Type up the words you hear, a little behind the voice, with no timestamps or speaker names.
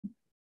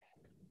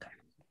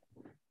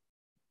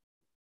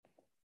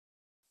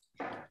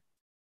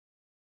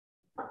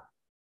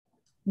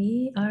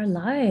We are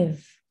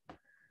live.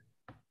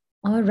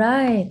 All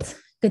right.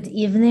 Good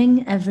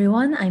evening,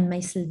 everyone. I'm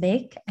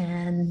Meitha,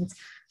 and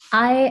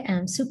I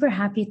am super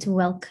happy to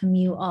welcome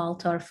you all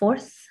to our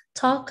fourth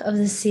talk of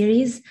the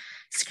series,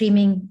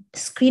 Screening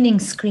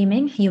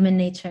Human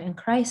Nature in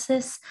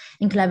Crisis,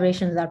 in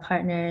collaboration with our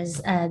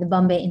partners, the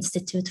Bombay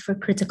Institute for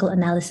Critical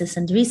Analysis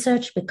and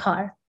Research,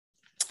 BICAR.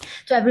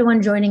 To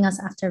everyone joining us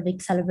after a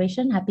big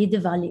celebration, happy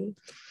Diwali.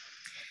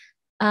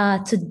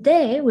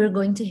 Today, we're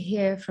going to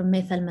hear from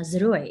Meitha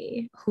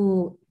Mazroui,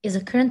 who is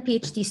a current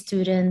PhD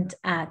student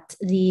at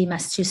the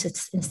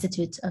Massachusetts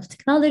Institute of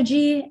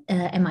Technology,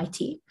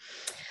 MIT.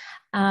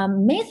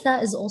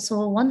 Meitha is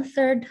also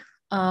one-third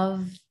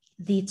of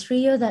the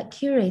trio that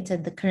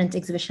curated the current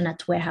exhibition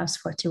at Warehouse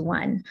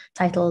 421,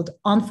 titled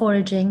On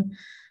Foraging,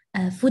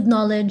 Food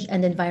Knowledge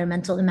and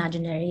Environmental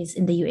Imaginaries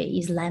in the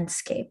UAE's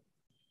Landscape.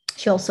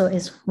 She also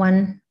is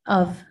one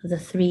of the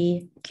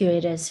three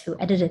curators who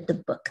edited the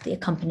book, the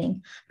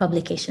accompanying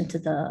publication to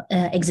the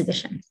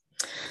exhibition.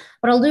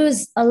 What I'll do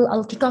is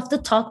I'll kick off the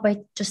talk by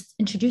just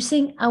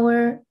introducing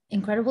our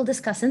incredible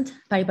discussant,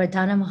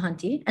 Paribartana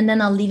Mohanty, and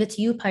then I'll leave it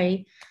to you,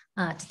 Pari,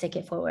 to take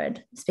it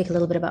forward, speak a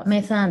little bit about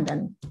Meitha, and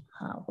then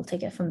we'll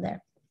take it from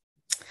there.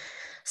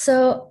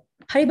 So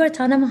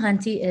Paribartana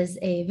Mohanty is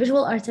a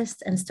visual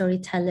artist and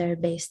storyteller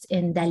based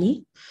in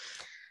Delhi.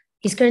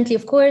 He's currently,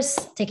 of course,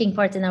 taking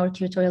part in our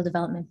curatorial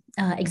development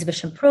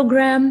exhibition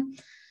program.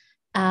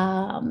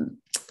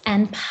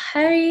 And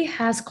Pari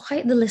has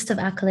quite the list of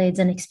accolades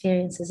and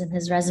experiences in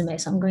his resume,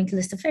 so I'm going to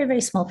list a very,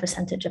 very small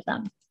percentage of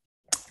them.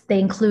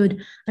 They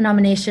include a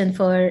nomination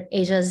for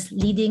Asia's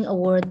leading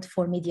award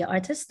for media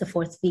artists, the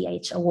 4th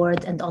VH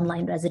Award and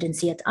online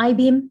residency at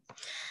IBEAM.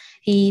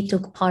 He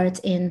took part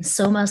in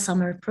SOMA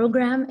summer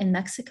program in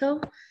Mexico,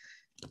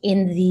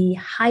 in the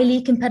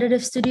highly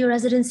competitive studio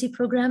residency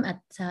program at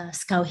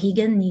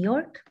Skowhegan, New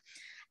York.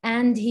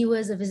 And he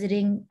was a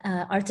visiting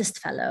artist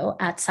fellow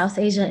at South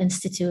Asia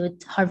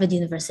Institute, Harvard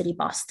University,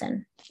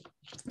 Boston.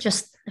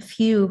 Just a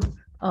few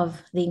of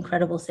the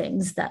incredible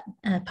things that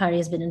Pari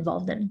has been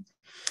involved in.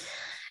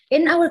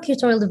 In our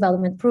curatorial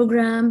development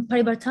program,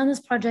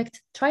 Paribartana's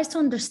project tries to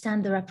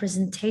understand the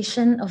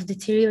representation of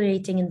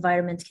deteriorating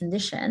environment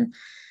condition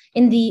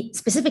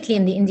specifically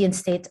in the Indian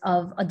state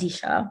of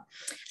Odisha,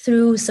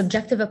 through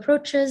subjective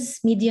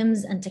approaches,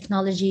 mediums, and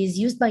technologies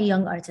used by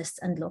young artists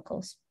and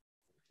locals.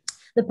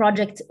 The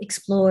project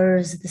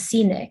explores the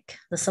scenic,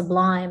 the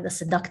sublime, the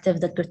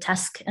seductive, the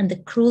grotesque, and the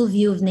cruel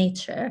view of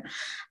nature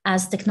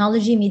as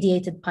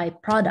technology-mediated by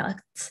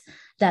products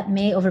that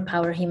may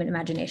overpower human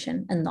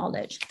imagination and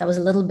knowledge. That was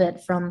a little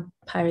bit from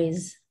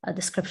Pari's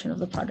description of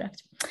the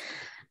project.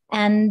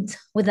 And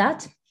with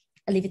that,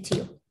 I'll leave it to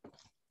you.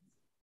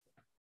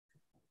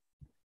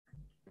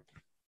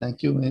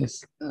 Thank you,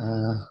 Miss.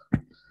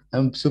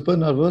 I'm super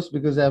nervous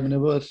because I've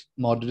never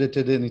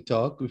moderated any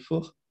talk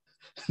before.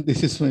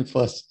 This is my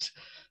first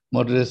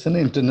moderation,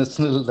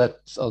 international,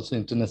 that's also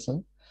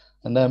international.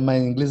 And my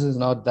English is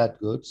not that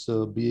good,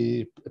 so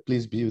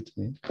please be with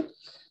me.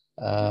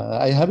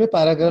 I have a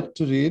paragraph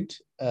to read.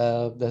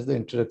 That's the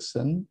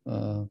introduction.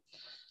 And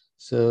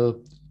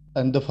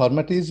the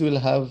format is we'll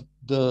have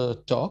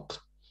the talk,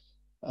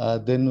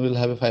 then we'll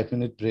have a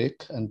 5-minute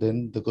break, and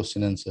then the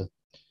question answer.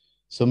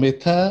 So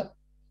Meitha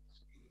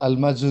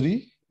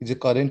Al-Mazroui is a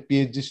current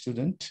PhD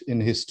student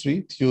in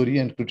history, theory,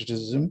 and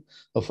criticism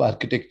of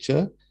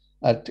architecture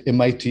at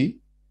MIT.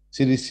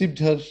 She received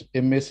her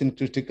MS in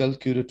critical,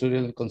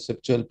 curatorial, and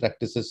conceptual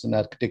practices in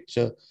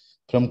architecture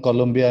from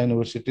Columbia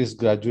University's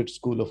Graduate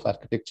School of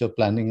Architecture,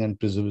 Planning, and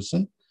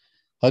Preservation.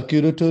 Her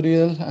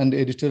curatorial and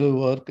editorial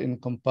work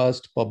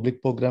encompassed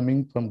public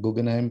programming from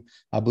Guggenheim,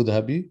 Abu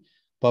Dhabi,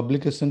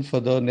 publication for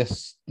the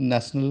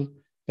National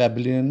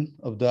Pavilion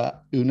of the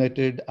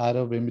United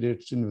Arab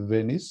Emirates in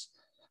Venice,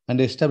 and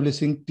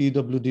establishing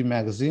TWD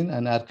magazine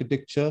and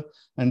architecture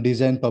and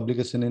design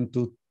publication in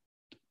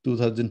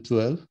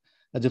 2012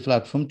 as a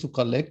platform to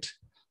collect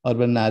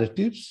urban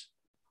narratives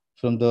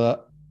from the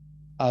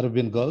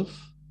Arabian Gulf,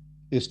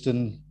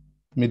 Eastern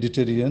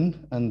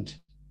Mediterranean, and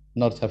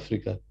North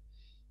Africa.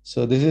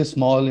 So this is a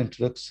small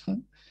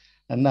introduction.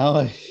 And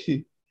now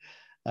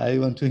I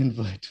want to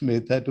invite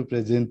Meitha to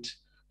present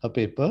her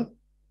paper.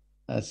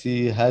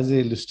 She has a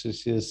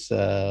illustrious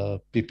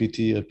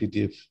PPT or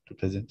PDF to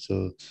present.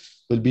 So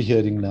we'll be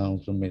hearing now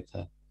from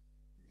Meitha.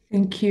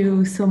 Thank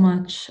you so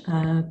much,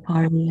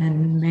 Pari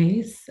and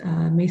Mace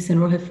and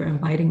Rohit, for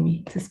inviting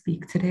me to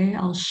speak today.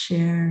 I'll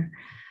share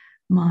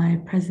my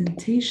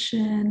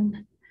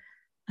presentation.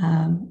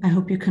 I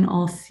hope you can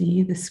all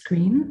see the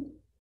screen.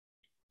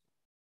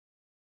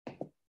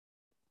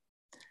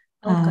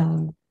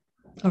 All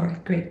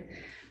right, great.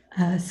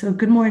 So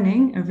good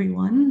morning,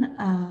 everyone.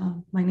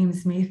 My name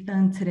is Meitha,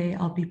 and today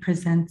I'll be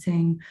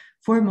presenting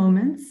 4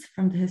 moments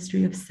from the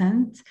history of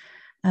scent.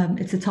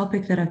 It's a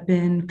topic that I've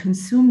been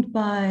consumed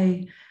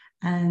by,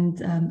 and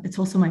it's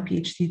also my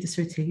PhD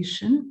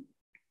dissertation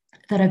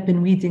that I've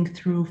been reading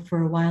through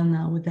for a while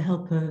now with the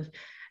help of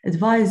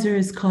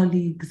advisors,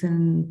 colleagues,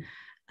 and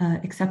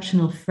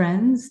exceptional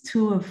friends,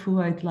 two of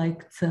who I'd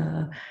like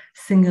to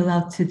single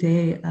out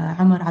today,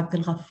 Omar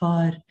Abdel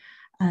Ghaffar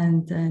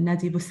and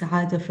Nadi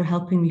Bousaada, for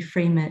helping me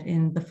frame it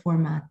in the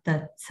format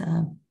that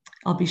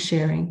I'll be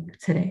sharing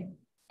today.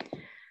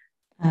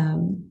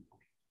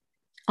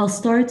 I'll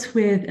start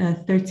with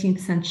a 13th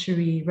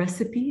century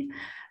recipe.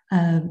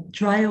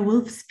 Dry a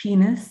wolf's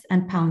penis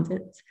and pound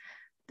it.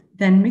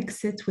 Then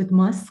mix it with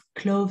musk,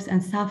 cloves,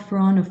 and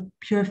saffron of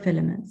pure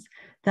filaments.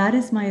 That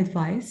is my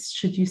advice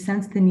should you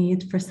sense the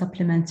need for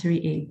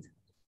supplementary aid.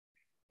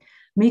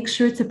 Make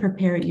sure to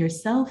prepare it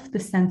yourself, the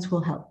scent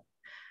will help.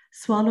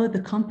 Swallow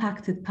the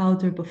compacted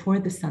powder before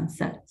the sun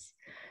sets.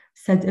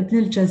 Said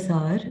Ibn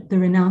Al-Jazzar, the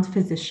renowned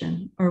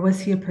physician, or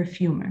was he a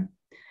perfumer?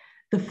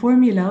 The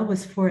formula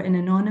was for an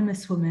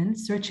anonymous woman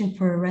searching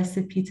for a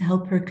recipe to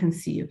help her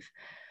conceive.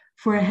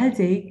 For a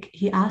headache,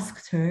 he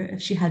asked her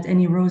if she had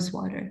any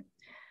rosewater.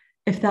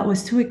 If that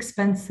was too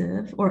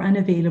expensive or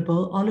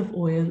unavailable, olive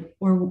oil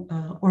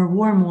or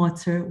warm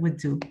water would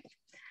do.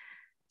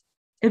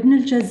 Ibn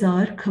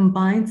al-Jazzar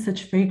combined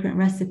such fragrant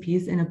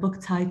recipes in a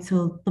book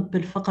titled Tibb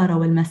al-Faqara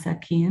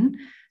wal-Masakin,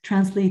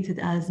 translated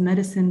as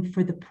Medicine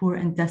for the Poor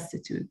and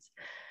Destitute.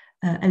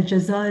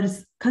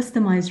 Al-Jazzar's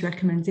customized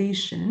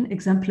recommendation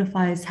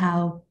exemplifies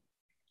how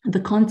the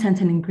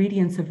content and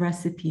ingredients of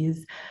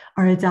recipes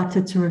are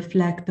adapted to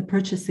reflect the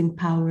purchasing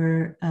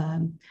power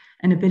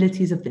and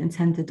abilities of the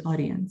intended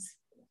audience.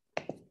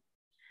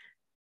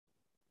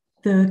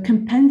 The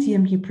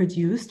compendium he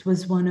produced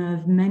was one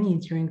of many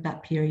during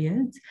that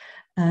period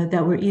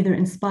that were either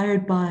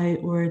inspired by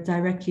or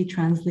directly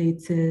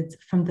translated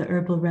from the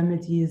herbal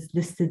remedies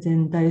listed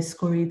in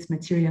Dioscorides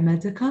Materia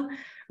Medica,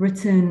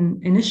 written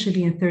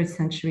initially in 3rd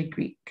century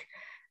Greek.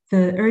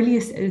 The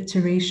earliest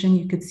iteration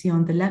you could see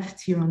on the left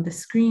here on the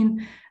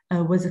screen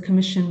was a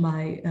commission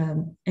by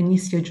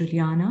Anicia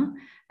Juliana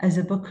as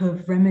a book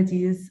of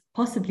remedies,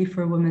 possibly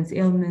for women's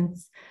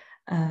ailments.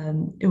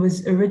 It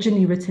was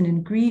originally written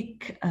in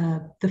Greek.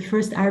 The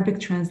first Arabic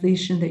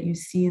translation that you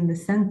see in the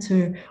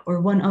center,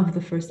 or one of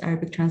the first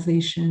Arabic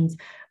translations,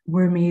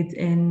 were made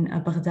in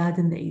Baghdad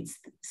in the 8th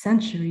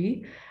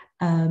century,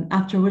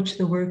 after which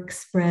the work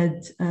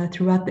spread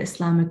throughout the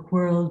Islamic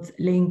world,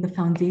 laying the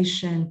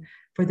foundation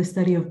for the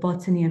study of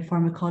botany and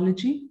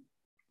pharmacology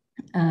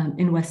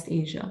in West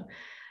Asia.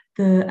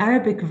 The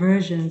Arabic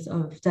versions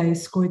of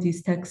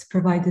Dioscorides' texts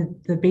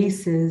provided the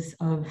basis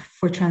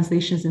for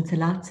translations into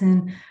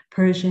Latin,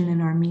 Persian,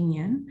 and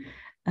Armenian.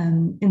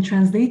 In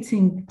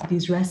translating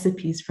these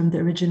recipes from the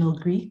original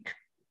Greek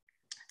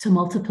to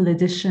multiple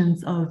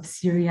editions of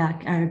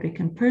Syriac, Arabic,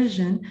 and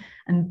Persian,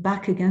 and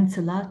back again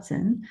to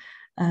Latin,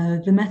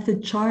 the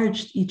method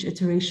charged each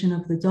iteration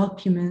of the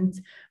document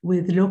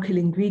with local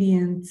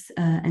ingredients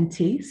and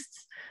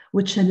tastes,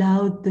 which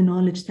allowed the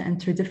knowledge to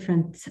enter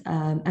different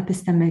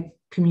epistemic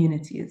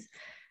communities.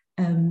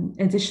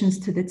 Additions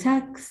to the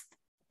text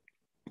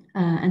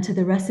and to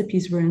the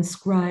recipes were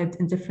inscribed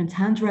in different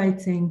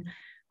handwriting,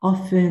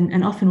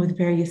 often with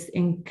various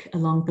ink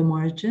along the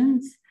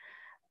margins.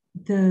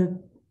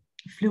 The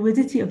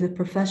fluidity of the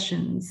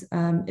professions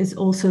is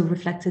also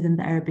reflected in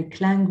the Arabic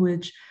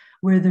language,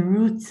 where the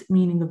root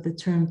meaning of the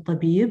term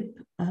tabib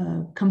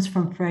comes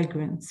from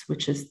fragrance,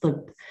 which is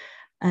tib,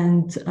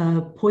 and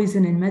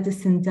poison and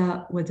medicine,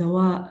 da wa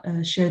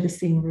dawa, share the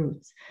same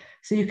roots.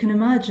 So you can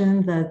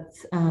imagine that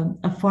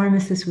a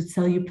pharmacist would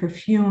sell you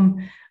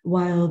perfume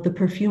while the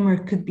perfumer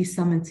could be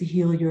summoned to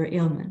heal your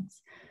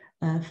ailments.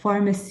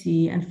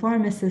 Pharmacy and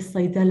pharmacists,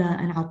 saydala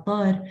and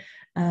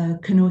attar,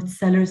 connote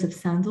sellers of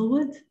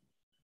sandalwood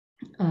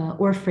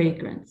or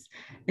fragrance,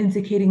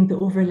 indicating the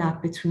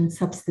overlap between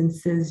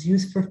substances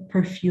used for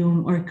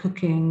perfume or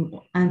cooking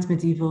and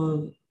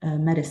medieval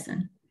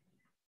medicine.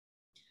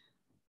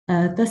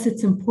 Thus,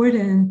 it's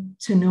important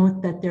to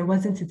note that there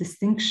wasn't a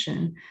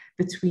distinction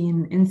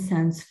between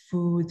incense,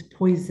 food,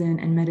 poison,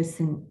 and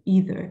medicine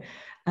either,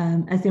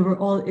 as they were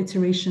all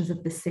iterations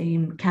of the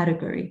same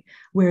category.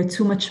 Where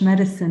too much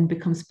medicine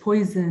becomes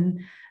poison,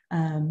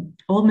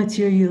 all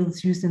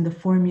materials used in the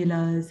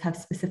formulas have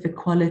specific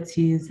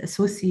qualities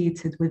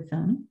associated with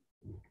them,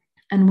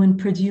 and when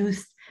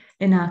produced,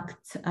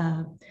 enact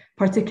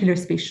particular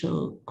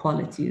spatial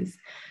qualities.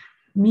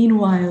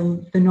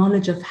 Meanwhile, the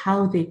knowledge of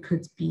how they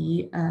could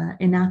be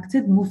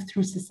enacted moved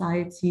through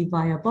society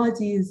via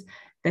bodies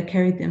that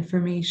carried the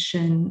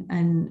information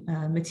and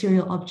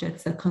material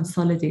objects that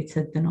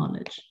consolidated the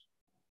knowledge.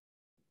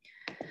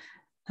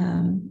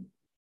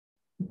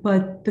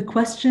 But the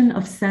question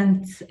of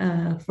scent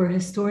for a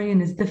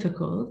historian is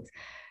difficult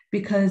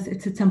because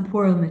it's a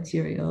temporal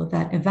material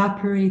that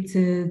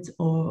evaporated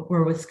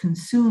or was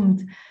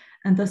consumed,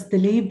 and thus the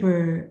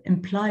labor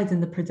implied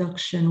in the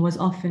production was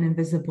often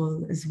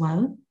invisible as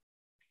well.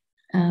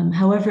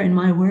 However, in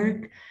my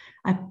work,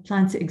 I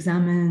plan to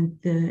examine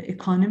the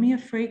economy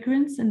of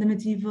fragrance in the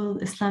medieval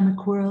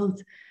Islamic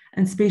world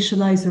and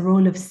spatialize the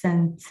role of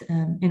scent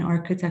in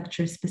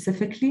architecture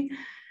specifically.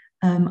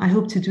 I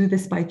hope to do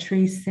this by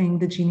tracing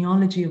the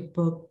genealogy of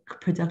book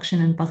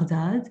production in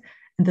Baghdad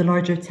and the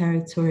larger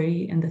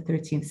territory in the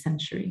 13th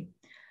century.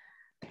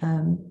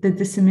 The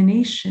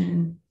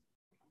dissemination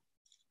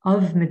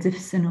of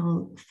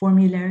medicinal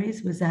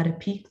formularies was at a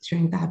peak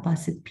during the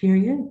Abbasid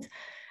period.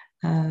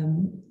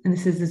 And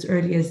this is as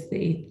early as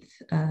the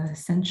 8th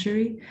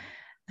century.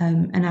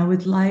 And I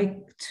would like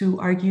to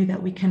argue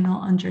that we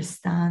cannot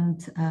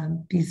understand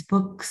these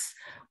books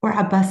or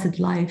Abbasid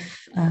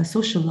life,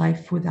 social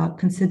life, without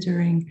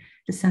considering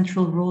the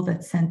central role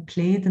that scent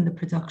played in the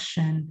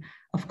production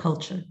of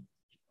culture.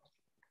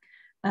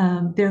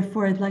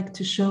 Therefore, I'd like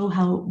to show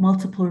how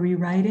multiple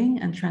rewriting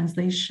and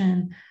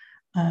translation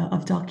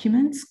of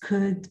documents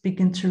could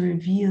begin to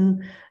reveal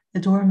a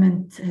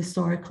dormant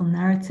historical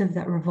narrative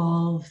that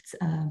revolved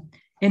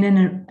in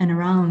and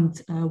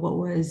around what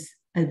was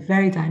a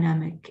very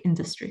dynamic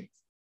industry.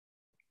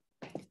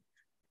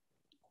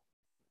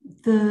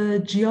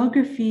 The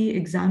geography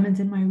examined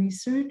in my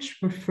research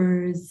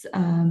refers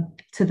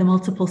to the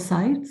multiple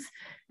sites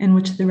in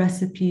which the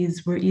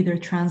recipes were either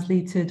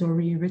translated or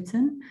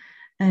rewritten.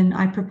 And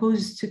I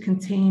propose to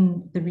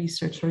contain the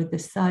research or the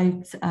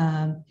site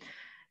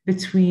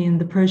between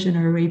the Persian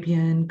or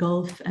Arabian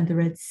Gulf and the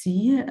Red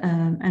Sea,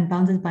 and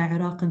bounded by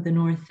Iraq in the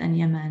north and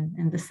Yemen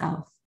in the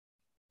south.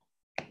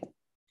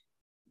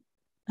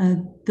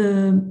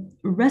 The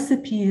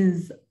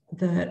recipes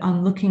that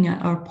I'm looking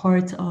at are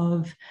part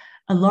of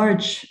a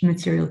large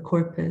material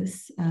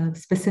corpus,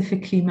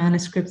 specifically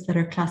manuscripts that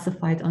are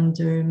classified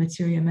under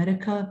Materia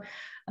Medica,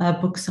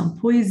 books on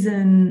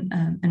poison,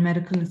 and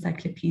medical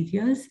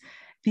encyclopedias.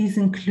 These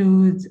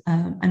include,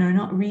 and are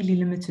not really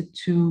limited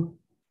to,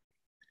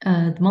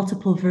 the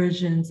multiple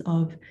versions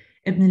of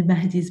Ibn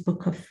al-Mahdi's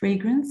Book of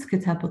Fragrance,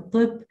 Kitab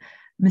al-Tib,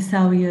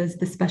 Misawiya's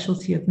The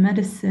Specialty of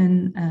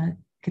Medicine,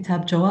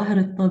 Kitab Jawahir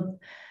al-Tib,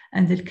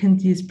 and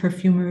al-Kindi's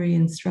Perfumery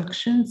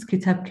Instructions,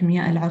 Kitab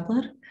Kimya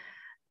al-Atar,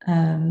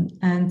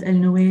 and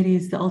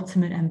al-Nuwairi's The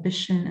Ultimate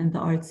Ambition and the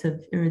Arts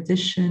of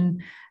Erudition,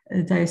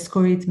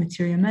 Dioscori's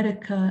Materia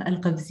Medica,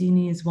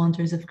 al-Qavzini's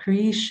Wonders of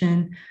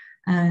Creation,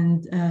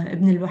 and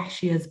Ibn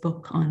al-Wahshiya's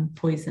book on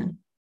poison.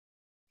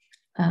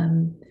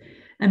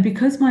 And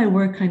because my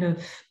work kind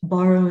of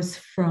borrows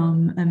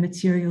from a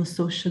material,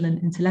 social,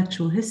 and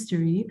intellectual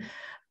history,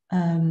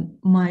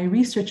 my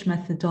research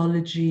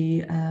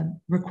methodology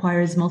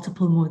requires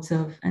multiple modes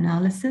of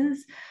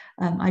analysis.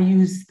 I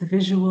use the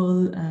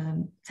visual,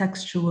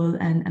 textual,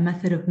 and a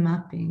method of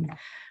mapping,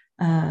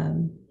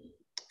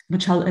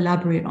 which I'll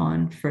elaborate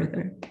on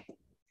further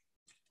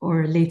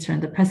or later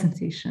in the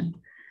presentation.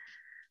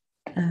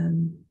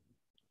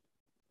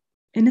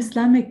 In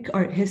Islamic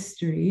art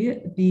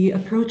history, the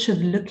approach of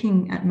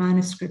looking at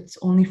manuscripts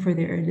only for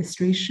their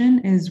illustration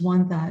is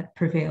one that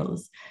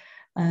prevails.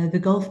 The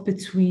gulf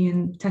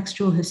between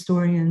textual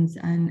historians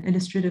and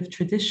illustrative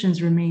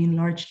traditions remain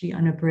largely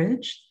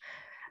unabridged.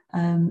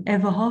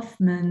 Eva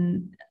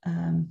Hoffman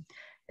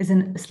is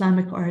an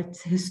Islamic art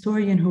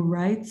historian who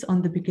writes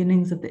on the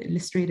beginnings of the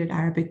illustrated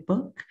Arabic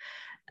book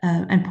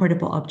and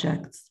portable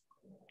objects.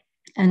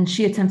 And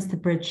she attempts to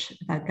bridge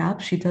that gap.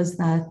 She does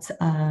that,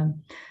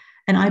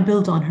 and I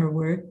build on her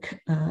work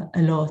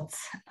a lot,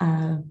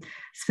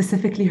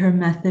 specifically her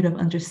method of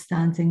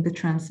understanding the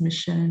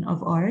transmission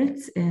of art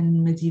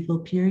in medieval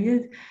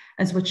period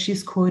as what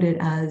she's quoted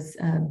as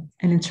an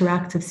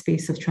interactive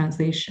space of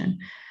translation.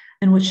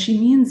 And what she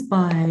means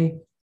by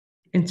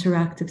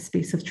interactive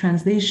space of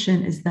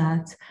translation is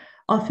that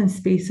often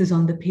spaces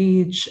on the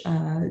page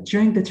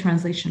during the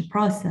translation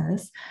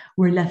process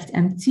were left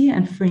empty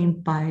and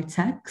framed by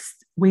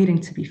text waiting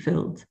to be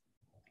filled.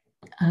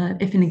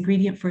 If an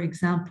ingredient, for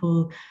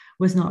example,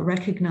 was not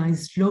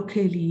recognized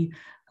locally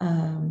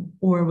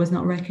or was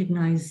not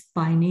recognized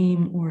by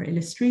name or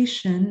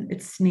illustration,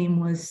 its name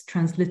was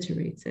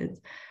transliterated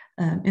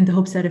in the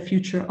hopes that a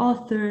future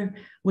author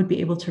would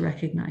be able to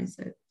recognize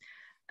it.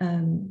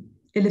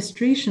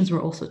 Illustrations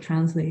were also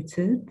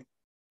translated.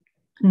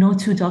 No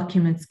two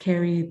documents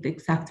carry the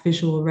exact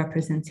visual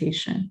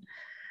representation.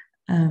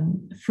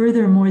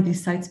 Furthermore,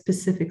 these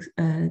site-specific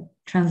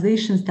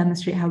translations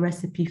demonstrate how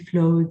recipe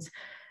flowed,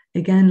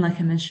 again, like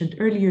I mentioned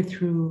earlier,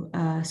 through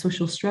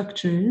social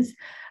structures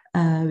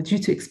due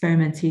to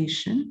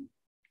experimentation,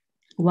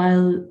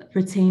 while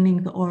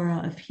retaining the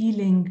aura of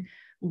healing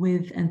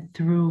with and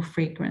through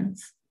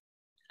fragrance.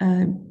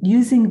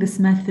 Using this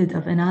method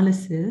of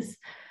analysis,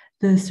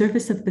 the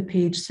surface of the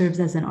page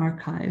serves as an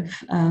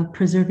archive,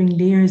 preserving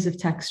layers of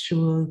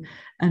textual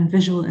and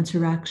visual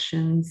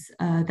interactions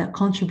that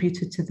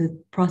contributed to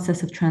the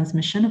process of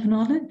transmission of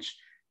knowledge.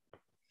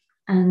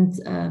 And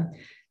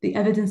the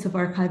evidence of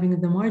archiving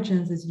in the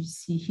margins, as you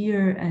see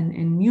here, and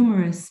in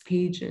numerous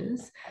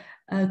pages,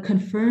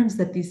 confirms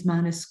that these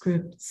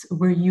manuscripts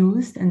were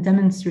used and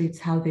demonstrates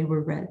how they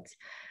were read.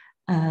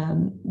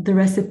 The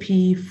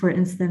recipe, for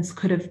instance,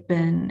 could have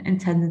been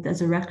intended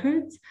as a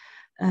record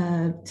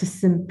to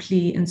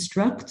simply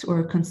instruct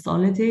or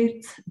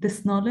consolidate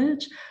this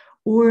knowledge,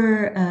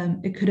 or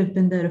it could have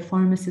been that a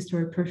pharmacist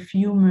or a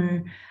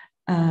perfumer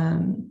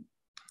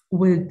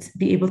would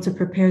be able to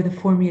prepare the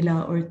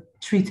formula or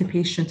treat a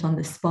patient on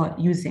the spot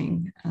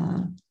using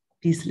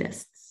these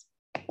lists.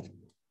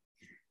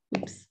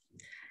 Oops.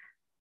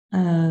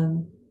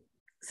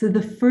 So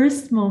the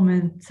first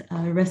moment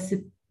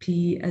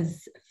recipe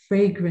as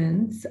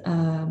fragrance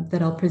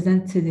that I'll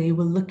present today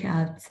will look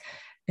at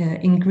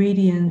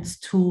ingredients,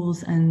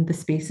 tools, and the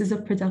spaces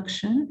of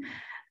production.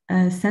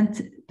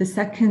 The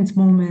second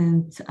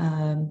moment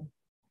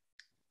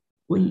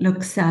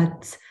looks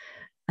at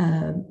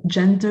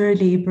gender,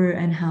 labor,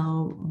 and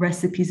how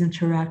recipes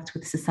interact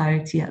with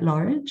society at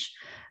large.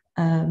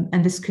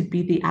 And this could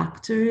be the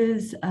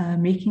actors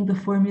making the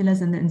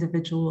formulas and the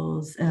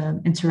individuals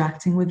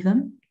interacting with them.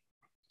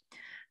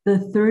 The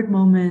third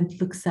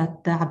moment looks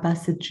at the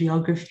Abbasid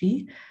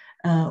geography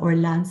or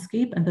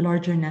landscape and the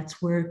larger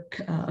network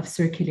of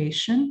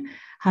circulation,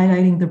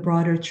 highlighting the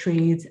broader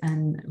trade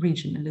and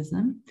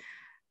regionalism.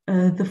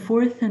 The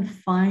fourth and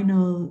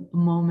final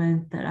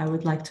moment that I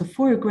would like to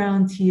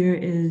foreground here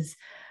is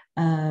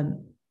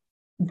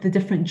the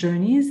different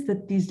journeys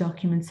that these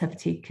documents have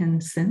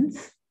taken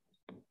since,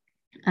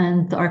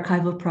 and the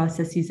archival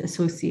processes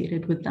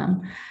associated with them.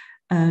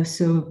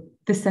 So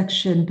this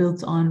section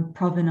builds on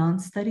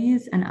provenance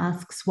studies and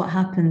asks what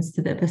happens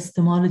to the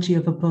epistemology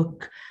of a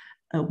book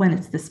when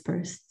it's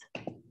dispersed.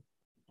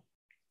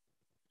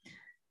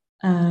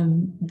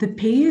 The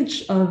page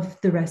of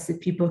the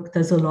recipe book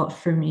does a lot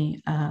for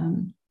me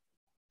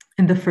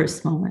in the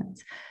first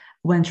moment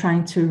when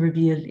trying to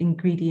reveal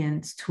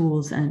ingredients,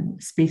 tools,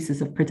 and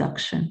spaces of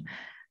production.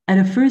 At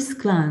a first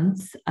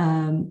glance,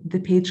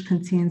 the page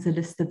contains a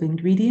list of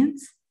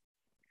ingredients.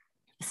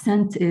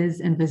 Scent is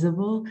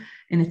invisible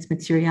in its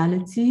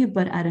materiality,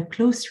 but at a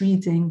close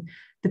reading,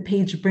 the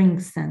page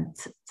brings scent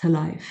to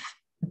life.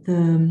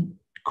 The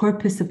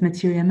corpus of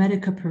materia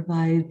medica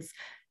provides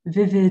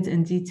vivid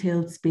and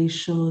detailed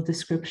spatial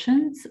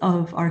descriptions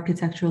of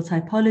architectural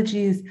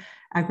typologies,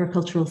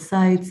 agricultural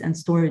sites, and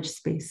storage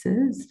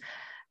spaces.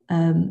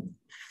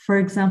 For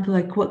example,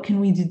 like what can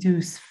we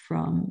deduce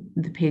from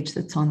the page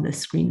that's on the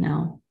screen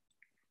now?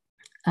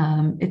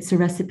 It's a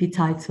recipe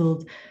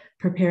titled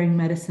Preparing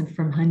Medicine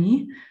from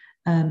Honey.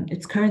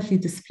 It's currently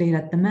displayed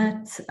at the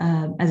Met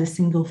as a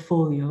single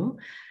folio,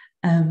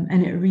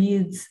 and it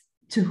reads,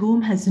 "To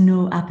whom has no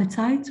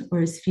appetite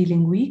or is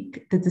feeling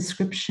weak, the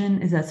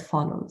description is as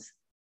follows.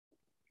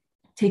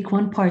 Take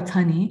 1 part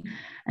honey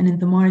and in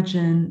the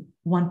margin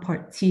 1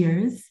 part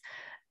tears,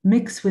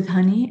 mix with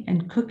honey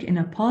and cook in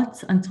a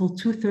pot until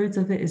 2/3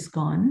 of it is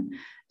gone,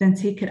 then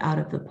take it out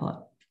of the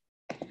pot."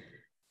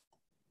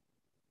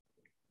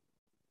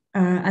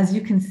 As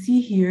you can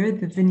see here,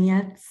 the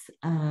vignettes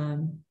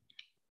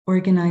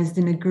organized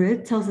in a grid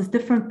tells us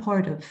different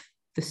part of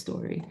the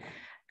story.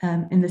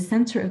 In the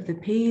center of the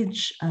page,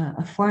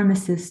 a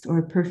pharmacist or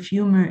a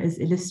perfumer is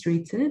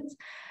illustrated.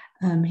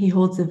 He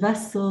holds a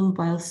vessel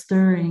while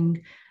stirring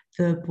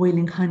the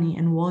boiling honey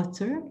and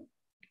water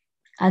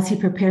as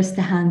he prepares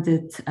to hand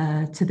it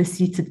to the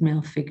seated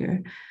male figure.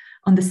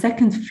 On the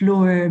second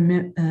floor,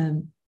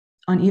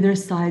 on either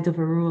side of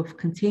a row of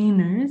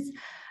containers,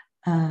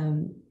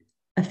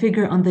 a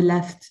figure on the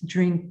left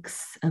drinks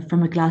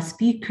from a glass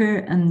beaker,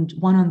 and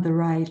one on the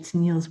right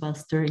kneels while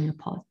stirring a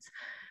pot.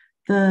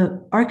 The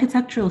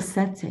architectural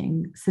setting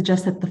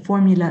suggests that the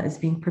formula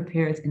is being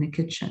prepared in a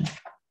kitchen.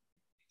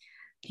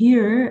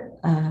 Here,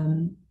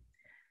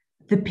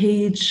 the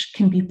page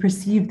can be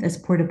perceived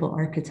as portable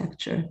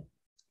architecture.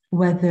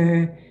 Whether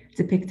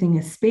depicting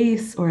a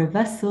space or a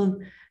vessel,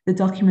 the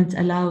document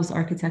allows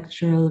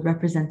architectural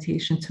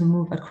representation to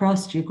move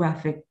across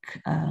geographic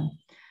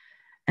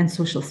and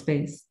social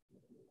space.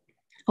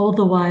 All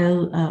the while,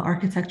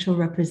 architectural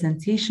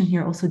representation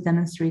here also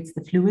demonstrates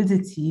the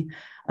fluidity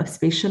of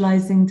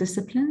spatializing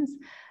disciplines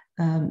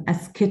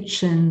as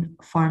kitchen,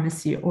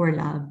 pharmacy, or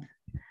lab.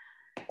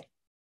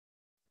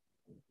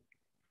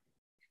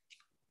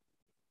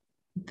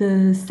 The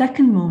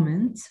second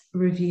moment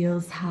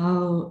reveals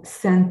how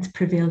scent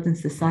prevailed in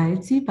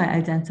society by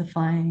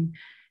identifying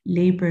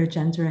labor,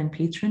 gender, and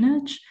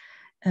patronage.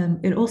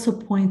 It also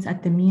points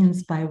at the means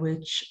by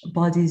which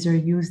bodies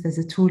are used as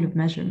a tool of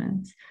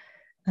measurement.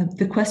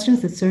 The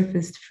questions that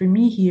surfaced for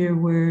me here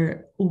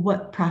were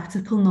what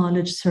practical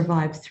knowledge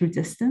survived through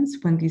distance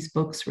when these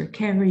books were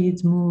carried,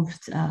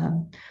 moved,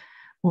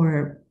 or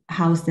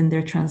housed in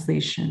their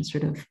translation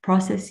sort of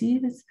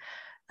processes.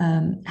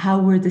 How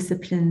were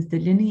disciplines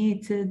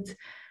delineated,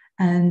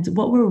 and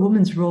what were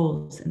women's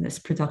roles in this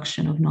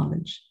production of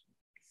knowledge?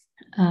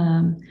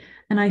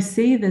 And I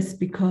say this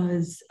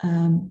because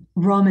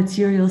raw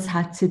materials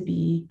had to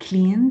be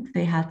cleaned,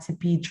 they had to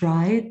be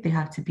dried, they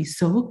had to be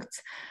soaked,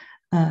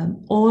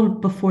 all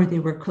before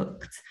they were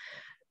cooked.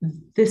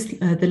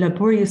 The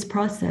laborious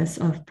process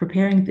of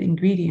preparing the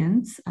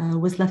ingredients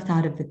was left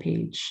out of the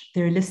page.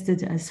 They're listed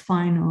as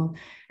final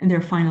in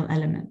their final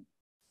element.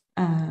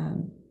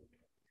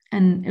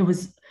 And it was,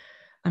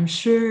 I'm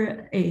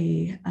sure, a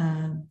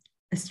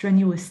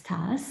strenuous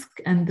task,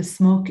 and the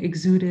smoke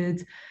exuded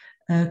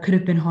could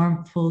have been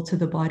harmful to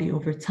the body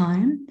over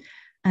time.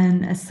 And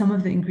as some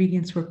of the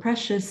ingredients were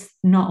precious,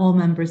 not all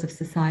members of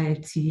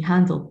society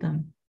handled them.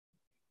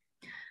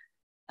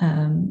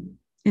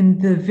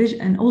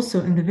 And also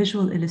in the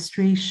visual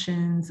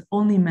illustrations,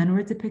 only men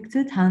were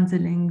depicted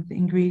handling the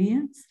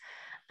ingredients.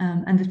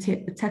 And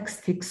the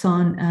text takes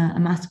on a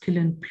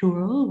masculine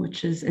plural, which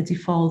is a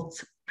default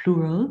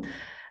plural.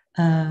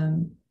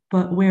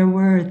 But where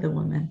were the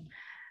women?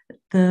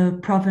 The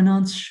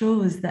provenance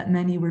shows that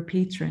many were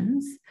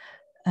patrons,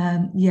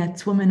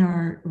 yet women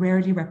are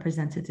rarely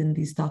represented in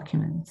these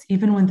documents,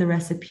 even when the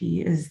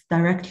recipe is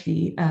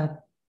directly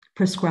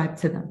prescribed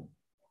to them.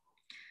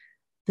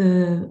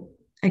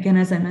 Again,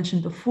 as I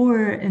mentioned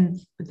before, in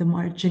the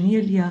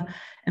marginalia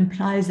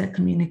implies that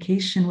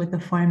communication with the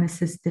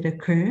pharmacist did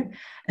occur,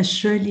 as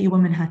surely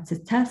women had to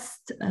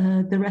test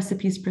the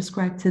recipes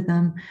prescribed to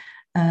them,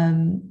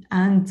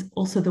 and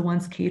also the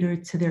ones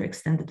catered to their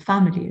extended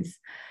families.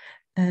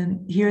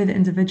 Here, the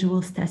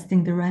individuals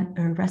testing the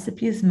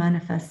recipes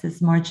manifest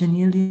as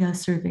marginalia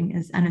serving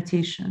as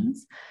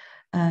annotations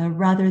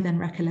rather than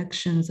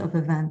recollections of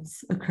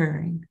events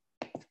occurring.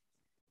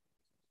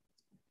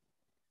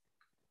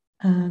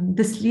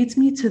 This leads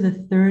me to the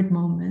third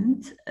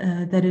moment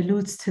that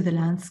alludes to the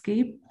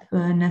landscape,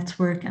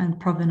 network, and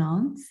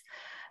provenance.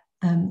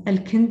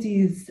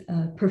 Al-Kindi's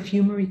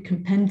Perfumery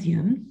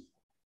Compendium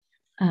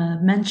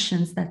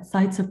mentions that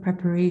sites of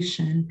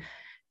preparation,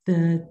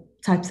 the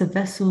types of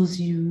vessels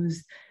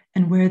used,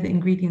 and where the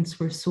ingredients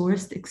were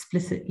sourced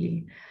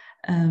explicitly.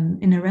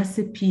 In a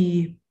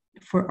recipe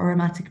for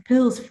aromatic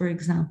pills, for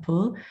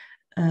example,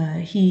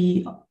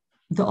 the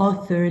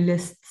author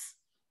lists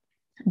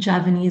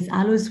Javanese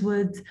aloes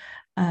wood,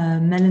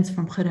 melons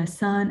from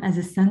Khorasan as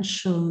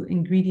essential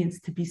ingredients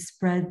to be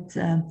spread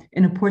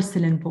in a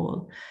porcelain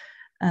bowl,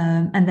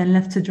 and then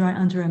left to dry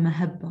under a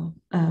mahabba,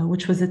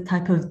 which was a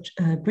type of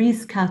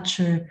breeze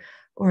catcher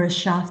or a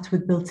shaft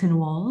with built-in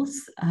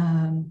walls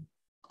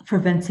for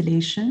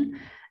ventilation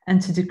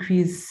and to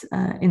decrease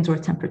indoor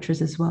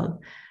temperatures as well.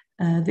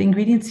 The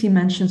ingredients he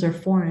mentions are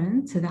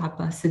foreign to the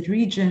Abbasid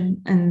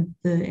region, and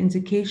the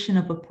indication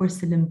of a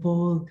porcelain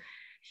bowl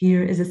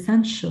here is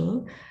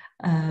essential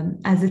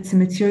as it's a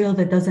material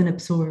that doesn't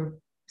absorb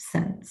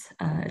scent.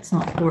 It's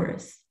not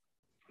porous.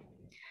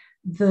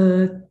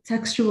 The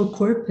textual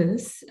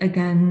corpus,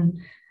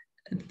 again,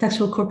 the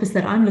textual corpus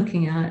that I'm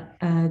looking at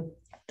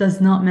does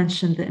not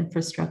mention the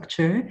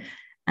infrastructure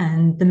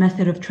and the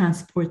method of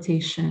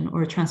transportation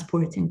or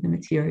transporting the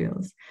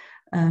materials.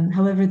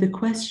 However, the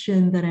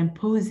question that I'm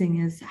posing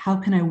is, how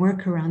can I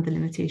work around the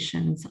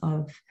limitations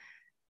of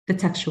the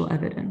textual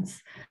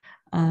evidence?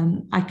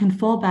 I can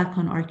fall back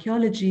on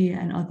archaeology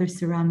and other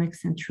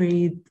ceramics and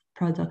trade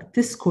product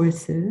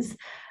discourses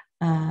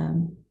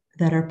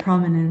that are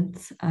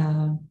prominent.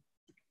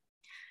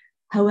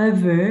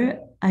 However,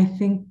 I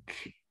think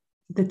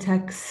the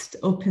text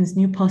opens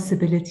new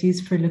possibilities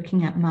for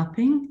looking at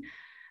mapping.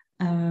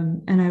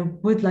 And I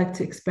would like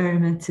to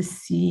experiment to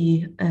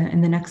see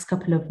in the next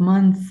couple of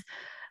months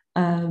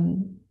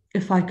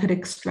if I could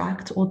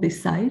extract all the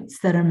sites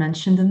that are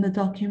mentioned in the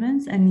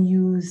documents and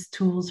use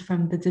tools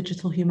from the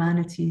digital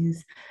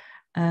humanities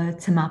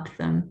to map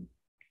them.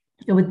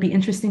 It would be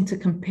interesting to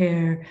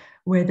compare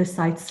where the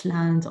sites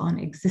land on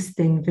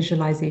existing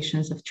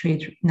visualizations of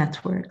trade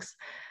networks.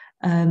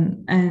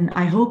 And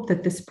I hope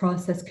that this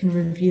process can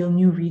reveal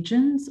new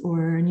regions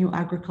or new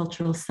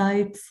agricultural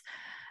sites,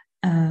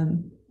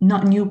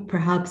 not new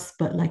perhaps,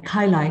 but like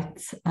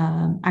highlights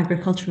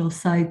agricultural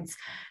sites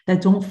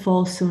that don't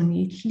fall so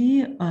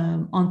neatly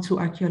onto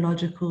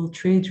archaeological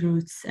trade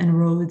routes and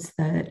roads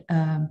that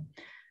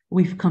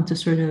we've come to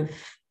sort of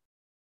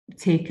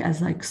take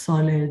as like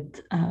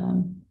solid,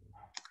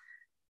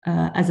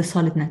 as a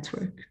solid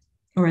network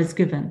or as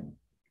given.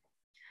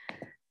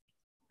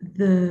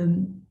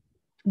 The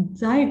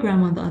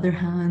diagram, on the other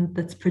hand,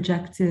 that's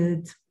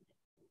projected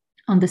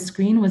on the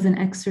screen was an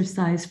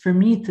exercise for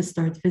me to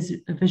start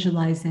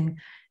visualizing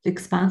the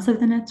expanse of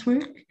the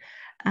network.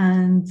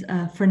 And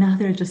for now,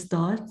 they're just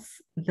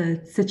dots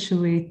that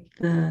situate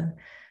the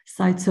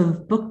sites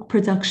of book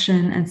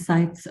production and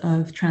sites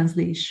of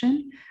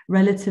translation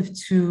relative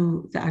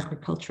to the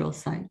agricultural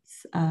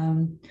sites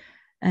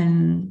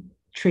and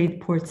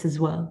trade ports as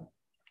well,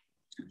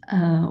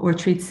 or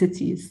trade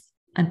cities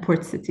and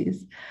port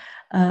cities.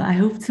 I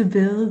hope to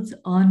build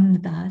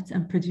on that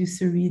and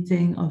produce a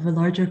reading of a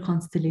larger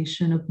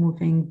constellation of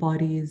moving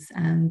bodies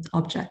and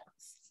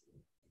objects.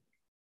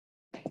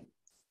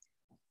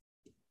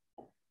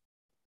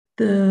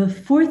 The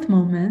fourth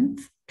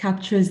moment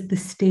captures the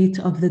state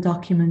of the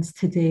documents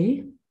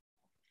today,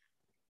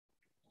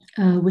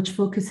 which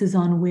focuses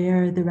on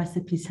where the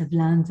recipes have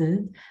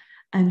landed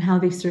and how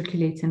they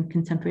circulate in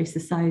contemporary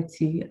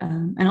society,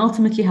 and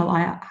ultimately how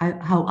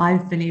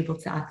I've been able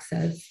to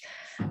access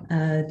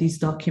these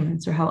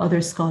documents, or how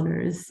other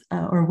scholars,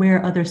 or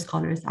where other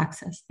scholars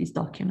access these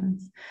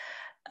documents.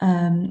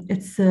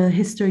 It's a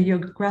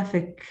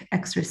historiographic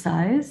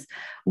exercise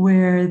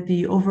where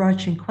the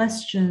overarching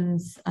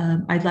questions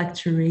I'd like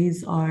to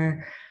raise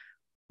are,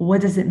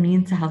 what does it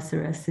mean to house a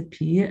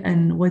recipe?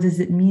 And what does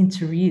it mean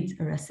to read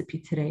a recipe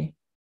today?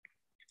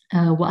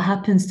 What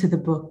happens to the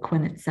book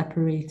when it's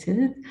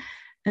separated?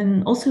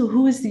 And also,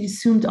 who is the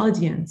assumed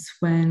audience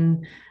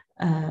when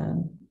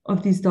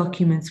of these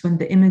documents when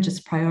the image is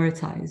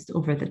prioritized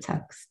over the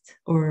text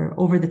or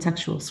over the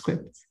textual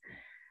script?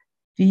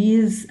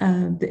 These,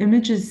 the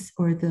images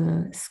or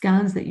the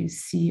scans that you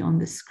see on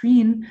the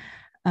screen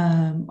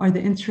are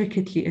the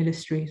intricately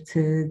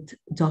illustrated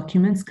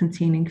documents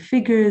containing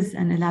figures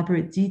and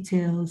elaborate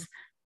details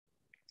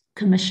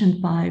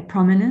commissioned by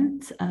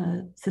prominent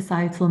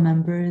societal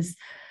members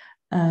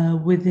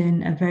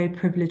within a very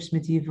privileged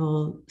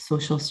medieval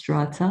social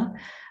strata.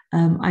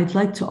 I'd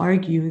like to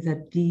argue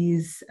that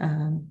these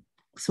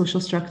social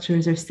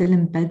structures are still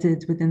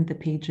embedded within the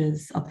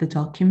pages of the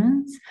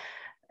documents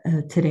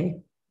today.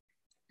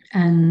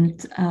 And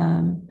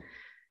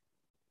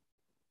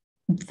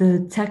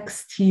the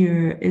text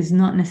here is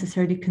not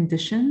necessarily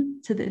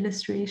conditioned to the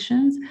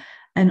illustrations,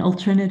 and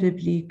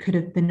alternatively could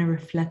have been a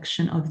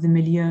reflection of the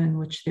milieu in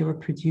which they were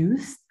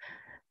produced.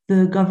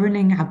 The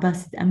governing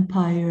Abbasid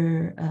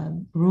Empire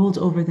ruled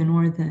over the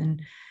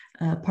northern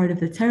part of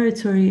the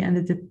territory, and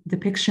the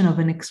depiction of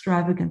an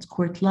extravagant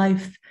court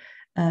life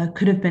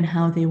could have been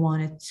how they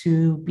wanted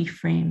to be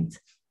framed.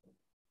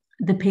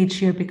 The page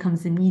here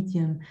becomes a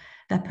medium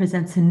that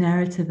presents a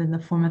narrative in the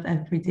form of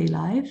everyday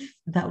life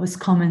that was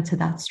common to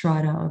that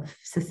strata of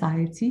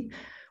society,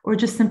 or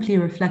just simply a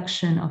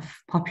reflection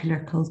of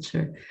popular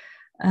culture.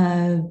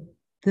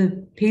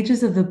 The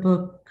pages of the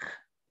book,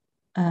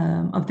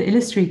 of the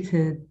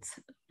illustrated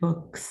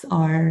books,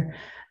 are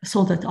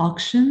sold at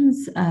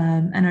auctions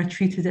and are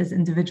treated as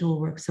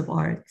individual works of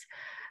art.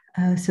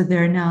 So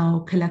they're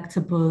now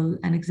collectible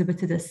and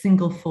exhibited as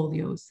single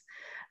folios,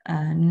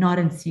 not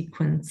in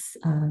sequence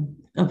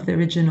of the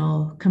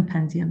original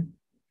compendium.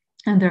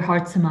 And they're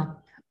hard to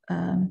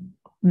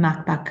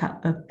map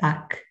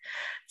back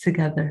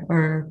together,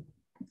 or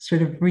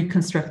sort of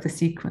reconstruct the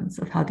sequence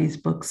of how these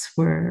books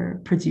were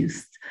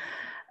produced.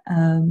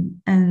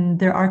 And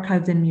they're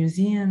archived in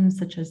museums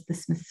such as the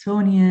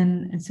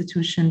Smithsonian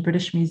Institution,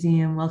 British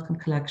Museum, Wellcome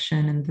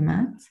Collection, and the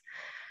Met.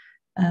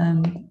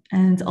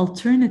 And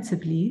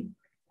alternatively,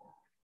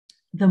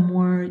 the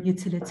more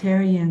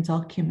utilitarian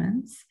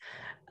documents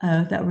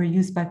that were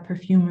used by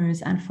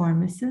perfumers and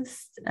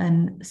pharmacists,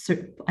 and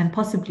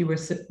possibly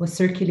was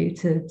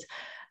circulated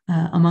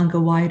among a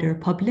wider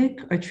public,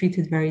 are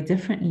treated very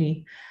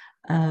differently,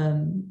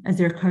 as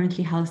they're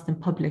currently housed in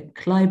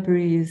public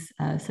libraries,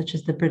 such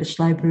as the British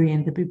Library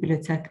and the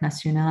Bibliothèque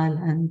Nationale,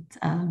 and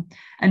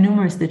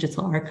numerous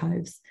digital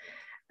archives,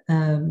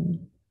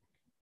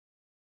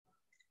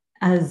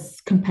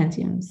 as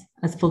compendiums,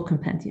 as full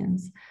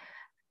compendiums.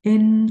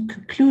 In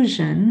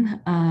conclusion,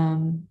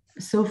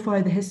 so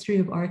far the history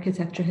of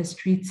architecture has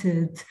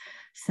treated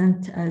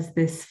scent as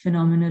this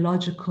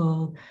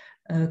phenomenological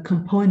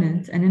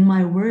component. And in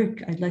my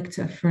work, I'd like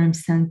to affirm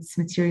scent's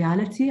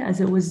materiality, as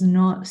it was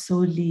not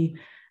solely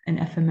an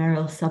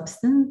ephemeral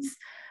substance,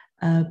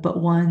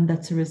 but one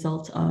that's a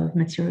result of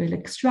material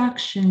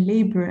extraction,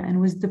 labor, and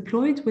was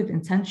deployed with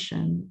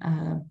intention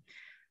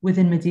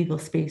within medieval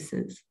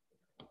spaces.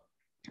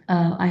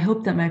 I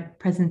hope that my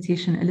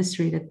presentation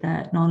illustrated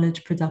that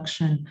knowledge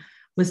production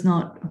was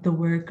not the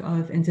work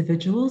of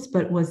individuals,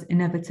 but was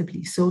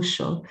inevitably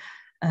social.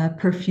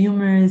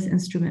 Perfumers,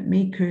 instrument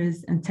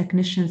makers, and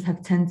technicians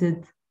have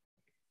tended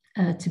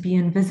to be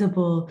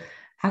invisible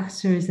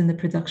actors in the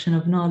production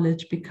of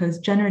knowledge, because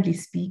generally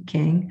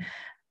speaking,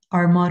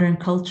 our modern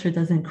culture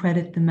doesn't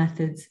credit the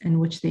methods in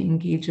which they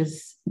engage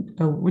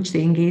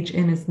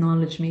in as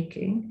knowledge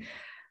making.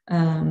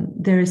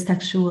 There is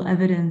textual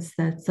evidence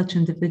that such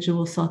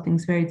individuals saw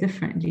things very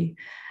differently.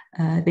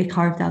 They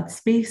carved out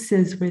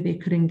spaces where they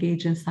could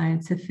engage in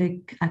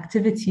scientific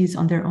activities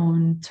on their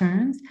own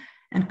terms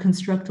and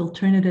construct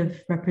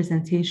alternative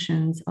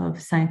representations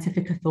of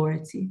scientific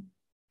authority.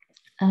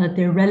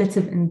 Their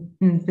relative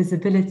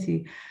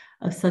invisibility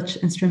of such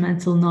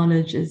instrumental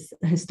knowledge is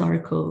a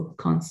historical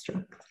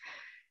construct.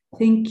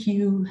 Thank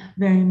you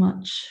very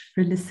much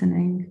for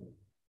listening,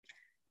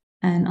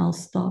 and I'll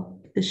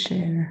stop the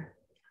share.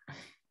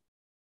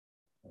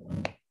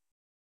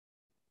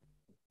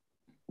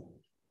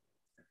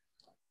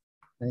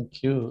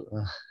 Thank you.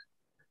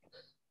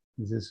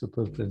 This is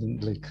super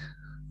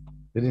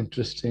very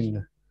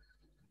interesting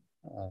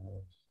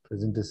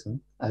presentation.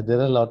 There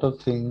are a lot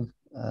of things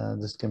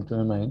just came to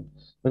my mind,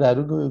 but are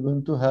we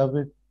going to have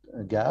a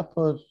gap,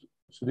 or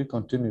should we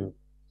continue?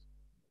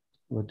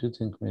 What do you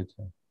think,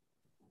 Meitha?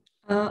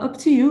 Up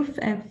to you.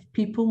 If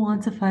people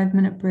want a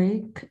 5-minute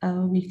break,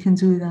 we can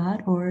do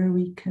that, or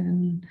we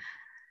can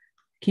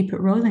keep it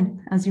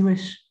rolling as you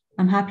wish.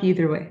 I'm happy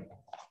either way.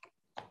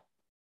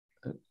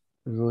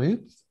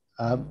 Rohit,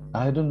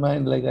 I don't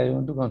mind. I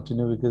want to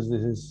continue because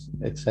this is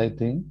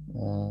exciting.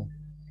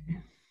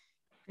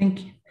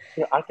 Thank you.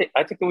 Yeah, I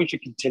think that we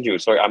should continue.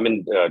 Sorry, I'm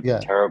in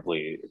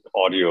terribly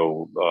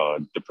audio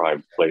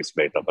deprived place,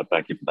 Meitha, but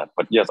thank you for that.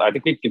 But yes, I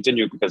think we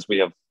continue because we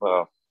have,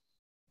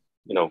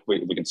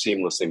 we can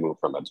seamlessly move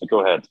from it. So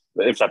go ahead,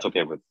 if that's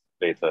okay with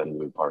Meitha and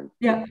you, Pari.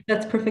 Yeah,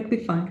 that's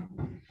perfectly fine.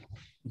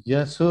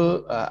 Yeah,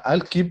 so I'll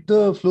keep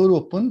the floor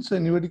open, so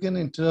anybody can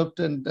interrupt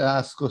and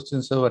ask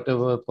questions or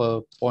whatever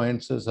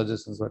points or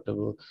suggestions,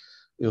 whatever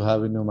you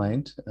have in your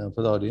mind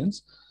for the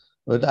audience.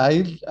 But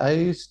I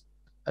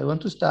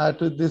want to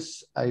start with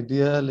this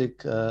idea,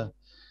 when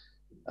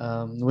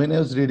I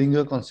was reading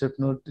your concept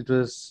note, it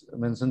was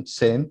mentioned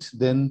scent,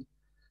 then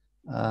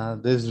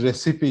there's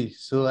recipe.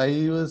 So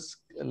I was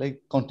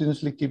like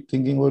continuously keep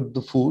thinking about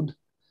the food,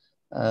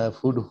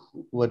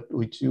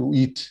 which you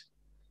eat.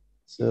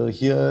 So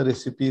here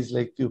recipe is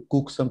like you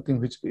cook something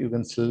which you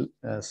can still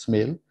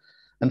smell.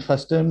 And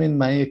first time in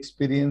my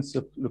experience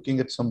of looking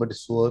at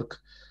somebody's work,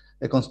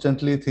 I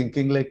constantly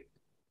thinking like,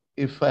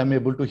 if I'm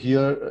able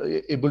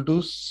to able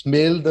to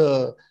smell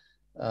the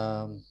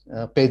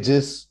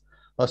pages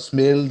or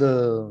smell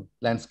the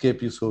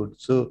landscape you showed.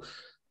 So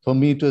for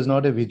me, it was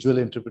not a visual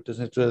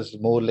interpretation. It was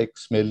more like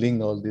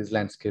smelling all these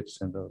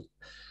landscapes and all.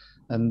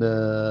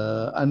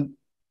 And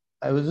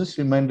I was just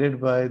reminded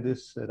by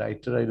this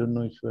writer. I don't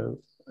know if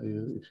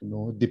you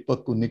know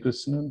Deepak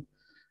Unnikrishnan.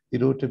 He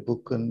wrote a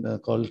book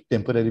called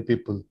Temporary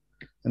People,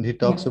 and he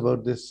talks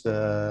about this.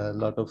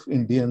 Lot of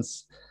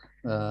Indians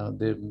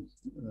they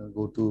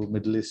go to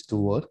Middle East to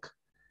work.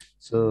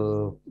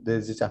 So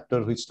there's a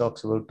chapter which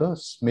talks about the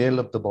smell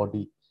of the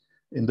body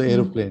in the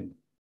aeroplane,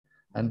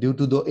 and due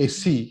to the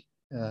AC,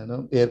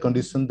 air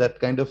condition, that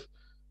kind of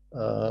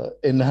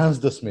enhance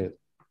the smell.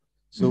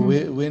 So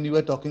when you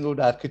are talking about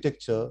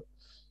architecture,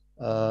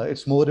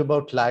 it's more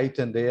about light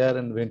and air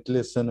and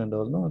ventilation and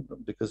all, no?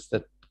 Because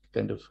that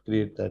kind of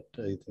create that,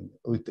 I think.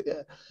 With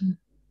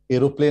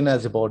aeroplane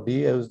as a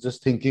body, I was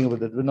just thinking about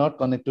that. We're not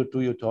connected to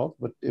your talk,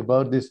 but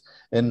about this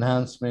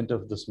enhancement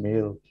of the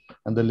smell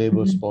and the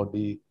labor's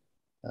body,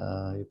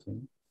 I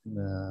think.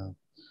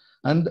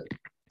 And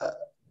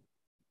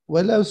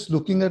while I was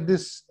looking at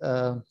this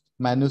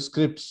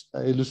manuscripts,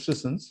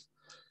 illustrations,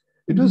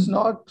 it was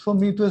not, for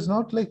me, it was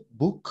not like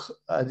book,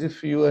 as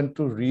if you went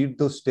to read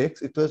those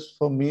texts. It was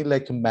for me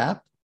like a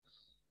map,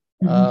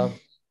 because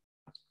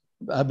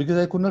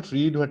I could not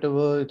read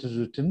whatever it is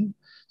written.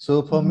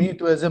 So for me,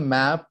 it was a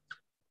map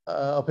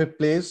of a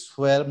place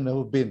where I've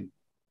never been.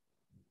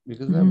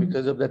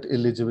 Because of that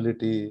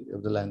illegibility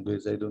of the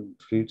language, I don't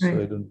read,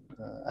 so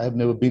I have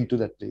never been to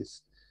that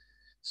place.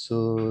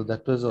 So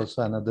that was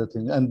also another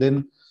thing. And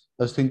then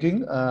I was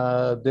thinking,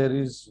 there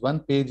is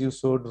one page you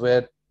showed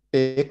where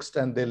text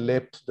and they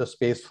left the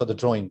space for the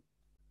drawing.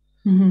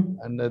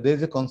 And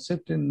there's a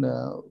concept in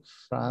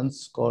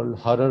France called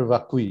horror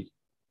vacui.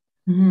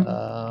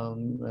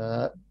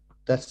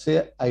 That's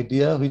the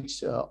idea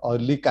which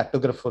early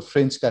cartographers,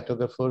 French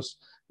cartographers,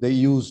 they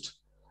used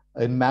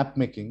in map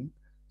making.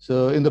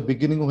 So in the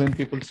beginning, when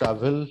people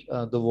travel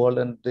the world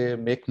and they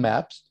make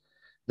maps,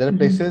 there are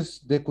places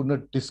they could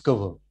not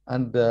discover.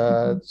 And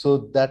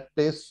so that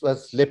place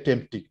was left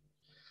empty.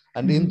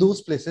 And in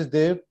those places,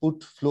 they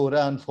put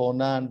flora and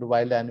fauna and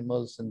wild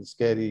animals and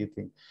scary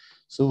thing.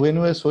 So when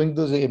we were showing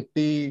those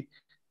empty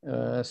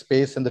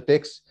space and the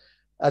text,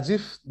 as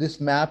if this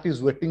map is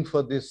waiting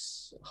for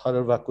this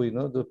horror vacui,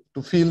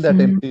 to feel that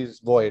empty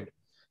void,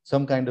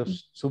 some kind of.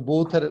 So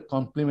both are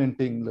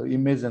complementing the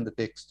image and the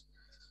text.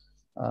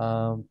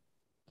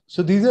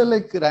 So these are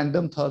like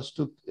random thoughts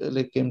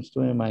came to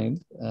my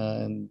mind,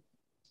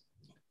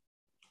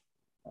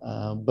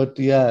 but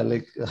yeah,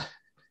 like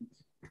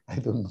I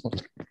don't know.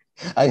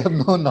 I have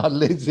no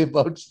knowledge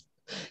about.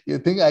 You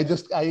think I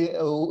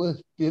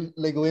feel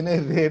like when I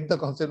read the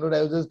concept note,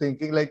 I was just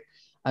thinking like,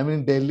 I'm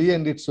in Delhi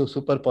and it's so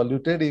super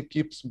polluted. It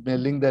keeps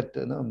smelling that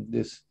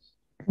this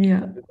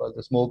because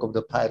the smoke of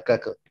the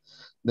firecracker.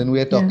 Then we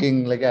are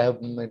talking like I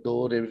have my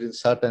door, everything's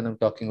shut, and I'm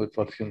talking with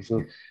perfume.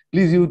 So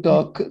please, you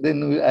talk.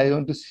 Then I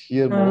want to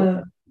hear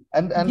more.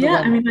 And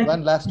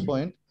one last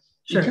point.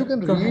 If you can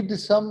read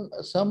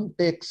some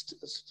text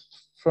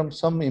from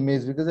some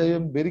image, because I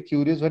am very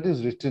curious what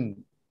is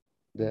written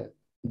there,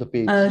 the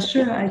page.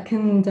 Sure, I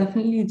can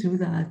definitely do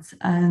that.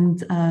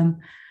 And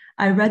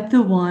I read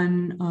the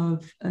one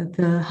of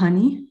the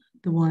honey,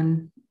 the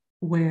one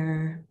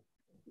where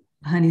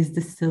honey is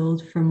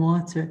distilled from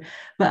water.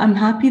 But I'm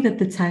happy that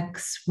the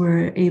texts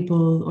were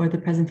able, or the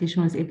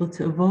presentation was able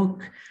to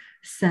evoke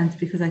scent,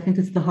 because I think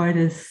it's the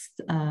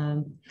hardest.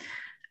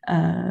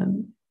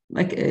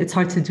 Like it's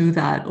hard to do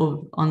that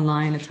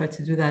online. It's hard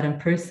to do that in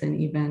person,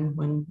 even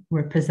when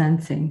we're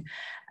presenting.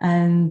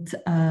 And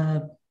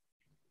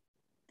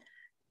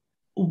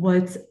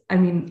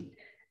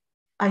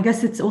I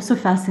guess it's also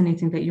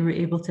fascinating that you were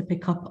able to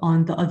pick up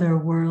on the other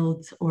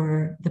world,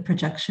 or the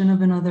projection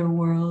of another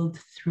world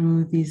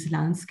through these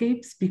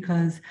landscapes,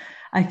 because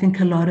I think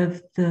a lot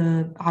of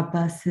the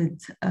Abbasid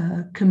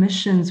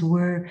commissions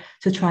were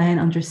to try and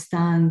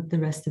understand the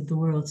rest of the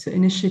world. So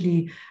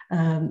initially,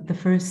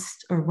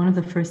 one of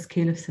the first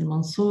caliphs in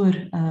Mansour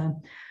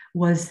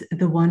was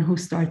the one who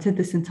started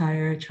this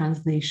entire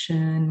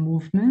translation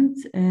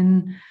movement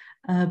in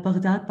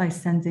Baghdad by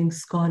sending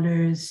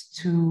scholars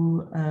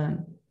to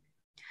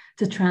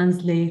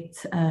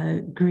translate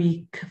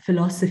Greek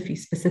philosophy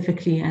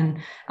specifically and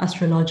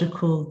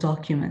astrological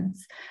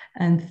documents.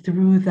 And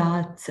through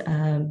that,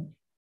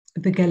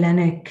 the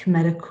Galenic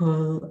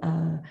medical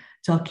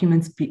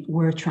documents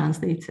were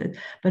translated.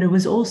 But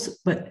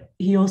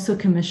he also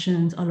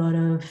commissioned a lot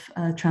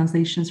of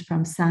translations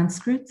from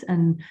Sanskrit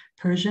and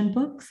Persian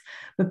books.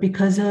 But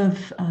because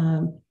of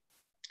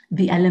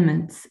the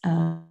elements,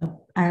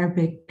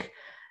 Arabic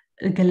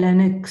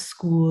Galenic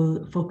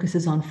school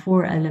focuses on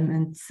 4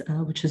 elements,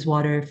 which is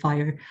water,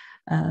 fire,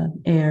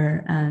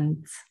 air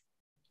and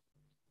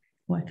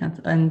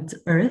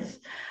earth,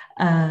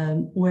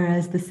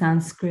 whereas the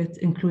Sanskrit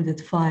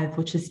included 5,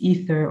 which is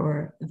ether,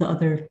 or the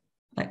other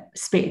like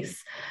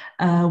space,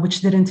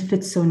 which didn't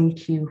fit so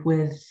neatly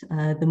with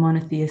the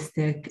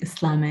monotheistic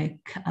Islamic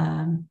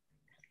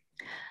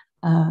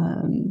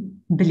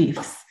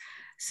beliefs.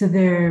 So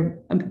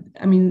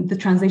the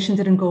translation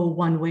didn't go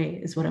one way,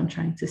 is what I'm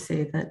trying to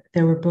say, that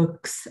there were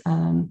books,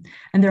 and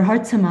they're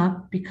hard to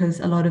map because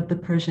a lot of the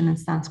Persian and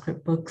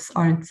Sanskrit books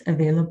aren't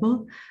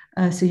available.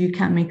 So you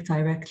can't make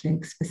direct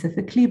links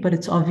specifically, but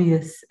it's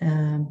obvious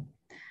in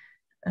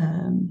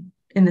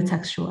the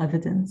textual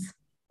evidence.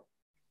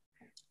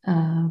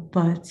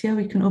 But yeah,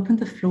 we can open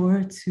the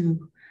floor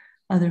to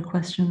other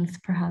questions,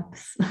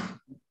 perhaps.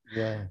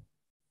 Yeah.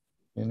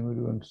 Anybody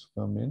wants to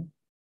come in?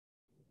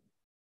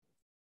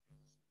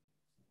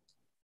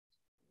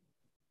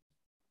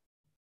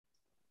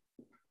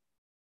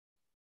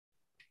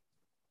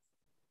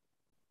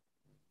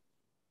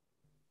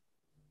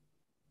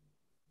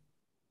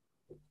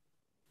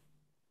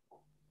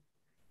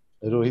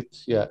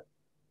 Rohit, yeah.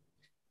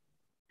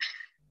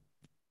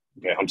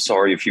 Okay, I'm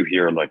sorry if you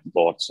hear like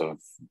lots of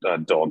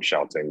dog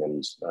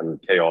shouting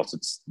and chaos.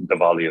 It's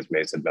Diwali, as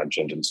Mace had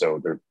mentioned, and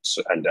so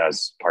and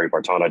as Pari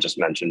Bartana just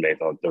mentioned,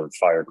 Meitha, there are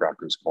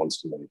firecrackers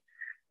constantly,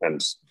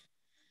 and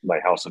my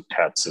house of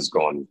pets has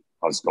gone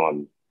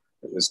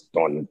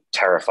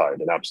terrified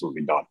and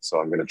absolutely nuts. So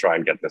I'm going to try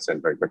and get this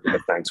in very quickly.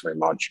 But thanks very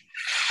much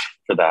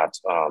for that.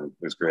 It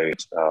was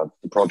great. The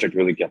project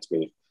really gets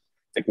me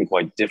thinking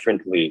quite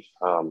differently.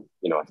 I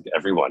think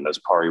everyone, as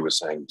Pari was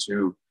saying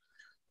too,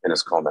 in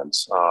his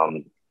comments,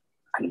 and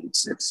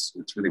it's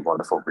really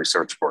wonderful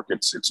research work.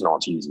 It's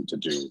not easy to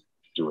do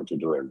what you're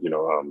doing,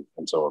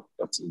 and so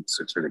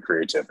it's really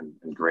creative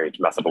and great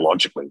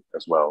methodologically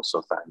as well.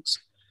 So thanks.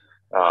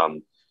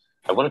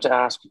 I wanted to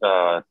ask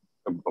a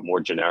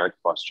more generic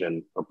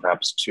question, or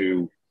perhaps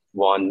two.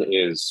 One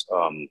is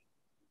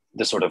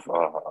this sort of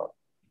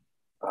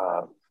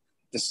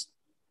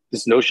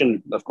this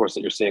notion, of course,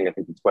 that you're seeing. I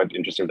think it's quite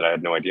interesting that I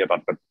had no idea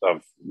about, but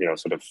of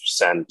sort of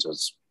scent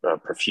as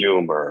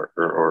perfume or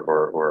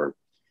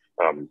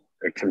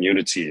a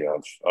community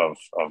of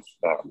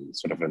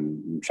sort of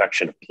an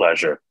infection of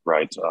pleasure,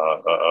 right?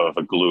 Of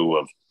a glue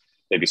of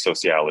maybe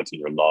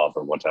sociality or love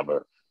or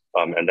whatever,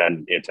 and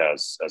then it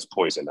as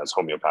poison, as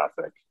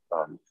homeopathic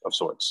of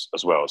sorts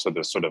as well. So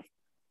this sort of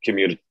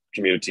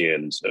community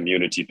and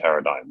immunity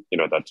paradigm,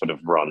 that sort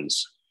of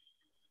runs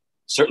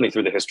certainly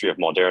through the history of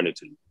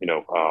modernity,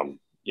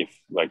 if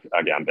like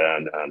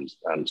Agamben and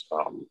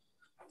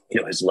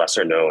his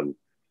lesser known,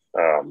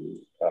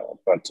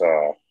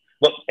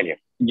 well, anyway,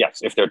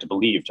 yes, if they're to be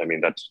believed, I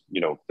mean, that,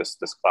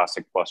 this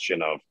classic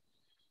question of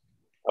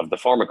the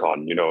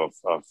pharmacon, of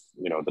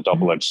the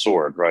double-edged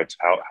sword, right?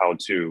 How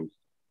to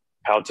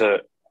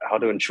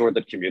ensure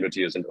that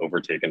community isn't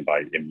overtaken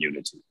by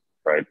immunity,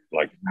 right?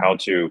 Like how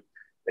to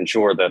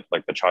ensure that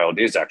like the child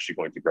is actually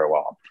going to grow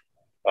up,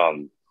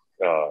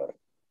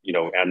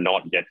 and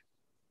not get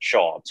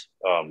shot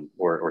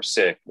or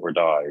sick or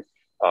die.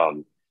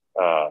 But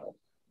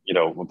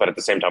at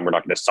the same time, we're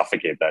not going to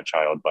suffocate that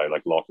child by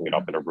like locking it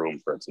up in a room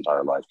for its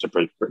entire life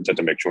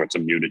to make sure its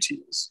immunity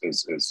is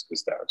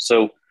there.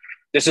 So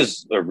this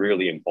is a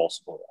really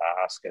impossible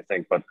ask, I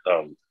think. But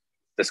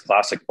this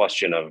classic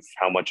question of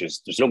how much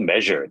there's no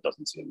measure, it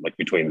doesn't seem like,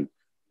 between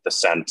the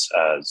scent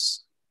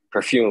as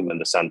perfume and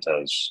the scent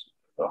as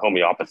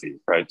homeopathy,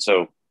 right?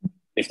 So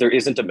if there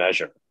isn't a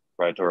measure,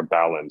 right, or a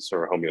balance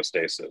or a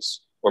homeostasis,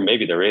 or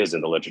maybe there is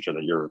in the literature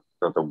that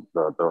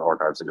the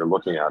archives that you're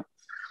looking at,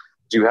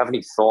 do you have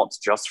any thoughts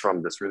just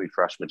from this really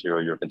fresh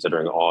material you're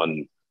considering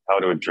on how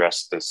to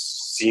address this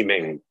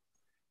seeming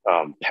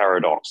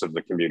paradox of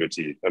the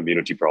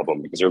immunity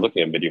problem? Because you're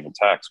looking at medieval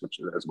texts,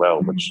 which as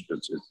well, which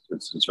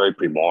it's very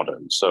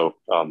pre-modern. So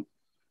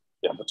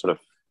that's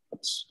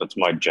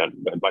my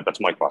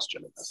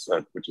question,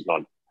 which is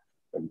not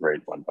a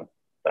great one, but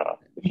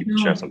if you could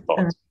share some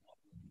thoughts.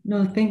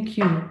 No, thank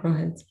you,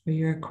 Rohit, for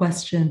your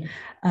question.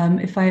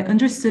 If I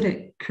understood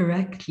it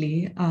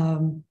correctly,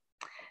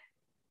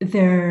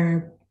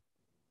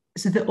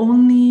 so the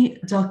only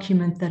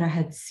document that I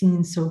had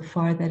seen so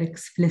far that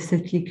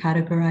explicitly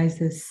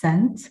categorizes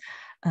scent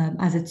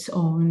as its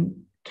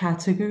own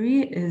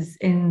category is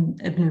in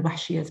Ibn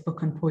al-Wahshiya's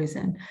book on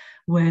poison,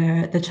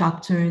 where the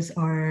chapters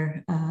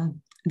are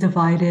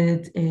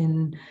divided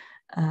in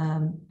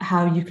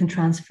how you can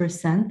transfer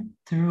scent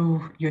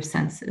through your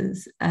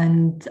senses,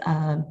 and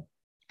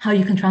how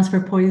you can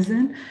transfer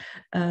poison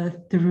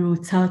through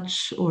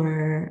touch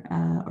or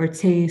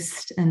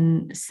taste,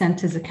 and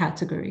scent as a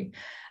category.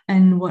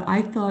 And what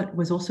I thought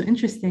was also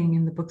interesting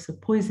in the books of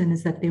poison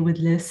is that they would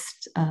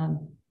list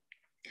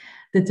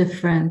the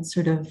different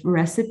sort of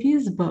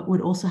recipes, but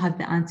would also have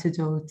the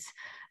antidote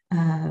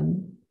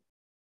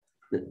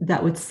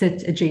that would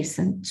sit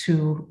adjacent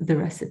to the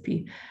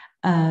recipe.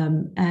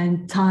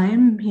 And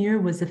time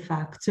here was a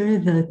factor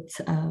that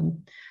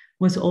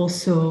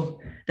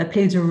that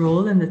played a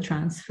role in the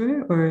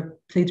transfer, or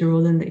played a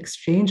role in the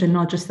exchange, and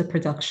not just the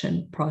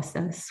production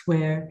process,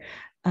 where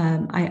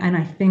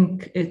I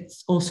think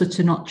it's also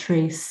to not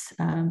trace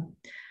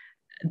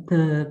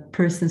the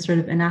person sort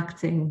of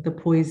enacting the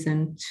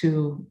poison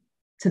to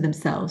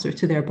themselves or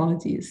to their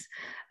bodies.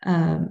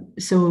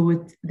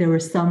 So there were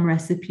some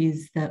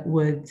recipes that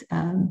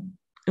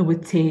it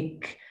would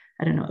take,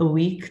 I don't know, a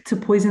week to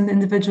poison the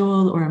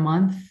individual or a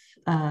month.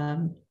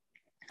 And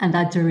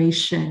that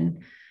duration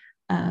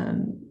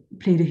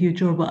played a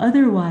huge role. But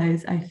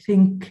otherwise, I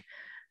think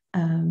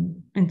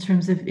in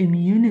terms of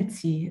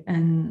immunity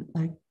and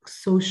like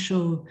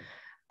social,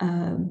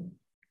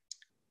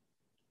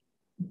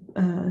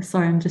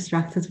 sorry, I'm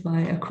distracted by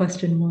a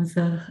question was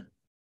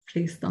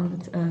placed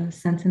on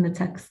sent in the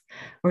text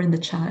or in the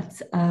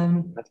chat.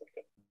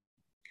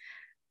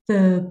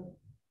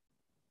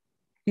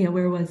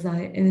 Where was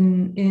I?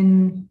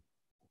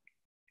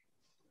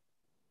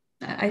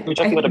 We're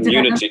talking about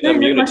immunity.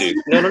 Immunity.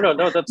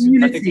 No. That's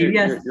immunity, I think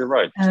yes. you're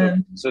right.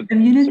 So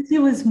immunity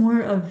was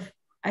more of,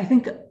 I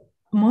think,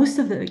 most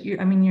of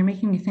you're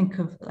making me think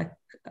of like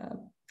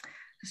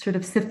sort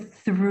of sift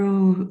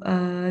through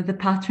the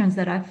patterns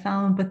that I've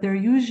found, but they're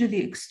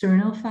usually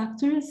external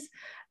factors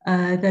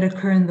that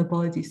occur in the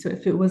body. So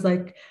if it was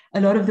like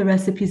a lot of the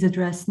recipes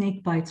address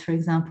snake bites, for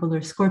example,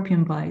 or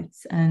scorpion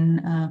bites,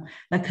 and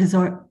like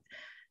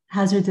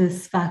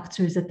hazardous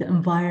factors that the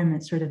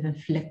environment sort of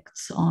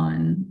inflicts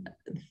on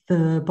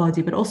the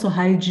body, but also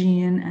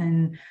hygiene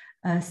and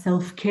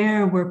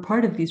self-care were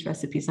part of these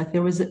recipes. Like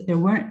there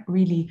weren't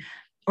really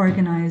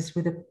organized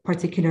with a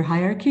particular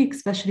hierarchy,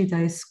 especially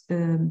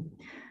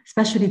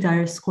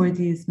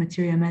Dioscordes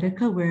Materia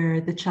Medica,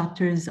 where the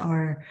chapters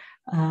are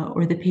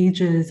or the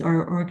pages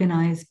are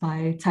organized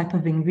by type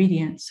of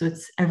ingredient. So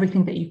it's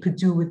everything that you could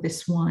do with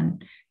this one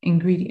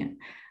ingredient.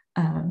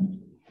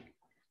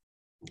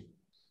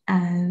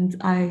 And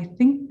I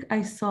think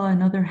I saw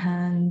another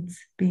hand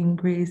being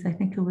raised. I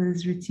think it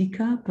was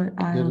Ritika, but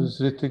There was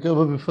Ritika,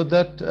 but before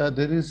that,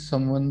 there is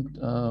someone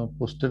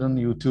posted on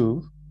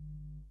YouTube,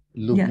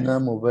 Lubna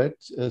Mobat.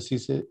 She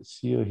said,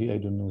 she or he, I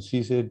don't know.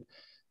 She said,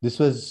 this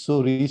was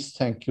so rich,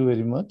 thank you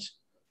very much.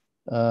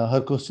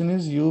 Her question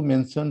is, you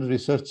mentioned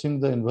researching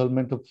the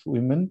involvement of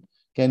women.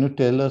 Can you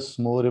tell us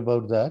more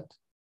about that?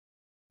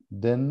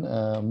 Then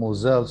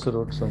Moza also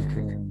wrote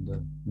something in the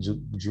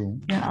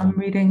Zoom. Yeah, I'm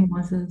reading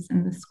Moza's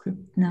in the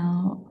script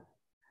now.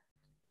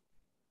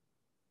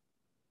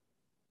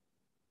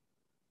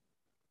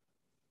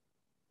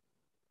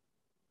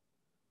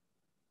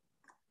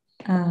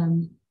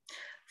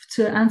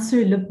 To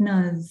answer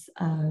Lubna's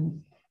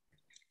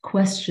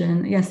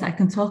question, yes, I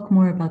can talk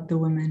more about the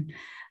women.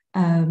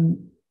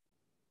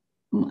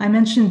 I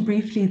mentioned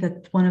briefly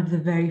that one of the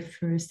very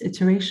first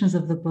iterations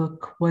of the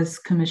book was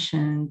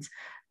commissioned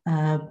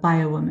by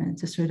a woman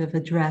to sort of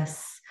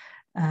address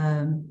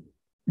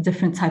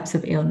different types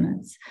of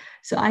ailments.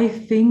 So I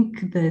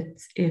think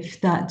that if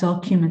that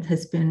document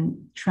has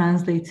been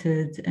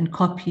translated and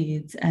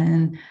copied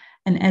and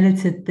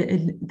edited,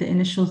 the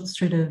initial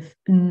sort of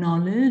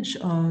knowledge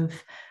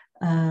of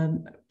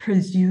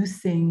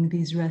producing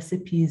these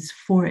recipes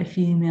for a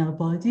female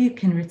body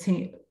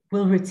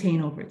will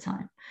retain over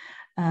time,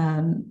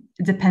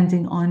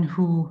 depending on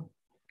who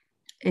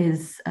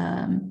is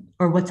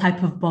or what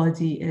type of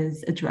body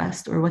is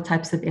addressed or what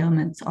types of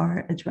ailments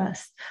are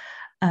addressed.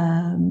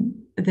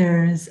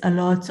 There's a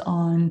lot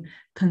on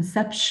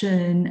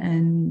conception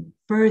and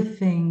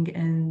birthing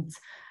and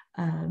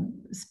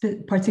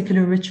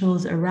particular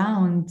rituals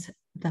around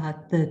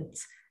that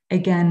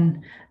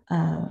again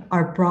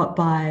are brought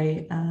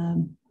by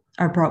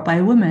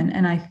women,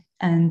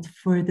 and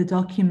for the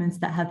documents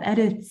that have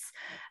edits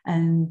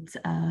and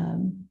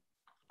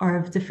are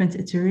of different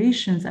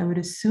iterations, I would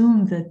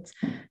assume that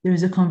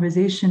there's a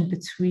conversation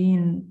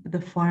between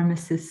the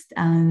pharmacist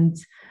and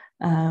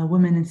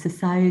women in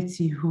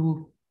society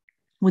who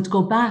would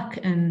go back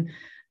and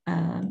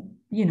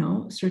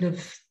sort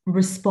of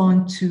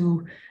respond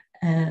to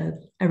a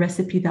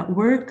recipe that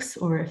works,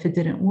 or if it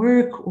didn't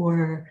work,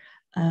 or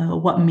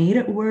what made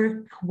it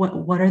work,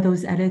 what are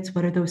those edits,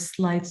 what are those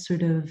slight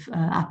sort of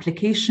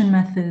application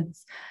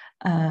methods.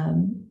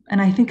 And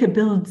I think it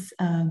builds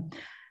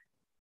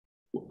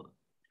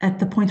at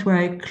the point where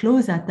I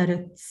close at that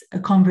it's a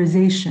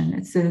conversation.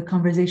 It's a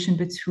conversation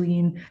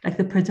between, like,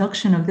 the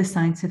production of this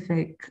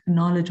scientific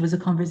knowledge was a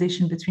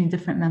conversation between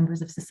different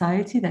members of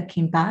society that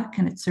came back,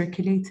 and it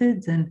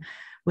circulated and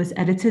was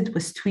edited,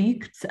 was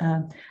tweaked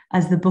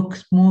as the book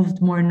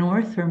moved more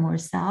north or more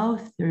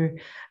south, or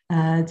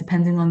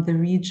depending on the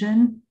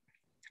region.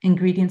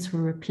 Ingredients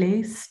were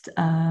replaced,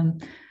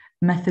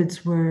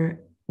 methods were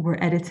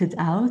edited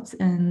out,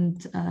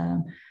 and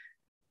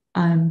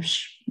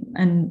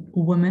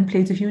women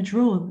played a huge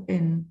role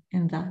in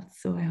that.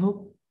 So I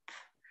hope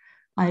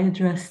I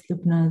addressed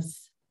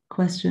Lubna's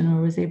question,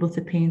 or was able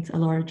to paint a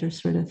larger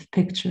sort of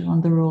picture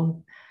on the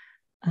role.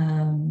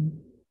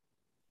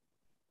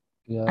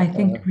 I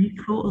think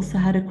Rico also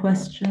had a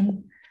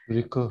question.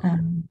 Rico,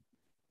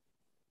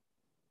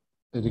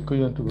 Rico,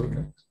 you want to go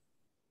next?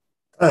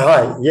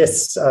 Hi,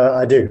 yes,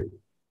 I do.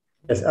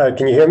 Yes,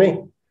 can you hear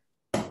me?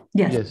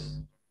 Yes.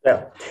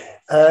 Yeah.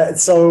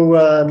 So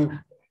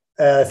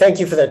Thank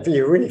you for that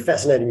really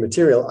fascinating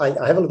material.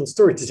 I have a little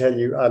story to tell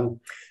you. I'm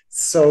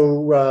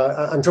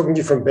talking to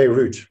you from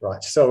Beirut,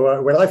 right?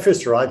 So when I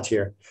first arrived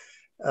here,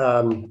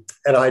 and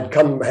I'd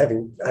come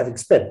having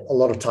spent a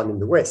lot of time in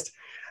the West,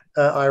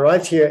 I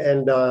arrived here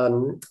and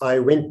I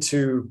went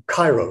to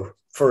Cairo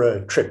for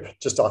a trip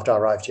just after I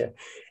arrived here.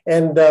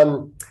 And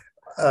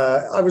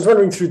I was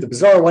wandering through the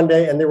bazaar one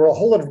day, and there were a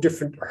whole lot of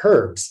different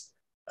herbs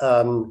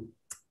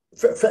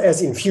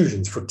as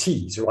infusions for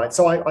teas, right?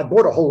 So I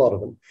bought a whole lot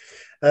of them.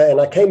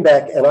 And I came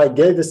back and I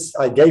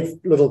gave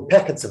little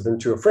packets of them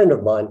to a friend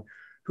of mine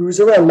who was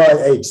around my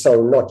age,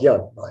 so not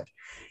young, right?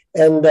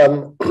 And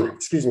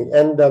excuse me.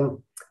 And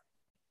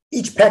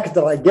each packet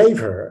that I gave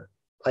her,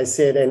 I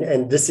said,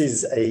 and this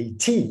is a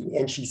tea.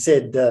 And she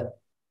said,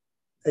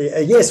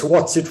 yes,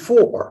 what's it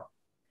for?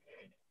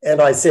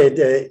 And I said,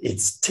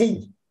 it's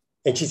tea.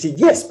 And she said,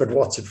 yes, but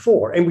what's it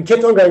for? And we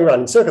kept on going around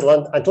in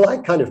circles until I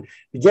kind of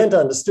began to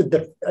understand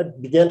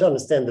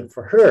that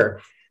for her,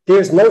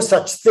 there's no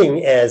such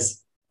thing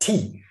as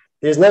tea.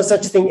 There's no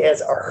such thing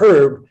as a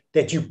herb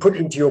that you put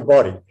into your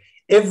body.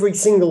 Every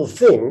single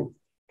thing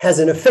has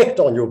an effect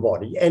on your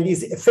body and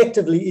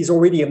is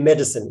already a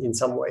medicine in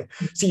some way.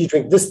 So you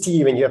drink this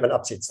tea when you have an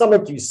upset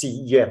stomach.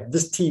 You have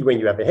this tea when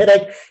you have a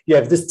headache. You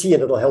have this tea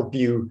and it'll help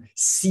you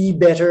see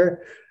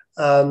better.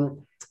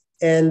 So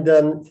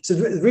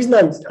the reason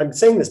I'm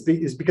saying this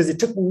is because it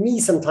took me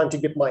some time to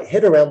get my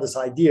head around this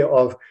idea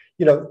of,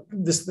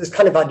 this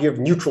kind of idea of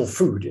neutral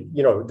food,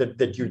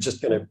 that you're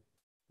just going to,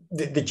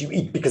 that you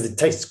eat because it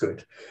tastes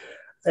good.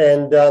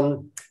 And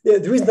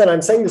the reason that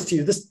I'm saying this to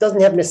you, this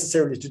doesn't have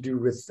necessarily to do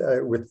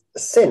with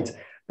scent,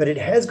 but it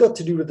has got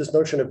to do with this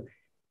notion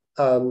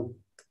of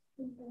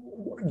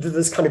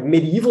this kind of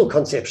medieval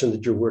conception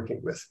that you're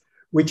working with,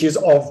 which is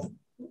of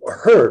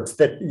herbs,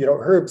 that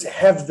herbs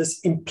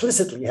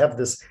implicitly have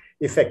this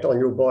effect on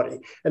your body.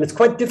 And it's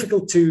quite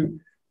difficult to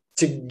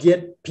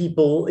get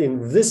people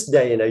in this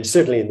day and age,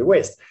 certainly in the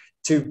West,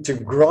 to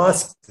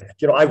grasp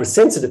that. I was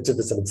sensitive to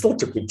this, and it still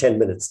took me 10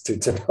 minutes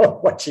to know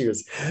what she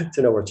was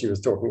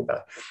talking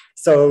about.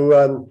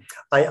 So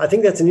I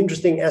think that's an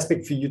interesting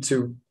aspect for you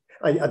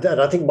that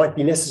I think might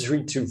be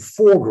necessary to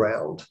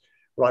foreground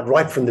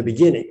right from the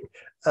beginning.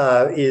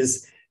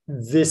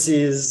 This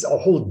is a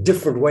whole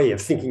different way of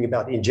thinking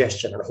about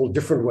ingestion and a whole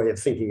different way of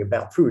thinking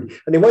about food.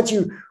 And then once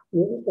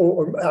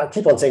I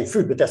keep on saying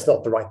food, but that's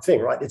not the right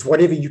thing, right? It's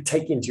whatever you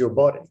take into your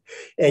body,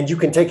 and you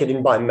can take it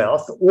in by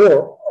mouth,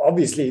 or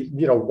obviously,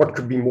 what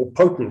could be more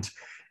potent,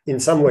 in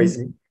some ways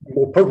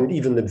more potent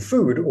even than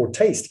food or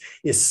taste,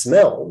 is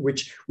smell,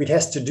 which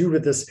has to do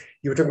with this.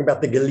 You were talking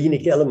about the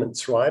galenic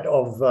elements, right?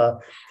 Of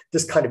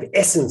this kind of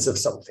essence of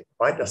something,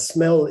 right? A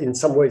smell in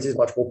some ways is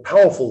much more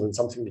powerful than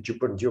something that you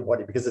put into your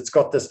body, because it's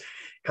got this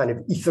kind of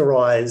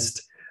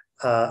etherized,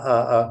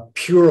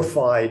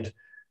 purified,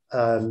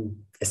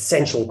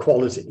 essential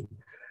quality.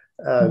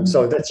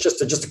 So that's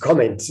just a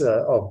comment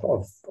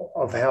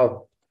of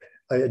how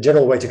a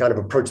general way to kind of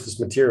approach this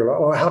material,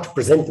 or how to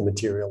present the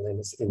material in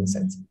a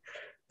sense.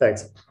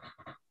 Thanks.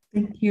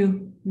 Thank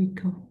you,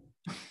 Rico.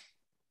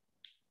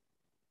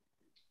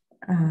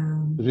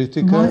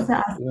 Ritika,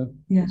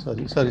 yeah.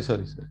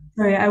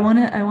 Sorry, I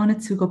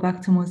wanted to go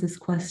back to Moses'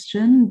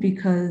 question,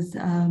 because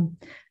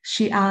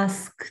she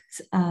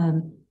asked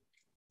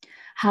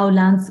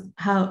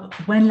how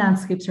when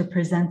landscapes are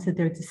presented,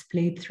 they're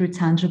displayed through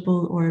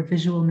tangible or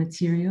visual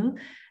material.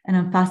 And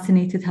I'm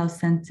fascinated how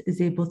scent is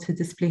able to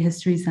display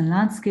histories and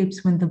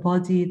landscapes when the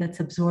body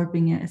that's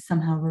absorbing it is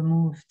somehow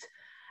removed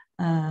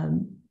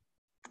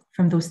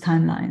from those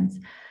timelines.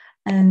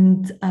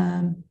 And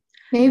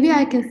maybe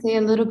I can say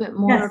a little bit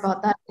more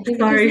about that. I think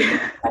Sorry.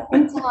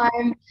 Second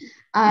time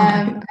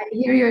I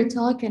hear your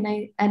talk, and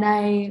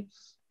I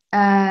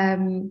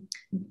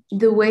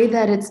the way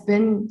that it's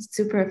been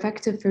super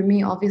effective for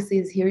me, obviously,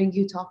 is hearing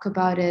you talk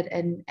about it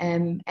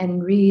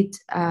and read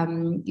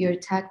your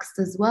text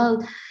as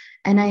well.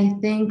 And I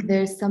think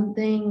there's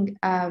something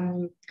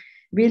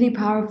really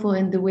powerful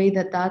in the way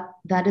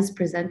that is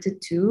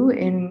presented too,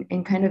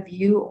 in kind of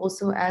you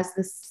also as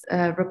this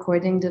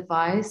recording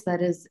device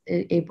that is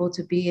able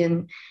to be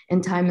in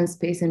time and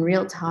space in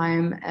real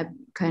time,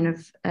 kind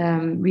of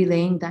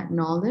relaying that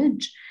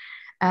knowledge.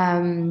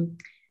 And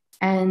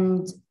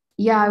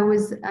yeah,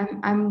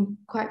 I'm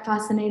quite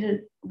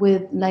fascinated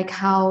with like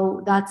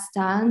how that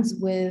stands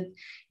with,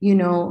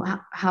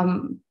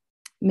 how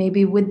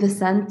maybe with the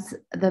scents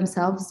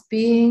themselves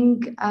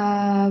being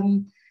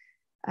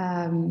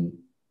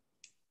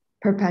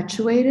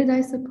perpetuated,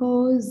 I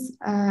suppose,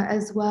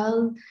 as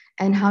well,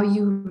 and how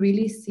you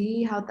really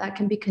see how that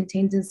can be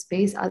contained in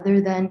space other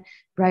than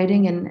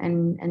writing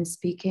and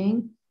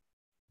speaking.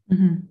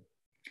 Mm-hmm.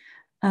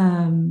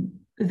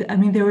 I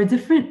mean, there were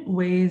different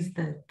ways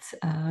that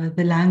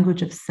the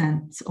language of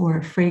scent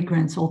or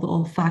fragrance, or the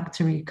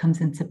olfactory, comes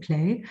into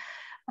play.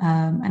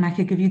 And I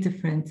could give you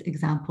different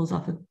examples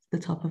off of the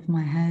top of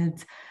my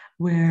head,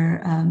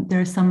 where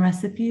there are some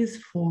recipes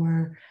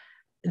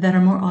that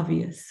are more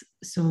obvious.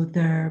 So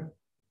they're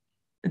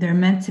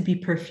meant to be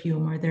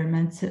perfume, or they're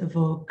meant to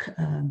evoke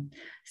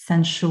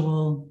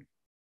sensual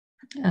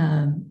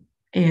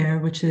air,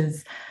 which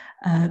is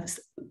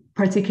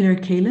particular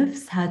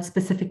caliphs had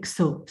specific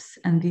soaps,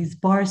 and these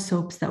bar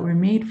soaps that were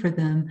made for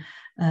them,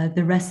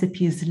 the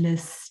recipes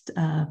list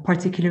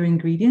particular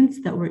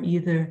ingredients that were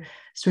either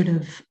sort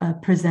of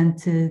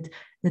presented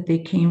that they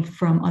came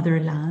from other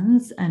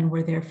lands and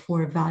were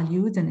therefore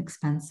valued and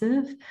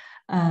expensive,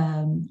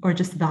 or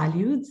just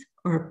valued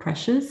or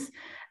precious.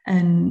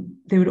 And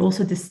they would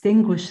also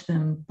distinguish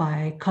them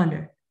by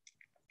color.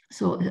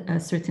 So a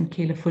certain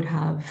caliph would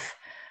have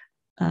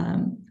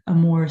a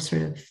more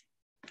sort of,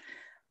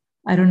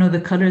 I don't know the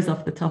colors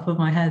off the top of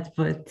my head,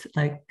 but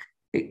like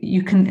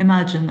you can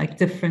imagine like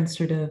different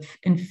sort of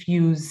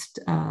infused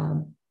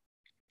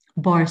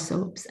bar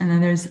soaps. And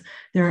then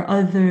there are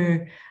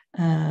other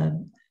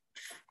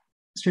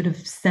sort of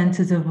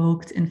senses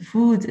evoked in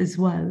food as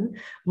well,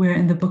 where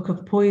in the Book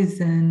of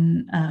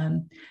Poison,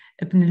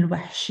 Ibn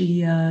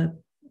al-Wahshi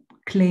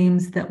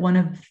claims that one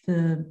of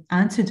the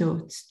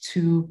antidotes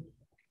to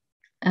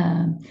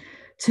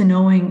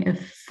knowing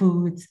if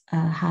foods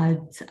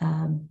had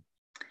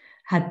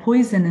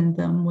poison in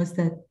them was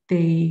that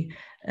they,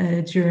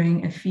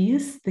 during a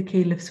feast, the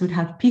caliphs would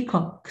have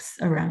peacocks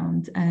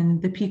around,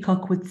 and the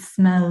peacock would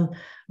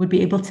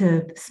be able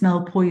to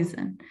smell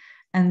poison.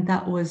 And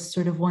that was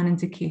sort of one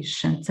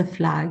indication to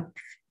flag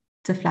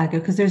it,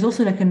 because there's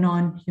also like a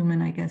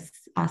non-human, I guess,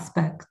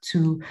 aspect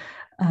to,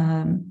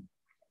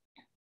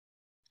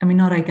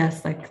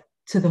 like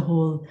to the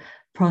whole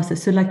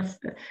process. So like,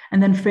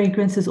 and then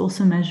fragrance is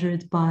also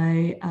measured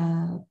by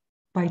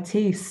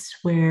taste,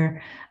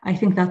 where I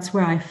think that's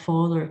where I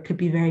fall, or it could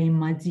be very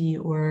muddy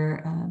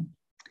or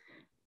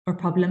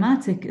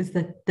problematic, is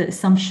that the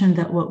assumption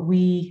that what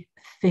we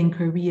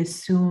think or we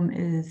assume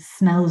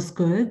smells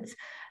good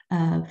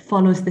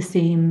follows the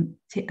same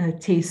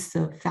taste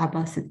of the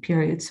Abbasid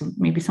period. So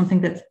maybe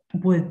something that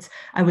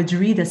I would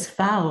read as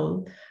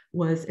foul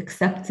was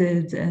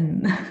accepted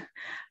and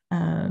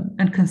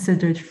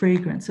considered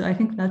fragrant. So I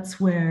think that's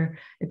where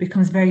it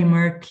becomes very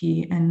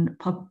murky and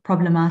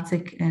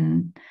problematic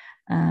and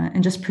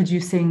just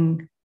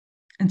producing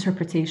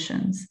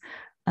interpretations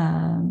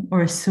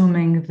or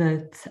assuming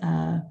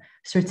that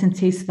certain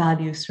taste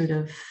values sort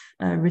of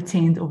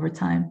retained over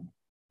time.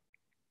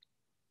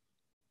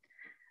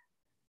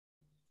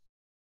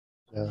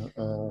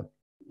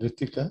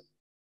 Ritika?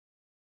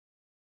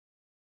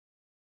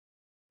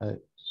 Hi.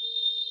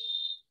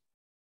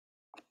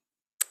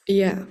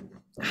 Yeah.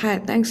 Hi,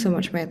 thanks so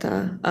much,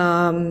 Meitha.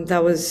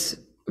 That was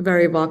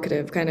very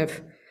evocative, kind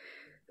of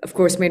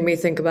course, made me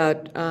think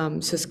about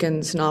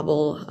Susskind's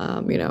novel,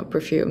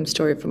 Perfume,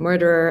 Story of a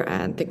Murderer,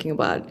 and thinking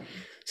about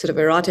sort of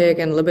erotic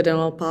and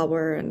libidinal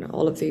power and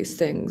all of these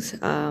things.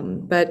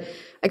 But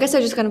I guess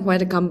I just kind of wanted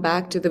to come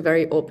back to the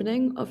very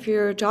opening of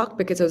your talk,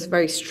 because I was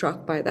very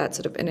struck by that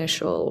sort of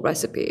initial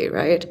recipe,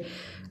 right?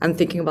 And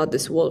thinking about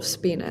this wolf's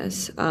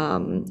penis.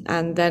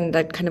 And then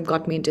that kind of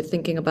got me into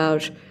thinking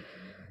about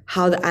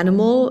how the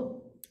animal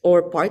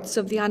or parts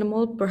of the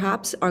animal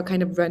perhaps are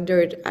kind of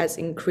rendered as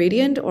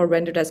ingredient or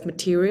rendered as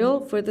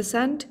material for the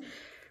scent.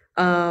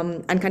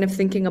 And kind of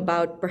thinking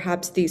about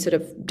perhaps these sort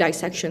of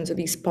dissections of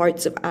these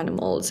parts of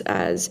animals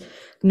as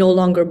no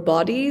longer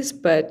bodies,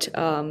 but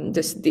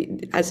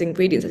as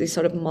ingredients, as these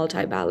sort of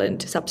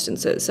multivalent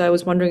substances. So I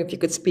was wondering if you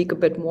could speak a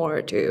bit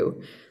more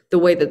to the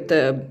way that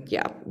the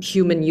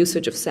human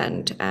usage of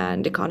scent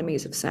and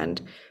economies of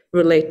scent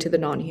relate to the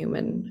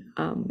non-human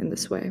in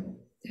this way.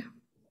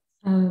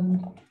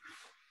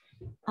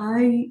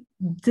 I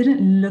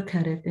didn't look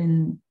at it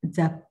in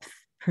depth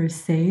per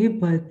se,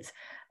 but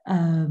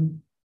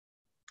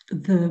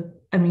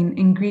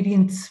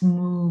ingredients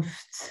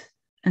moved,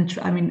 and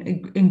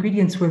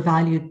ingredients were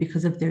valued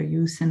because of their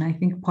use. And I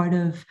think part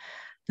of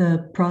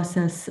the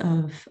process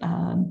of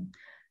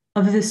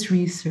this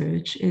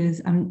research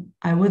is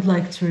I would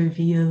like to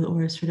reveal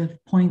or sort of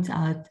point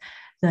out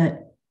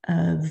that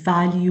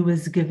value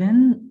was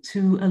given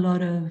to a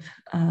lot of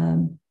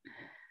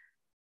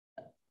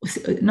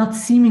not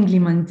seemingly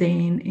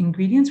mundane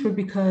ingredients, were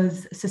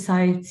because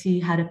society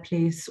had a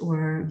place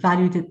or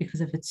valued it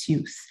because of its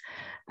use.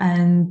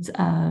 And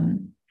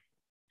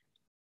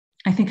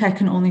I think I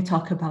can only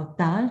talk about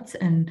that.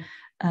 And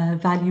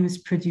value is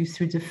produced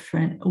through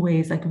different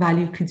ways. Like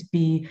value could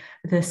be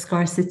the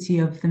scarcity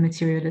of the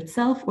material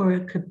itself, or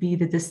it could be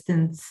the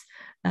distance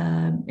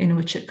in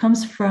which it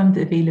comes from,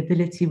 the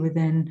availability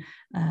within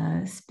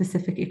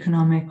specific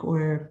economic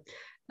or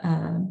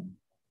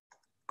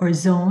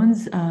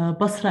zones.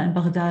 Basra and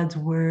Baghdad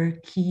were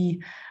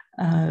key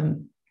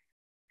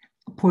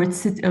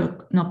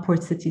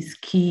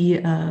key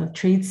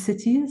trade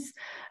cities.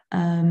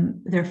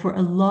 Therefore,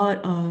 a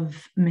lot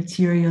of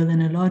material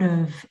and a lot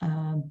of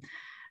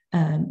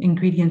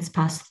ingredients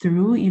passed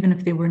through, even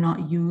if they were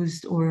not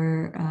used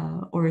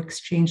or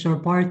exchanged or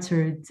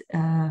bartered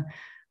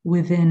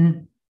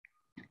within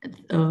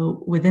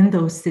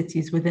those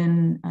cities,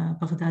 within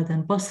Baghdad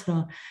and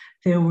Basra.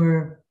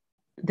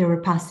 They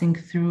were passing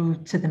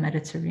through to the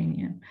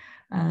Mediterranean.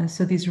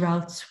 So these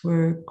routes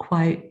were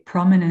quite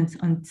prominent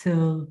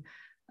until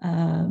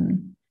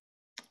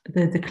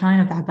the decline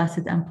of the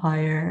Abbasid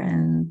Empire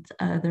and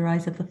the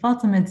rise of the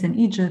Fatimids in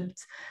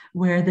Egypt,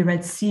 where the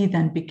Red Sea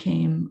then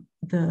became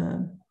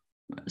the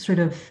sort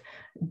of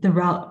the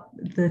route,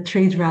 the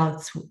trade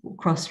routes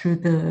crossed through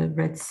the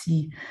Red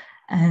Sea.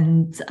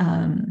 And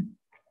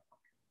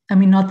I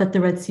mean, not that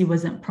the Red Sea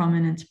wasn't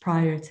prominent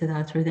prior to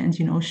that, or the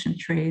Indian Ocean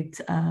trade,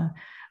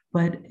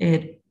 but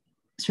it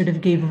sort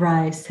of gave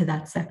rise to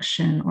that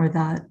section or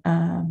that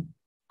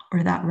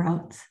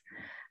route.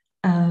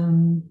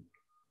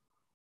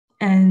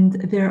 And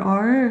there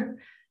are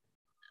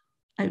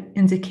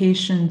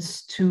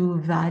indications to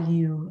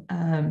value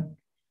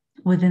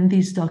within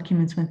these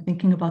documents when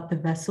thinking about the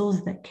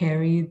vessels that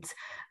carried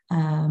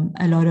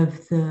a lot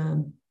of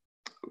the,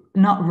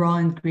 not raw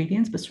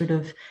ingredients, but sort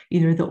of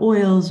either the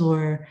oils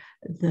or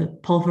the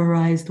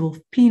pulverized wolf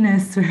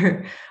penis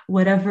or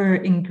whatever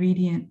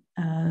ingredient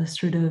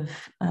sort of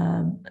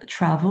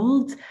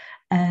traveled.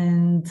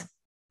 And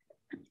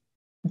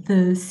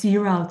the sea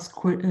routes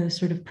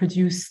sort of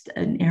produced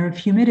an air of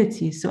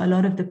humidity. So a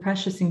lot of the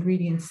precious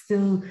ingredients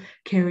still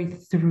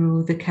carried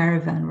through the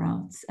caravan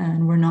routes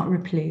and were not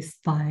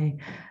replaced by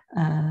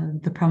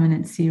the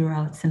prominent sea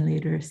routes in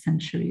later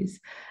centuries.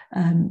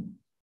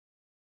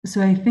 So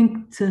I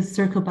think, to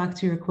circle back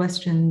to your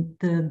question,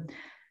 the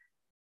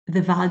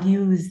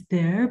value is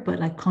there, but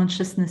like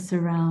consciousness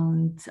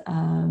around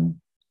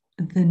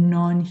the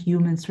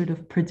non-human sort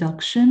of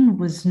production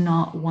was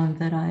not one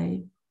that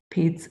I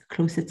paid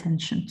close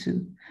attention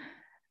to.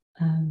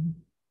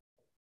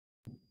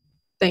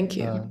 Thank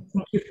you.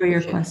 Thank you for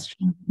your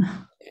question.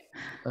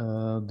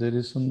 There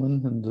is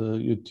someone on the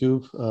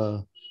YouTube,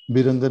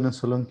 Birangana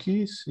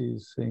Solanki.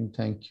 She's saying,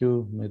 thank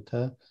you,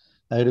 Meitha.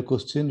 I had a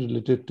question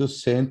related to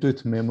scent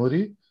with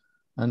memory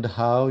and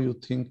how you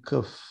think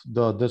of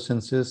the other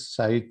senses,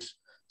 sight,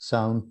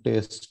 sound,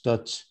 taste,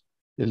 touch,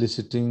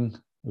 eliciting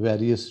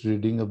various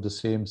reading of the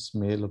same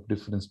smell of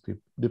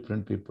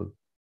different people.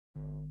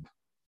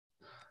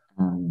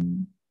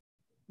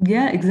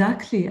 Yeah,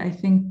 exactly. I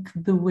think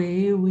the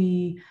way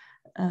we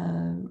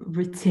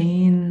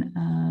retain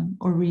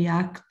or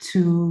react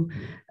to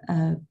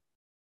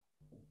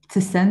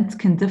scent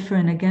can differ.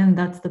 And again,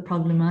 that's the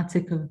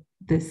problematic of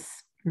this.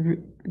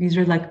 These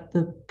are like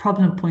the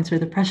problem points or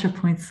the pressure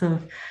points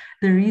of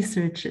the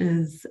research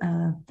is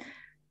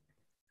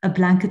a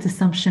blanket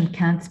assumption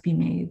can't be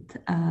made.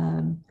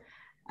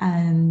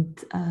 And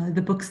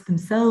the books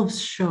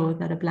themselves show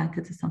that a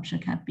blanket assumption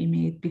can't be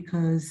made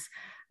because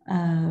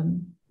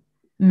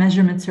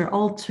measurements are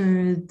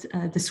altered,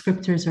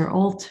 descriptors are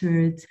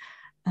altered.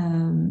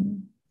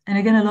 And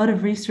again, a lot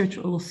of research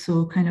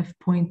also kind of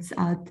points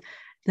out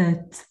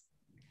that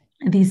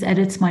these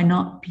edits might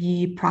not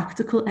be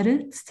practical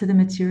edits to the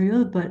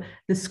material, but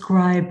the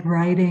scribe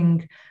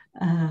writing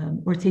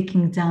or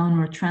taking down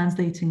or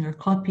translating or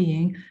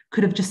copying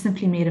could have just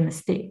simply made a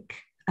mistake.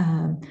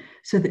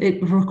 So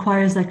it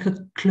requires like a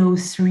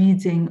close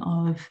reading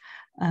of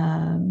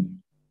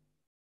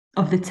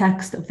the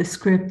text, of the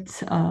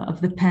script,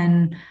 of the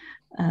pen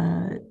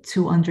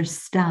to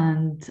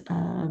understand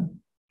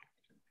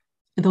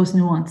those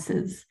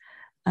nuances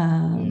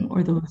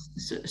or those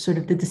sort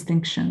of the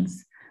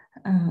distinctions.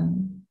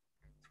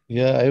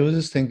 Yeah, I was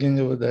just thinking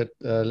about that.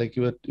 Like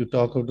you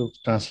talk about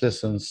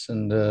translations,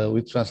 and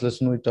with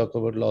translation we talk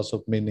about loss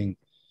of meaning.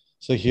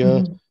 So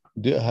here,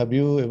 have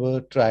you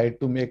ever tried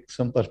to make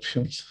some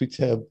perfumes which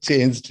have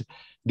changed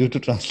due to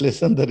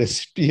translation, the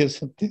recipe or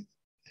something?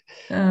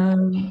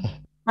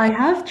 I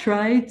have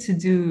tried to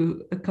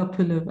do a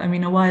couple of, I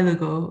mean, a while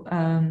ago,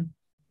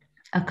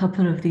 a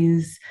couple of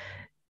these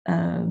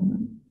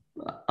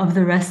of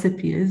the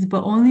recipes,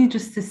 but only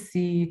just to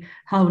see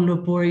how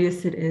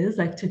laborious it is,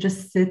 like to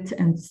just sit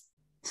and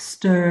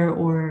stir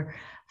or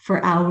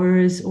for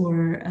hours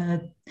or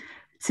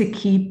to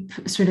keep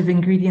sort of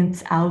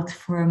ingredients out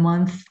for a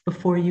month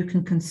before you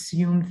can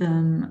consume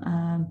them.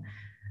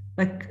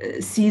 Like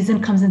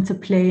season comes into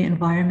play,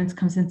 environment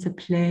comes into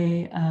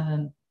play.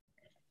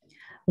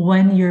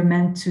 When you're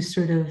meant to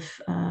sort of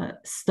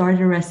start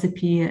a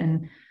recipe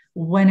and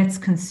when it's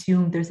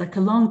consumed, there's like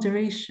a long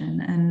duration.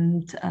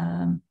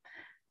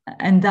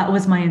 And that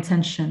was my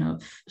intention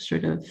of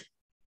sort of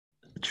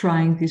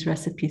trying these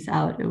recipes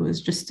out. It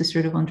was just to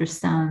sort of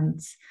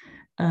understand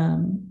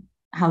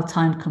how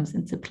time comes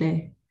into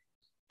play,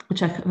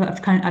 which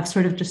I've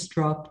sort of just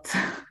dropped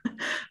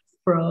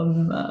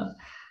from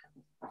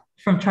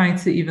trying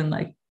to even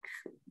like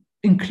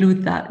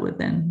include that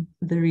within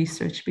the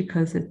research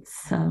because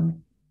it's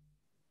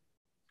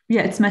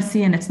it's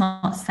messy and it's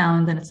not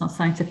sound and it's not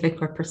scientific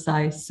or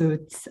precise. So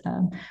it's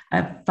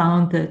I've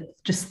found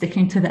that just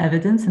sticking to the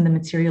evidence and the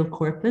material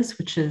corpus,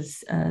 which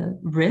is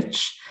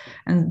rich,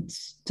 and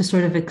to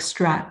sort of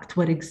extract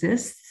what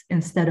exists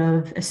instead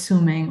of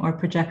assuming or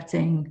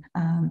projecting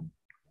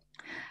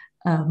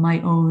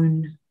my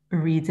own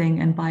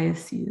reading and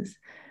biases.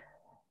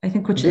 I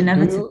think which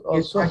inevitably. Do you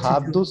also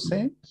have those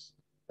scents?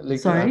 Like,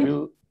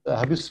 sorry?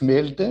 Have you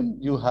smelled them?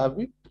 You have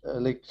it?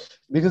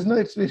 Because no,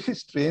 it's very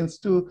strange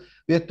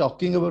we are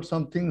talking about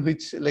something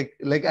which like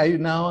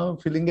I'm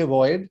feeling a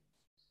void,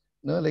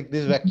 no, like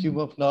this vacuum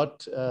of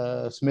not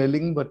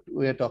smelling, but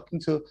we are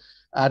talking. So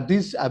are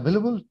these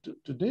available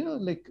today, or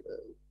like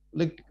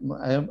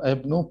I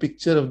have no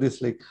picture of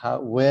this, like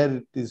where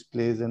it is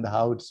placed and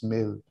how it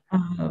smells.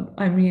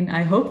 I mean,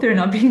 I hope they're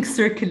not being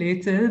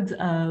circulated.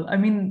 I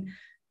mean,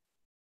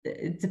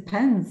 it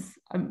depends.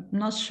 I'm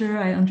not sure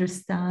I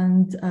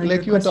understand.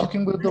 Like you were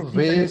talking about the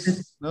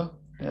vase, no?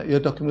 Yeah,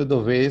 you're talking about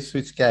the vase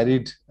which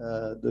carried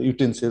the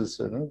utensils,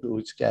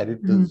 which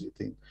carried those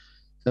things.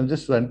 So I'm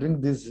just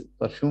wondering, this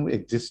perfume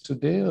exists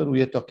today, or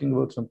we are talking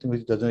about something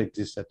which doesn't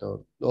exist at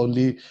all?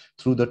 Only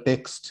through the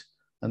text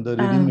and the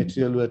reading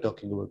material we are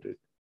talking about it.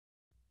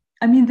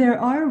 I mean, there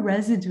are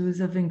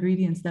residues of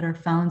ingredients that are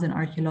found in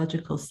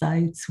archaeological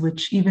sites,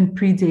 which even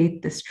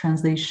predate this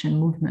translation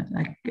movement.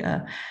 Like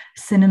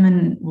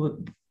cinnamon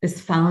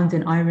is found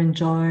in iron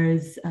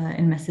jars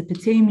in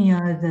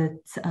Mesopotamia that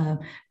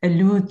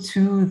allude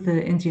to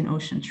the Indian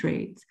Ocean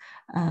trade.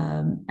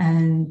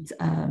 And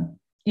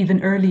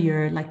even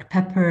earlier, like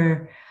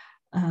pepper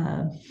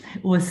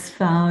was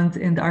found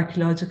in the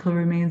archaeological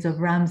remains of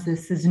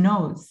Ramses's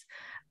nose.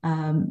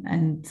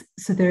 And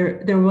so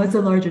there was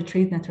a larger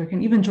trade network,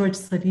 and even George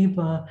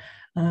Saliba,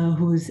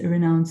 who's a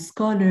renowned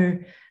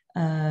scholar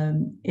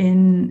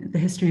in the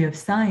history of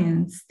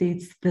science,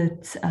 states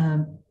that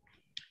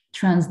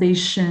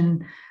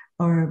translation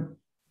or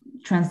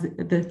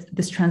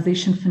this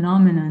translation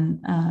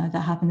phenomenon that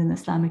happened in the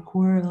Islamic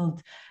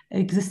world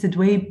existed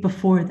way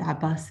before the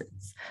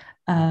Abbasids.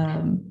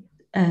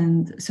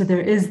 And so there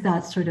is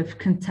that sort of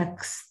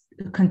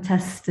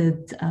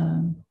contested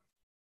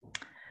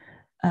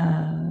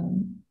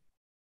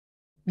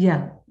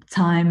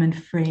time and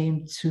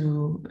frame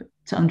to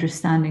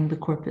understanding the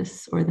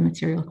corpus or the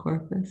material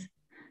corpus.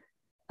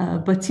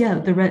 But yeah,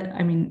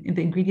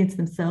 the ingredients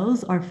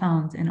themselves are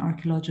found in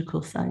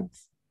archaeological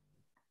sites.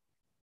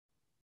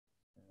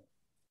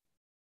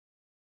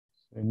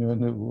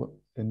 Anyone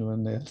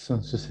else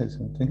wants to say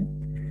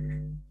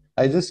something?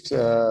 I just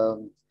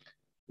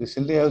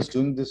recently I was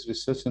doing this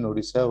research in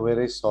Odisha where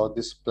I saw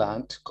this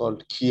plant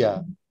called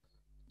Kia.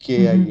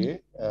 KIA,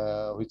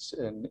 which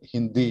in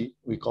Hindi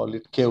we call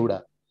it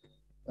Keuda.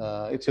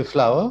 It's a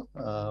flower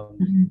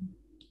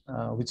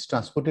which is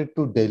transported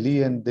to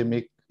Delhi, and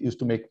they used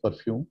to make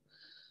perfume.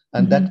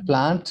 And that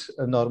plant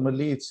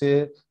normally it's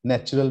a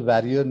natural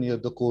barrier near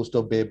the coast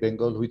of Bay of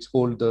Bengal, which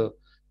hold the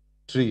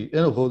tree,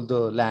 hold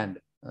the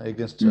land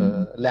against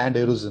land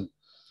erosion.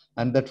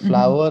 And that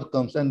flower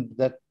comes, and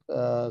that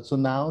so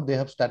now they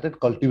have started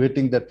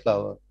cultivating that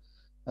flower,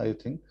 I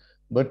think.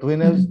 But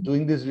when I was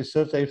doing this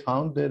research, I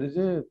found there is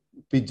a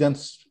pigeon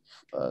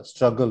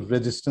struggle,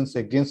 resistance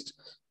against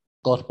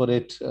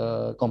corporate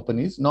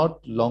companies.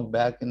 Not long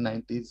back in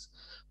 90s,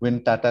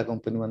 when Tata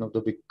company, one of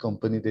the big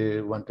company,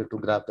 they wanted to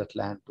grab that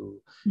land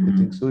to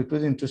think. So it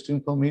was interesting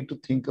for me to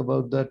think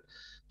about that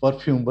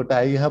perfume, but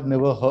I have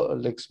never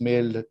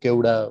smelled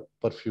Keuda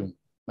perfume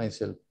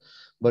myself.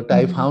 But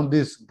I found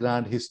this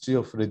grand history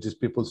of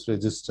people's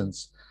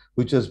resistance,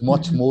 which was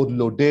much more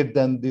loaded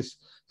than this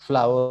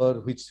flower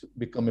which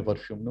become a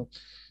perfume. No?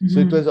 So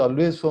it was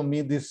always for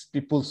me this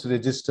people's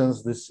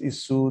resistance, this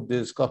issue,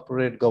 this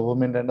corporate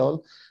government and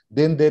all.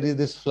 Then there is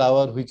this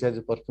flower which has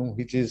a perfume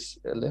which is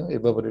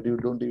evaporated.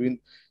 You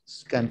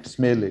can't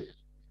smell it.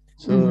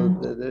 So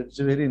that's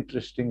a very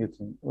interesting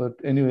thing. But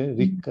anyway,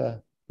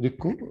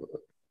 Riku?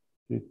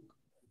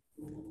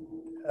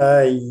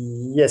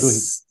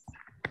 Yes.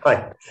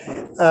 Hi.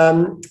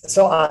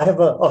 So I have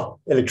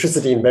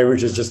electricity in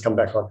Beirut has just come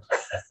back on.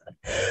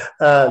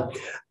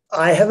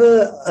 I have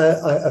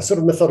a sort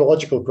of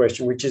methodological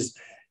question, which is,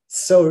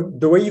 so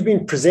the way you've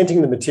been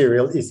presenting the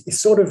material is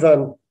sort of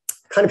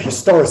kind of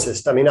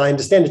historicist. I mean, I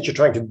understand that you're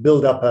trying to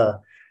build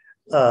up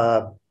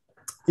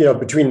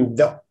between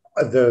the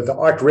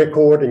art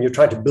record, and you're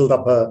trying to build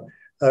up a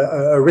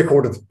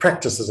record of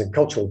practices and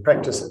cultural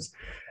practices.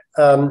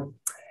 Have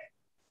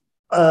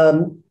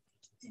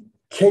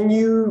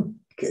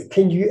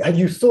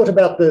you thought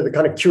about the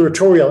kind of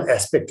curatorial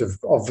aspect of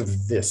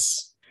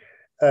this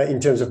in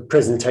terms of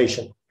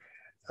presentation?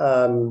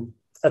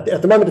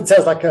 At the moment, it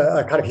sounds like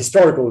a kind of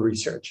historical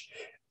research.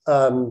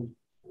 So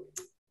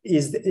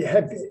this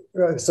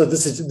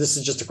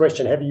is just a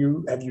question. Have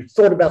you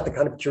thought about the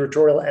kind of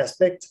curatorial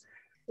aspect,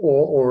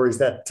 or is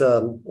that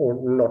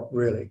or not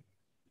really?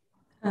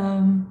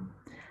 I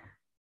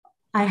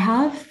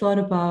have thought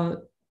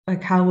about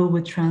like how it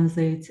would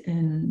translate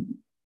in,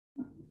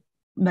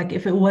 like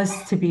if it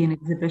was to be an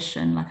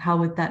exhibition, like how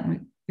would that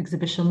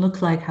exhibition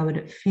look like? How would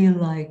it feel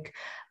like?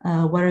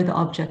 What are the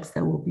objects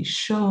that will be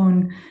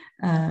shown?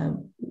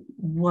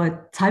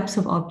 What types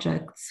of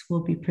objects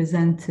will be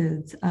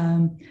presented?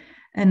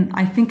 And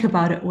I think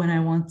about it when I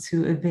want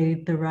to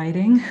evade the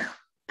writing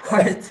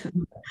part of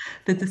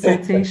the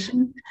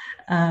dissertation.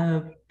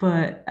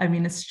 But I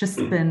mean, it's just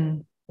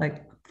been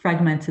like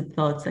fragmented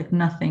thoughts, like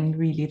nothing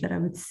really that I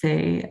would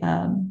say.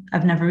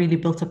 I've never really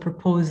built a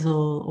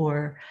proposal,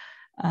 or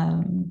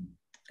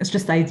it's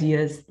just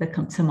ideas that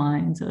come to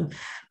mind of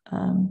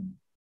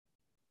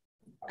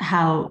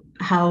how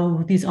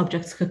these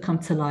objects could come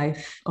to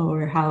life,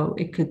 or how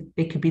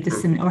they could be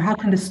disseminated, or how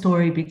can the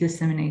story be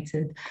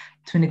disseminated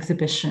to an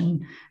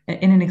exhibition,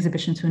 in an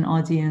exhibition, to an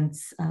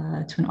audience,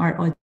 to an art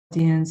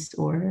audience,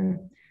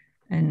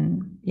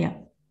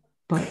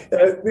 but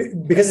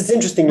because it's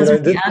interesting, you know.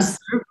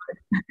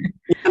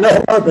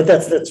 But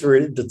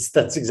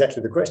that's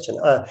exactly the question.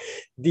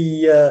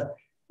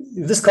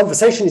 This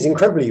conversation is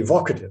incredibly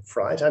evocative,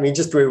 right? I mean,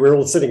 just we're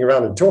all sitting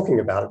around and talking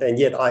about it, and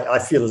yet I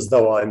feel as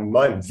though I'm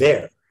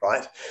there,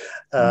 right?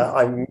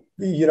 I'm,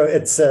 you know,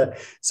 it's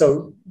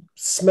so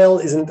smell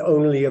isn't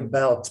only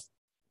about,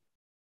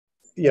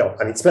 you know,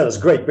 I mean, smell is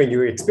great when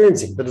you're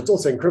experiencing, but it's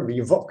also incredibly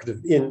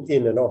evocative in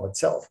and of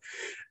itself.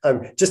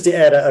 Just to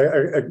add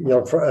a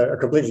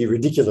completely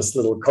ridiculous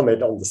little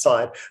comment on the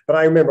side, but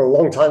I remember a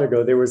long time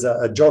ago there was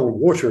a John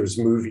Waters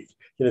movie,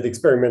 you know, the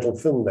experimental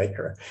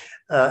filmmaker.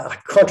 I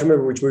can't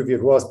remember which movie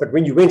it was, but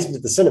when you went into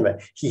the cinema,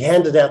 he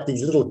handed out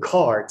these little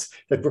cards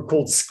that were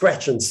called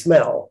Scratch and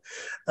Smell.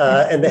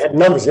 And they had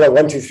numbers, you know,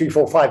 1, 2, 3,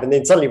 4, 5. And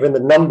then suddenly when the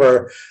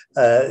number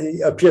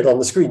appeared on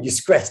the screen, you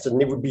scratched it,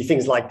 and it would be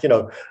things like, you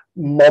know,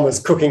 mama's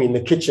cooking in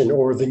the kitchen,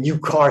 or the new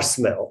car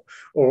smell,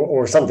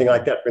 or something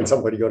like that when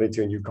somebody got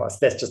into a new car. So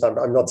that's just,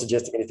 I'm not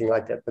suggesting anything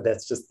like that, but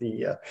that's just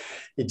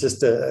it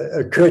just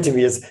occurred to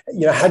me as,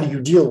 you know, how do you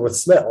deal with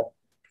smell?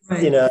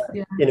 Right. In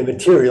a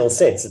material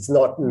sense? It's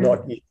not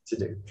easy to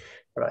do.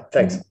 All right,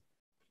 thanks.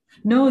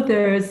 No,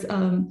 there's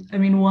I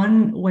mean,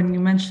 when you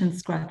mentioned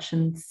scratch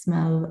and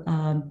smell,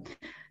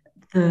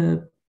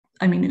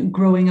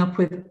 growing up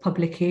with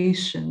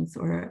publications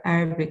or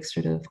Arabic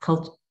sort of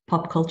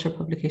pop culture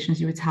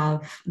publications, you would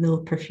have little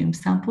perfume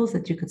samples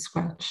that you could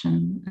scratch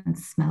and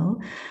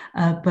smell.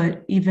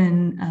 But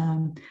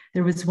even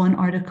there was one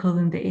article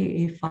in the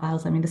AA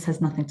files. I mean, this has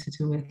nothing to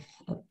do with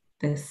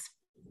this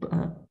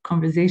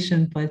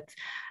conversation, but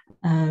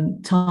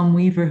Tom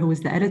Weaver, who was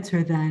the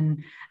editor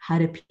then,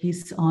 had a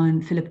piece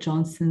on Philip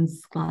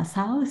Johnson's Glass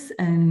House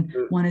and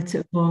wanted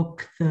to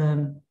evoke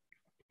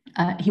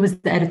he was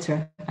the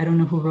editor. I don't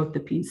know who wrote the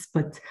piece,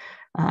 but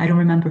I don't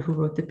remember who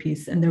wrote the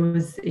piece. And there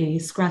was a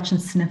scratch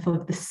and sniff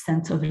of the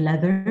scent of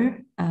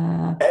leather.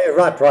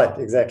 Right,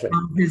 exactly.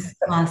 His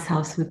glass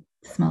house would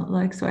smell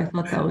like. So I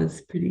thought that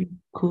was pretty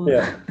cool.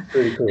 Yeah,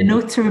 pretty cool. A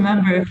note to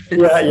remember. If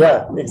it's,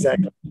 yeah,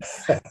 exactly.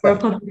 For a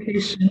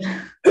publication.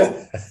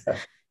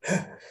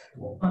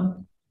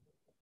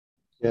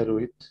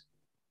 Rohit.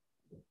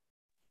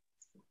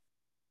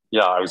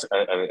 Yeah, I was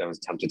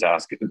tempted to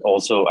ask.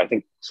 Also, I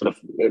think sort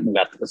of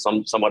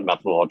somewhat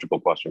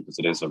methodological question, because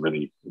it's a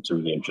really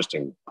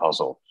interesting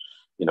puzzle,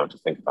 you know, to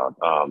think about.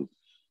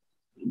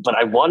 But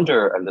I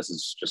wonder, and this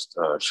is just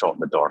a shot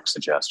in the dark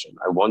suggestion.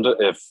 I wonder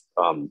if,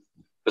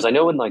 because I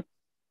know in, like,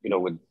 you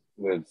know,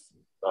 with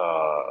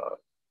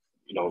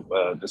you know,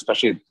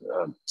 especially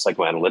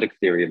psychoanalytic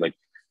theory, like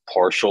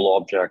partial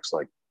objects,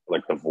 like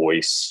the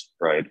voice,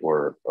 right,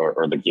 or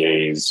the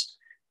gaze,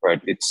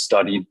 right, it's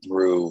studied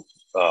through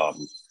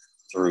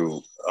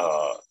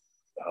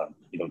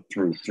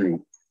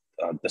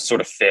the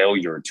sort of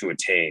failure to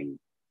attain,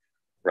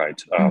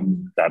 right,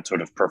 that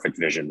sort of perfect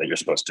vision that you're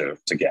supposed to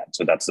get.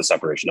 So that's the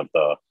separation of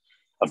the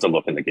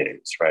look and the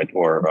gaze, right,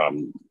 or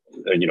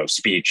you know,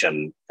 speech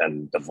and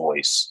the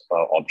voice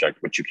object,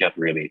 which you can't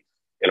really,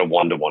 in a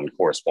one-to-one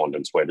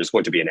correspondence way. There's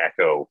going to be an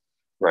echo,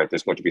 right?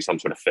 There's going to be some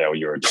sort of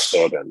failure or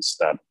disturbance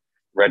that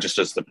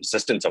registers the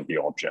persistence of the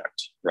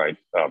object, right?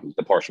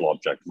 The partial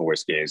object,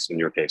 voice, gaze, in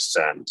your case,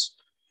 scent,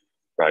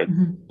 right?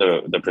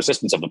 The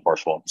persistence of the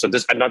partial. So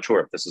this, I'm not sure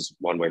if this is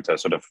one way to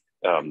sort of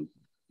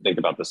think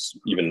about this,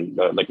 even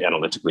like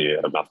analytically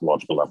at a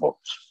methodological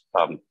level.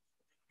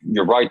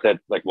 You're right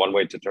that, like, one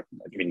way to, I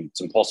mean,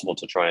 it's impossible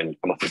to try and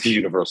come up with a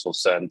universal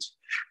scent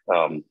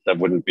that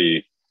wouldn't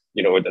be,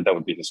 you know, that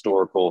would be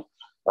historical,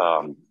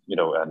 you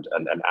know, and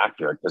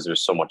accurate, because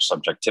there's so much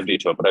subjectivity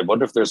to it. But I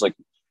wonder if there's, like,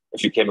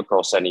 if you came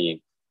across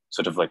any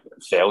sort of, like,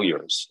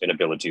 failures in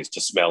abilities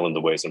to smell in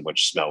the ways in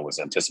which smell was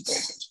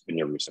anticipated in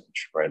your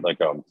research, right? Like,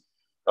 oh,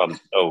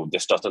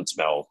 this doesn't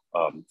smell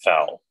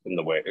foul in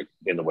the way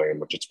in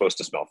which it's supposed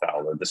to smell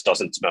foul, or this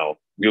doesn't smell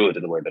good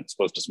in the way that it's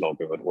supposed to smell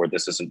good, or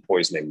this isn't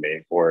poisoning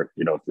me, or,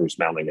 you know, through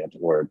smelling it,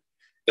 or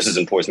this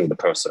isn't poisoning the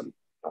person.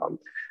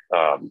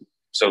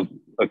 So,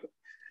 like,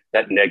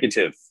 that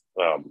negative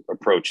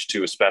approach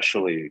to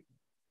especially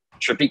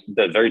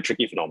the very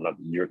tricky phenomenon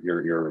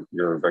you're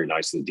very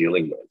nicely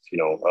dealing with, you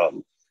know,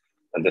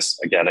 and this,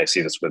 again, I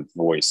see this with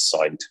voice,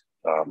 sight,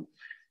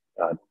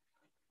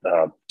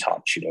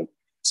 touch, you know,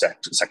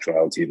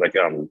 sexuality, like,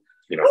 you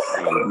know,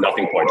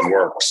 nothing quite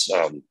works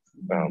with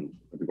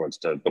regards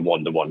to the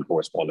one-to-one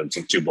correspondence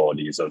of two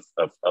bodies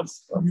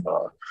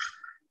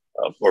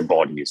or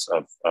bodies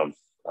of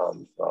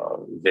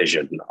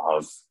vision,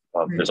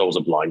 there's always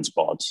a blind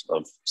spot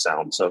of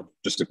sound. So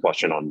just a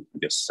question on, I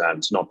guess,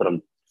 scent. Not that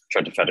I'm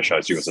trying to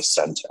fetishize you as a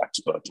scent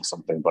expert or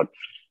something, but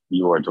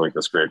you are doing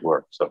this great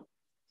work. So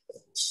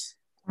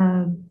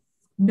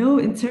no,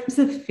 in terms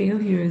of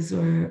failures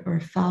or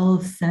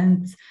foul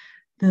scent,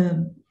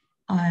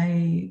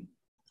 I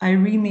I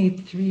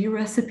remade 3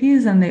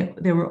 recipes, and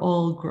they were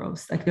all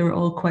gross. Like they were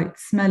all quite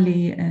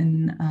smelly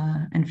and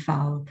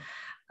foul.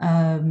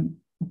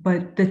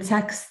 But the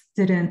text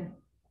didn't.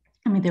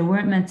 I mean, they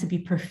weren't meant to be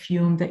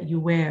perfume that you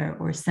wear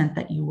or scent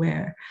that you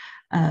wear.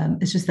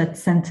 It's just that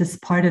scent is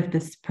part of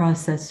this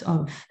process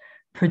of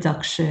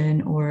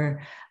production,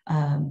 or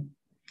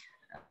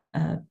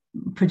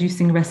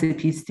producing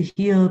recipes to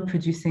heal,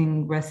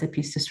 producing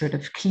recipes to sort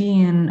of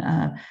clean,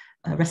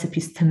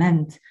 recipes to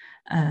mend.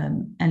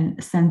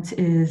 And scent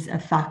is a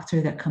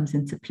factor that comes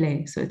into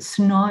play. So it's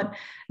not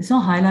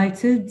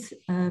highlighted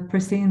per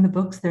se in the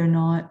books. They're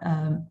not.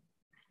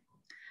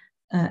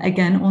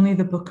 Again, only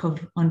the book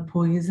on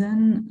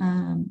poison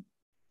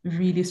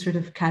really sort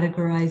of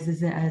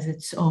categorizes it as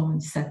its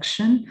own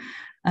section,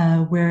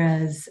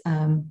 whereas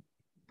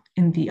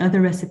in the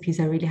other recipes,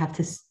 I really have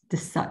to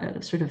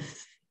sort of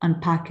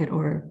unpack it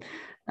or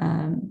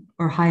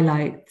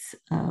highlight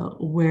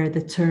where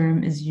the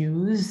term is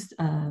used,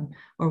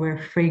 or where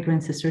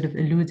fragrance is sort of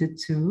alluded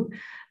to.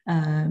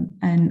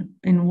 And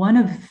in one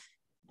of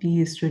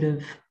these sort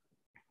of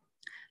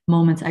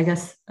moments, I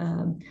guess,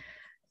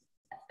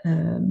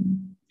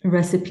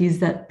 recipes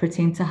that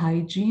pertain to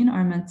hygiene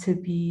are meant to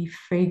be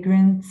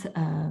fragrant.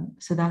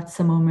 So that's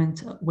a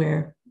moment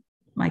where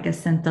I guess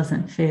scent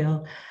doesn't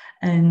fail.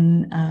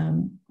 And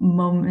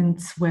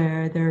moments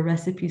where there are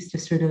recipes to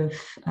sort of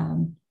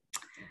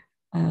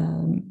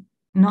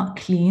not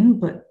clean,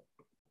 but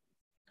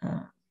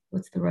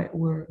what's the right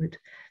word?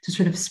 To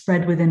sort of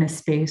spread within a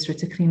space, or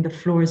to clean the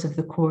floors of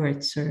the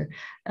courts, or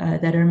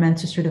that are meant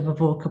to sort of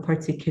evoke a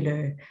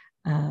particular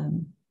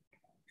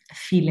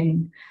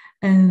feeling.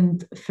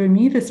 And for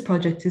me, this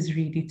project is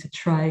really to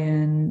try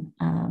and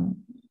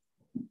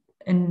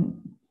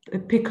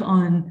pick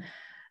on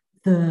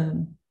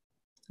the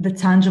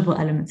tangible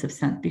elements of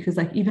scent, because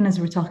like even as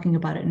we're talking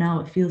about it now,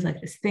 it feels like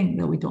this thing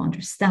that we don't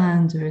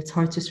understand, or it's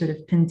hard to sort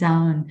of pin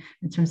down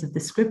in terms of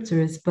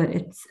descriptors, but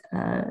it's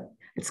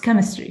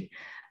chemistry.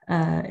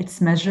 It's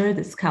measured,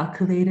 it's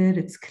calculated,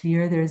 it's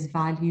clear, there's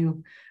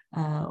value,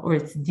 or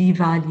it's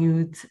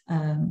devalued.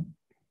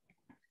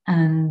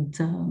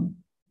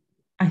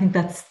 I think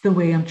that's the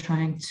way I'm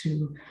trying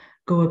to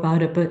go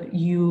about it. But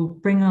you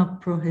bring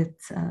up, Rohit,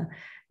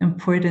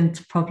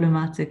 important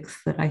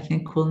problematics that I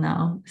think will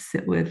now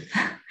sit with,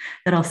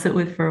 that I'll sit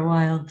with for a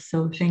while.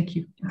 So thank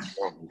you.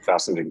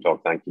 Fascinating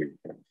talk. Thank you.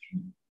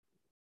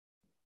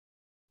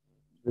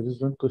 There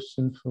is one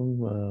question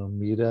from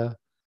Mira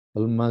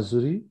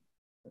Al-Mazroui.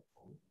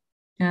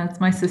 Yeah, it's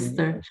my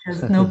sister. She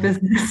has no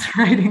business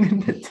writing in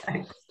the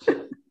text.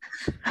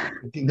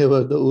 Thinking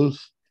about the wolf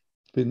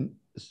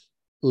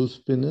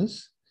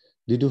spinners,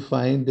 did you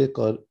find a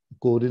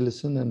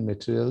correlation and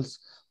materials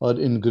or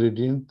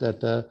ingredients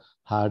that are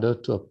harder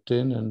to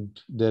obtain and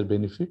their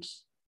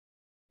benefits?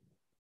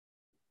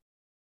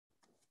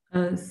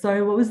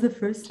 Sorry, what was the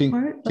first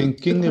part?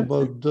 Thinking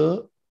about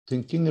the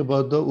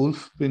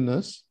wolf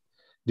spinners,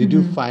 did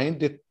you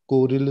find a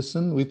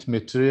correlation with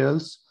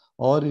materials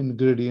or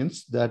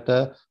ingredients that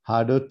are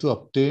harder to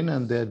obtain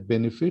and their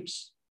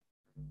benefits?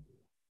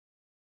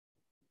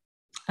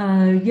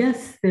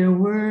 Yes, there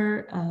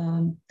were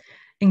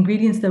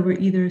ingredients that were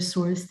either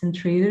sourced and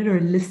traded or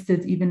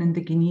listed even in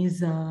the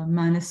Guinea's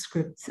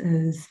manuscripts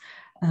as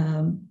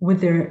with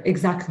their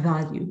exact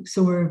value.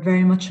 So we're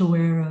very much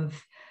aware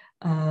of,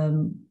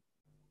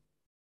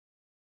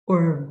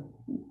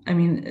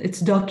 it's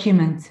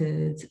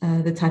documented,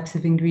 the types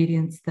of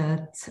ingredients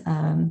that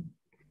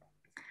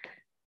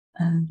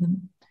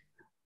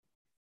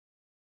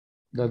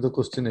the other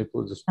question I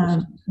posed.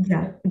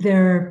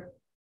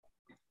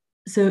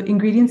 So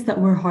ingredients that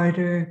were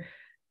harder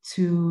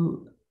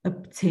to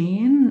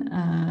obtain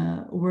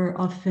were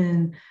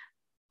often,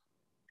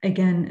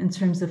 again, in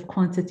terms of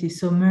quantity.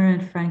 So myrrh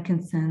and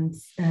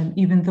frankincense,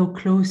 even though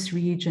close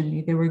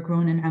regionally, they were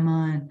grown in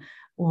Amman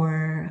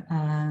or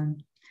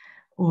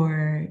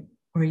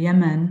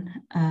Yemen,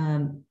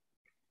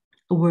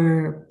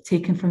 were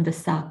taken from the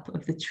sap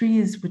of the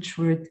trees, which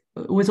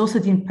was also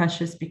deemed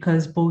precious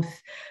because both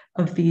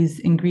of these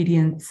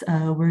ingredients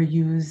were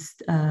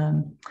used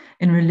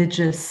in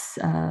religious,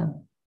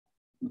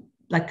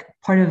 like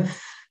part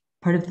of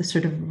the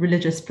sort of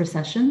religious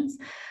processions.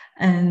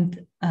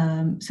 And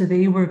so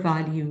they were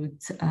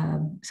valued.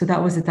 So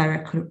that was a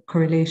direct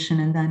correlation.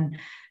 And then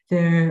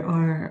there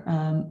are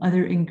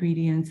other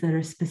ingredients that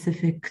are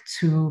specific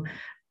to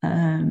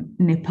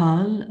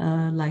Nepal,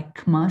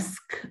 like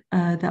musk,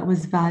 that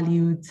was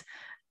valued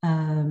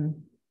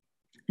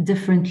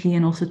differently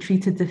and also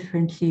treated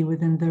differently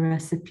within the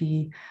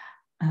recipe,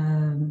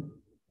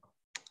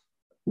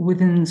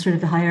 within sort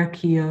of the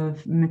hierarchy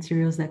of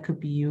materials that could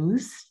be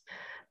used.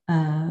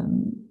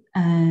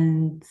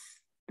 And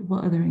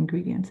what other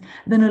ingredients?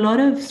 Then a lot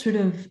of sort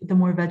of the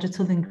more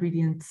vegetal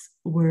ingredients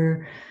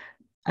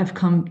I've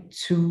come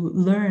to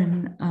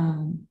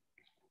learn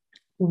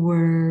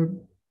were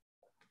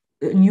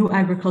new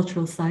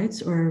agricultural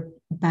sites or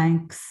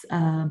banks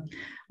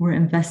were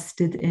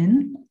invested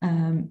in.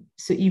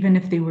 So even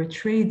if they were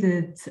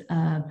traded,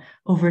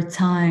 over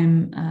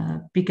time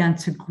began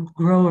to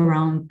grow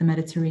around the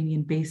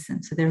Mediterranean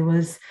basin. So there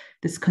was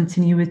this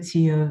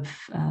continuity of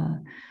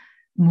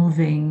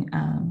moving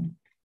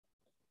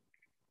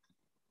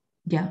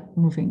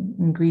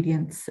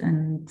ingredients.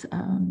 And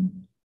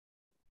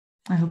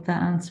I hope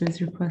that answers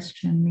your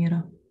question,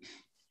 Mira.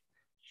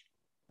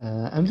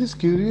 I'm just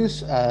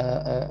curious.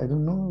 I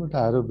don't know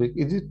about Arabic.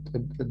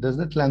 Does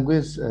that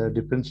language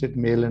differentiate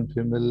male and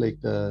female? Like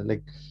I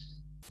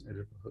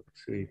don't know how to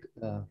say it.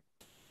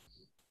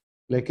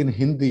 Like in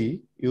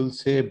Hindi, you'll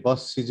say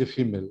bus is a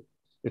female,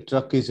 a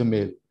truck is a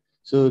male.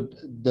 So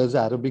does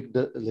Arabic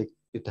like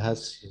it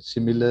has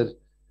similar?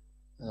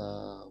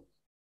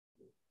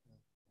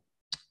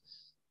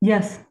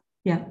 Yes.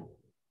 Yeah.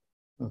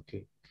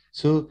 Okay.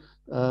 So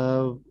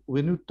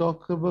when you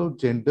talk about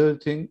gender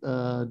thing,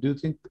 do you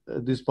think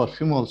this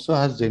perfume also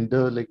has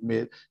gender, like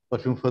male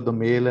perfume for the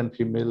male and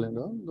female and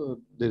all?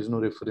 There is no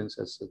reference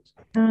as such.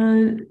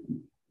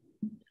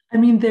 I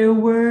mean, there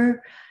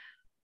were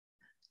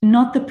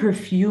not the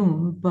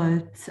perfume,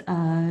 but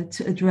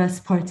to address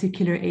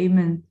particular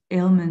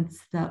ailments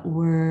that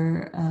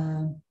were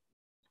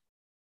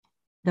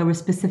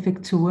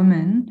specific to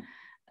women.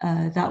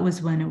 That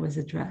was when it was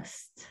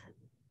addressed.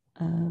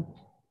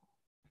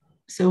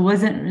 So it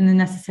wasn't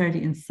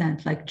necessarily in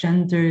scent, like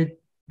gendered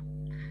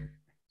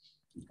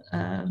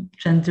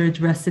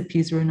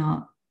recipes were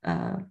not.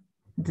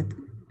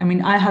 I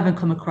mean, I haven't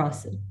come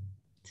across it,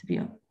 to be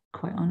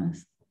quite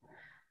honest.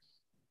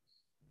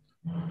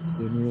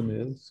 Anyone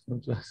else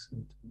want to ask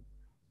something?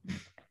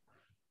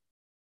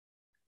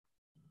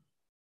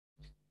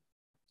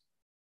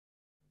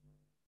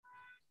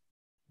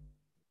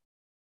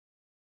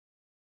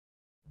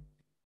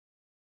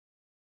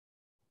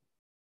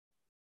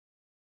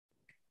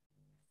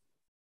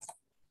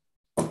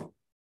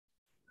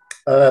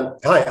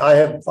 Hi,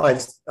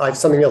 I have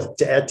something else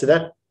to add to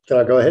that. Can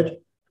I go ahead?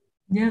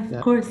 Yeah,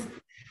 of course.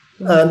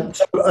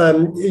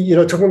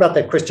 Talking about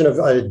that question of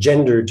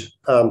gendered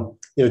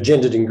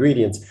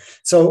ingredients.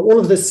 So all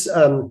of this,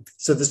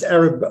 this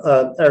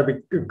Arabic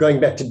going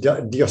back to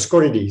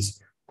Dioscorides,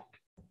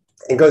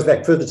 and goes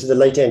back further to the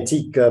late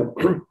antique,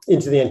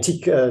 into the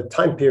antique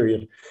time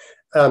period.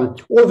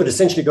 All of it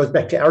essentially goes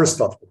back to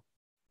Aristotle,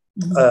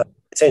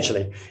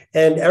 essentially.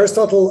 And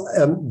Aristotle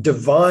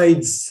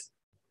divides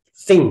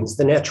things,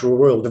 the natural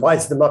world,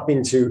 divides them up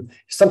into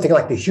something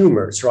like the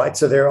humors, right?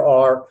 So there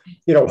are,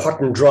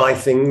 hot and dry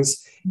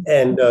things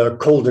and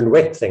cold and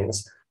wet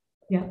things.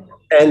 Yeah.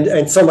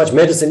 And so much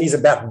medicine is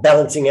about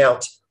balancing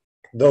out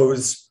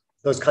those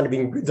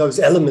those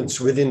elements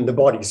within the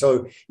body.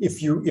 So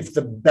if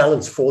the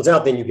balance falls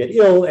out, then you get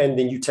ill, and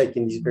then you take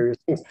in these various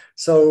things.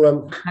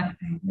 So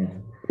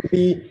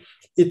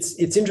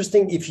it's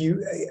interesting if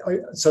you.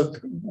 So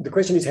the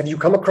question is, have you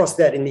come across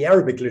that in the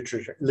Arabic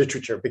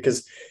literature?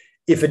 Because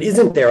if it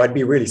isn't there, I'd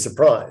be really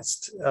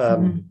surprised.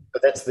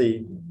 But that's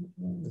the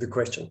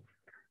question.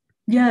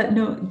 Yeah,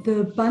 no,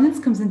 the balance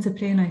comes into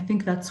play, and I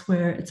think that's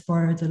where it's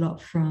borrowed a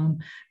lot from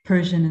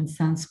Persian and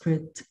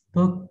Sanskrit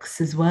books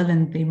as well,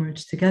 and they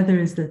merge together.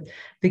 Is that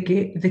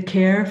the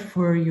care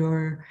for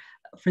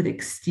the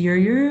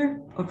exterior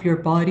of your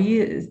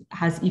body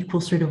has equal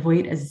sort of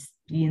weight as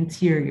the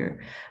interior,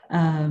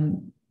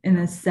 in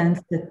a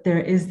sense that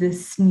there is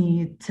this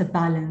need to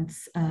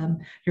balance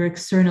your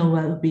external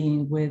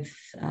well-being with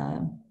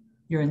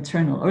your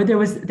internal, or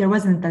there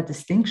wasn't that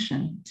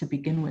distinction to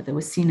begin with. It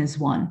was seen as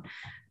one.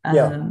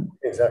 Yeah,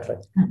 exactly.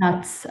 And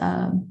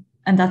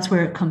that's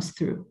where it comes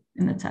through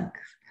in the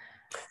text.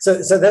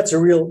 So that's a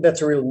real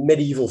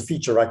medieval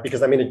feature, right?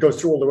 Because I mean, it goes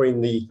through all the way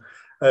in the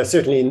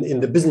certainly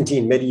in the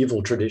Byzantine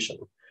medieval tradition.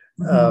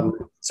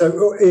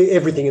 So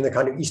everything in the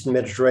kind of Eastern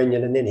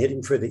Mediterranean and then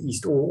heading further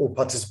east all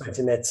participate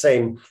in that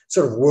same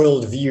sort of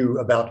worldview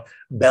about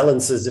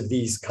balances of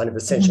these kind of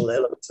essential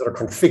elements that are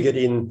configured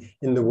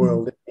in the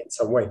world in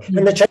some way.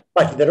 And they change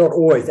slightly. They're not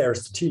always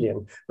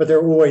Aristotelian, but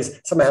they're always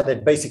somehow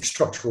that basic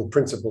structural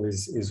principle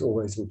is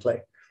always in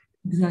play.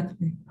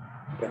 Exactly.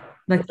 Yeah.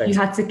 Like Thanks.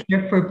 You had to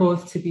care for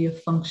both to be a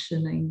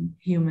functioning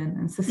human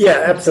and society.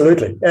 Yeah,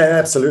 absolutely.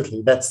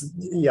 Absolutely. That's,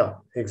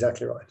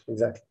 exactly right.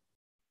 Exactly.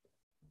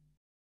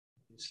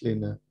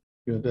 Lina,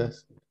 you want to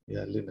ask?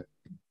 Yeah, Lina.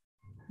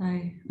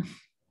 Hi.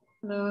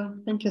 Hello.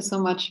 Thank you so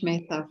much,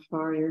 Meitha,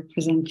 for your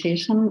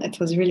presentation. It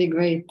was really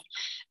great.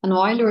 And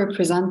while you were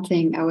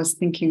presenting, I was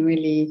thinking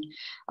really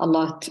a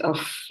lot of,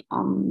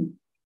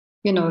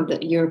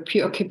 your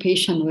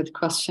preoccupation with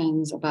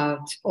questions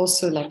about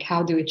also like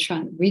how do we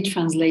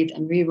retranslate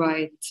and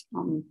rewrite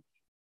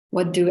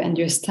what do we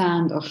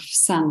understand of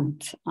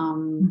scent.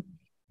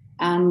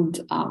 And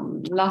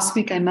last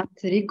week I met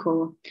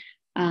Rico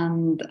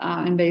and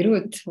in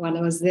Beirut while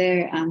I was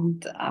there,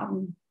 and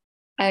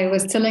I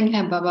was telling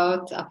him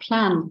about a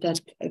plant that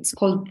it's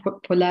called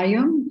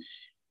polarium,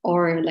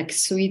 or like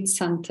sweet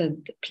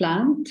scented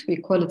plant. We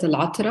call it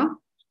al-atra.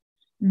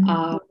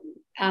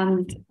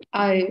 And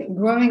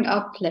growing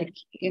up, like,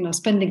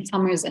 spending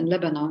summers in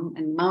Lebanon,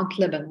 in Mount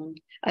Lebanon,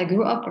 I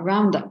grew up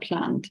around that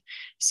plant.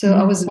 So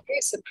I was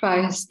very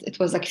surprised. It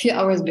was like a few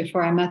hours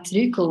before I met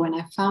Rico when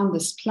I found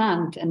this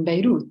plant in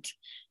Beirut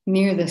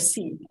near the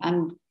sea.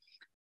 And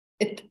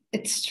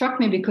it struck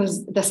me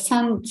because the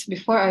scent,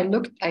 before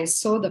I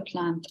saw the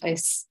plant, I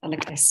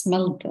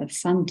smelled the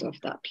scent of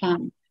that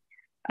plant.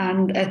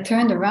 And I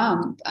turned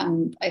around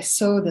and I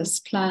saw this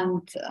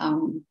plant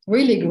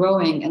really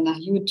growing in a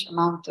huge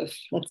amount of,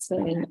 let's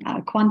say,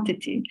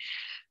 quantity.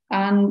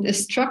 And it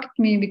struck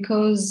me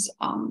because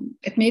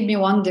it made me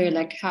wonder,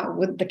 like, how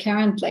with the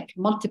current, like,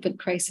 multiple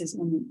crises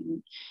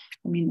in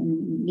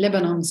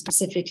Lebanon,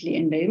 specifically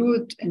in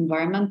Beirut,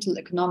 environmental,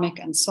 economic,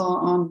 and so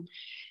on.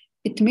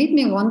 It made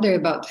me wonder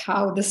about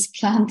how this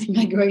plant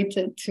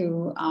migrated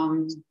to,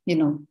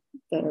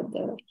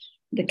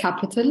 the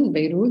capital,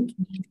 Beirut.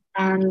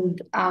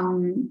 And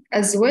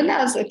as well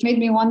as it made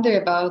me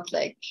wonder about,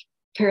 like,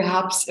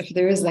 perhaps if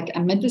there is like a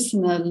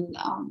medicinal,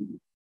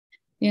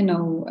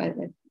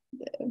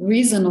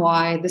 reason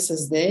why this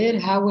is there,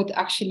 how would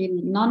actually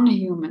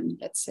non-human,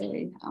 let's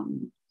say,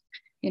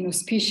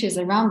 species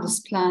around this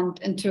plant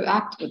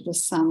interact with the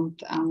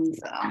scent. And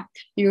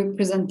your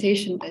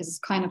presentation is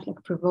kind of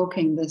like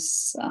provoking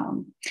this.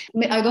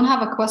 I don't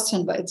have a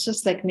question, but it's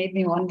just like made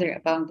me wonder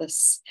about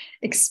this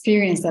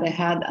experience that I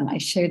had, and I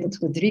shared it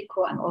with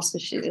Rico, and also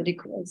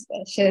Rico was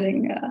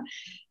sharing a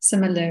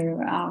similar,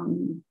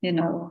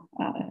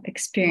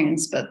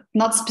 experience, but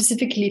not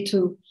specifically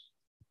to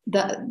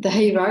the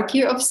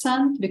hierarchy of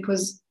scent,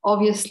 because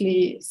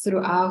obviously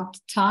throughout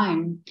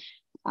time,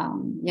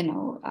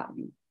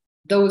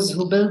 those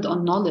who build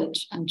on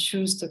knowledge and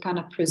choose to kind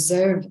of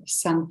preserve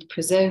scent,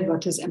 preserve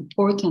what is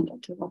important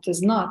and what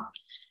is not.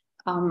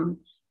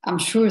 I'm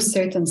sure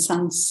certain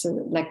scents,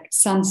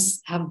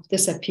 have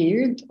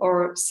disappeared,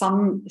 or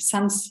some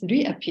scents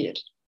reappear,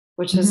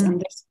 which is in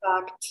this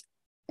fact,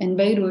 in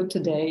Beirut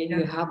today,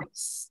 you have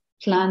this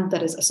plant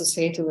that is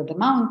associated with the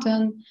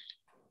mountain.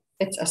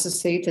 It's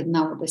associated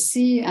now with the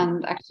sea,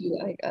 and actually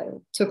I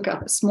took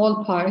a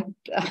small part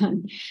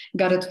and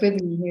got it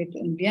with me here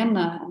in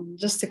Vienna, and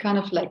just to kind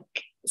of like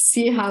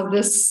see how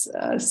this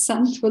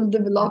scent will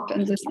develop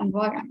in this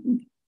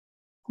environment.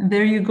 And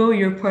there you go,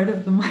 you're part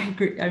of the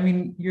migrate. I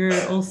mean, you're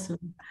also,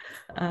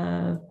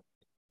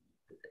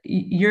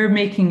 you're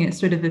making it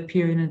sort of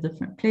appear in a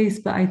different place,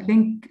 but I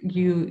think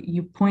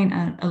you point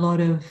at a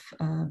lot of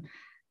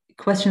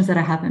questions that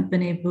I haven't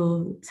been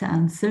able to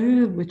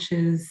answer, which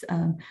is,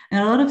 and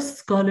a lot of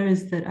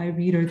scholars that I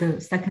read, or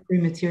the secondary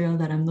material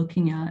that I'm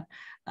looking at,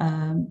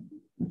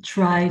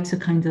 try to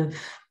kind of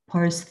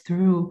parse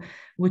through,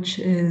 which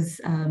is,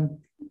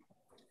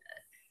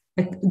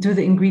 do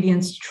the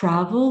ingredients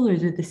travel, or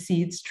do the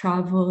seeds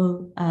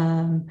travel?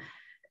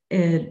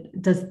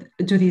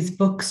 Do these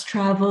books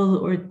travel,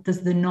 or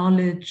does the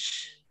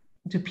knowledge,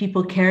 do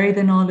people carry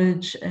the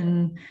knowledge?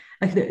 And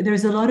like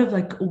there's a lot of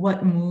like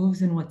what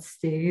moves and what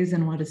stays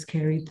and what is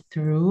carried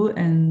through.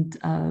 And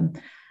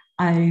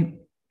I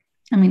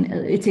mean,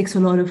 it takes a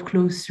lot of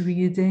close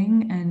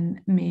reading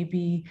and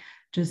maybe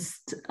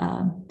just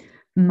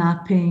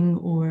mapping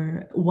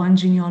or one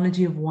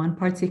genealogy of one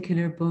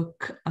particular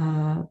book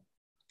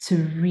to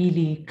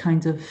really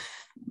kind of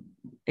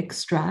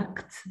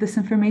extract this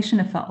information,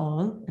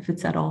 if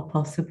it's at all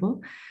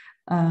possible.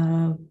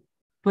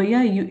 But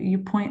yeah, you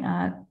point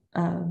at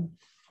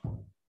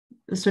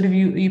sort of,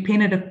 you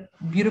painted a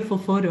beautiful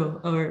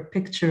photo or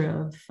picture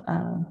of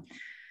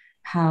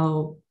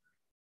how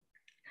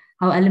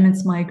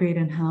elements migrate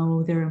and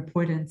how their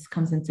importance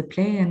comes into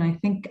play. And I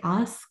think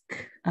ask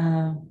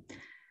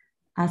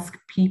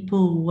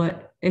people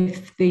what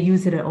if they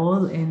use it at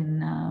all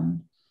in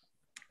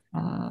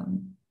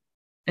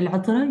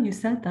Al-Jazzar, you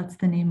said that's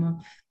the name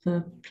of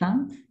the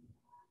plant?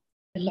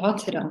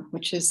 Al-Jazzar,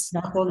 which is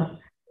called,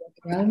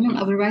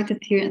 I will write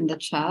it here in the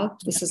chat.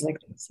 This is like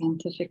the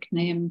scientific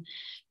name.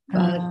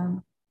 But I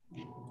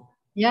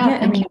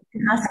mean, you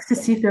can ask to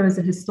see if there was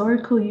a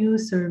historical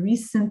use or a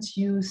recent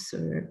use,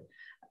 or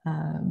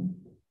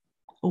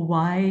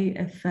why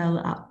it fell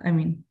out. I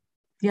mean,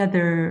 I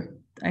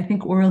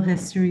think oral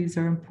histories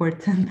are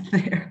important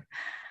there.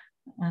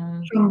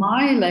 From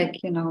my,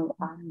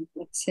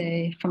 let's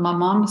say from my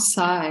mom's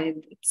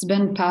side, it's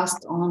been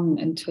passed on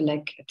into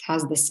like, it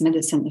has this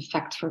medicine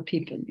effect for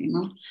people,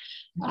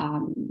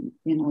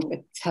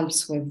 it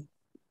helps with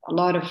a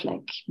lot of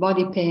like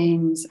body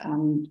pains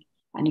and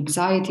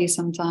anxiety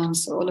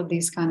sometimes, so all of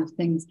these kind of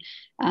things.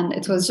 And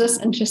it was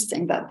just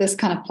interesting that this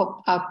kind of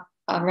popped up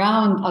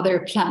around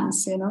other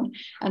plants,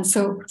 and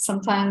so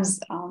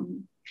sometimes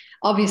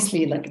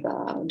obviously like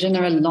the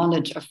general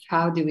knowledge of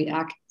how do we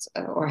act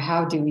or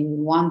how do we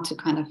want to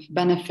kind of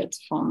benefit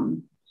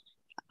from,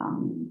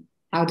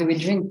 how do we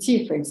drink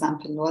tea, for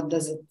example, what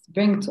does it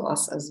bring to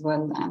us as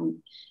well.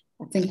 And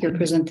I think your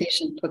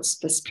presentation puts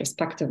this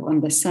perspective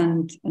on the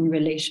scent in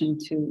relation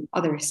to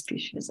other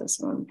species as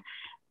well.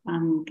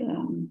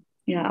 And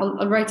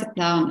I'll write it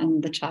down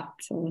in the chat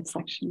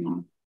section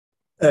now.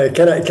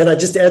 Can I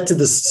just add to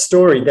this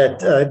story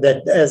that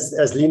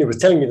as Lena was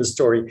telling me the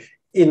story,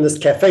 in this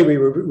cafe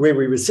where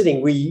we were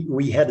sitting,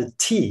 we had a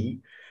tea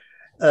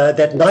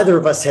that neither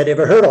of us had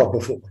ever heard of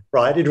before,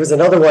 right? It was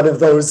another one of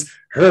those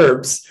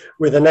herbs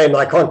with a name,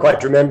 I can't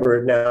quite remember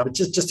it now, but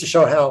just to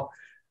show how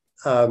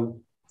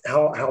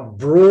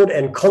broad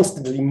and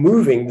constantly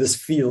moving this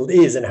field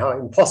is, and how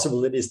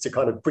impossible it is to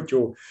kind of put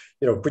your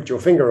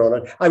finger on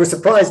it. I was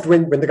surprised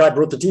when the guy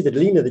brought the tea, that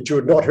Lena, that you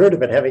had not heard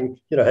of it, having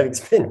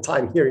spent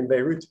time here in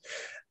Beirut.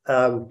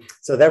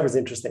 So that was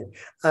interesting.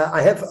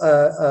 I have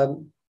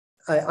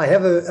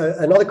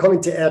another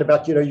comment to add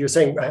about, you're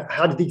saying,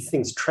 how do these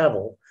things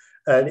travel?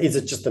 Is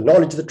it just the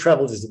knowledge that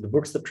travels? Is it the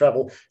books that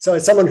travel? So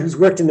as someone who's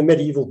worked in the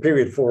medieval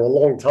period for a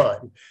long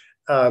time,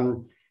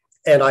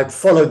 and I've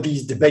followed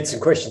these debates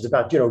and questions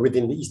about,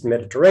 within the Eastern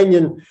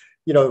Mediterranean,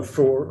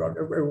 for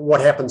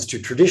what happens to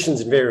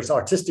traditions and various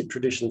artistic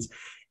traditions.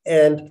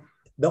 And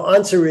the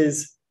answer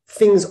is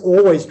things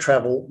always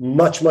travel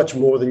much, much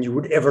more than you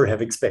would ever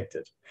have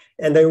expected.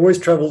 And they always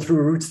travel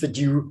through routes that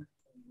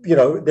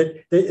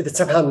that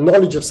somehow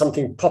knowledge of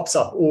something pops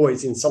up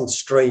always in some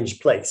strange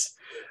place.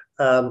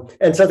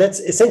 And so that's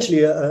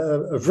essentially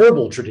a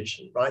verbal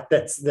tradition, right?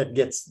 That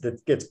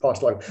gets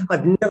passed along.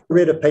 I've never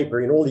read a paper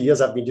in all the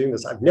years I've been doing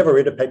this. I've never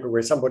read a paper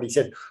where somebody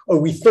said, "Oh,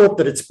 we thought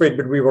that it spread,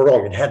 but we were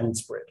wrong. It hadn't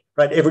spread."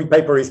 Right? Every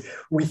paper is,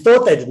 we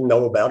thought they didn't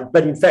know about it,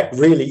 but in fact,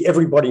 really,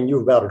 everybody knew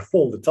about it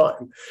all the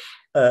time.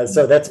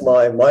 So that's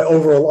my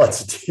overall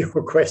answer to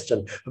your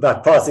question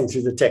about passing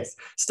through the text.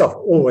 Stuff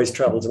always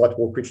travels much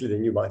more quickly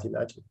than you might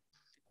imagine.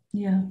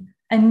 Yeah.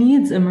 And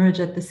needs emerge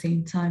at the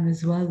same time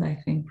as well, I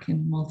think,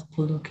 in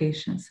multiple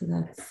locations. So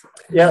that's...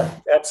 Yeah,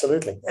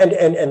 absolutely. And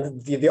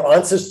the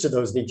answers to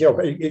those needs,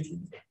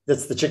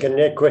 that's the chicken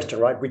and egg question,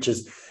 right? Which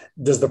is,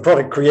 does the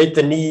product create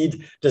the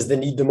need? Does the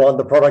need demand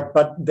the product?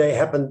 But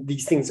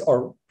these things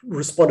are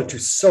responded to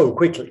so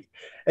quickly.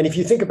 And if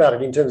you think about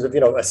it in terms of,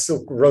 a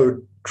Silk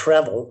Road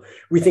travel,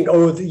 we think,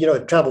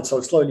 it traveled so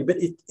slowly, but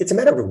it's a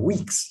matter of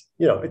weeks.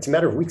 It's a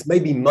matter of weeks,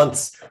 maybe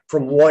months,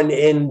 from one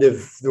end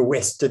of the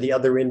West to the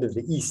other end of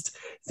the East.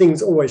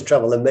 Things always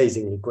travel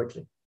amazingly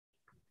quickly.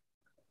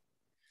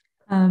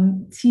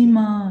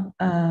 Tima,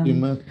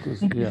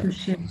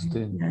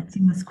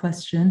 Tima's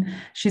question.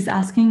 She's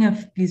asking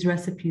if these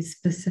recipes,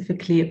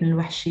 specifically Ibn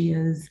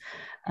al-Wahshiya's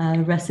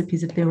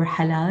recipes, if they were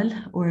halal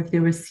or if they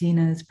were seen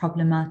as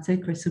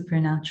problematic or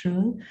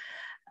supernatural.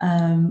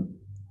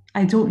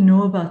 I don't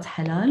know about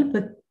halal,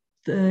 but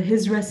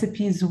his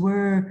recipes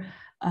were...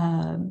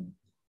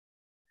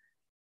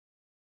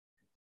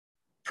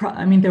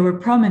 they were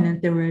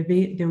prominent, they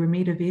were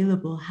made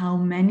available. How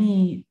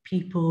many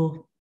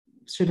people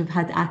sort of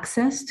had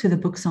access to the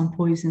books on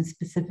poison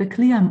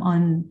specifically,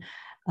 I'm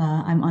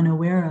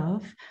unaware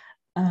of.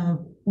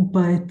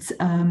 But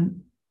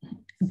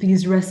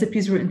these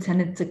recipes were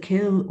intended to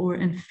kill or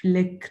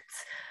inflict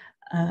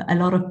a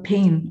lot of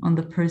pain on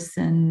the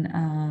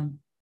person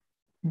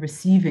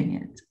receiving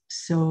it.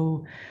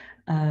 So,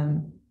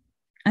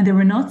 and they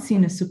were not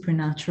seen as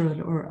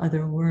supernatural or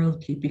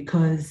otherworldly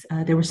because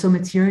they were so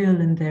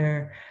material in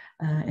their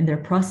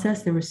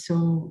process. They were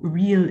so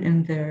real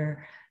in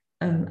their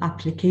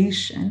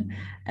application,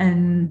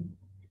 and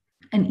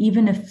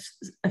even if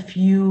a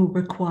few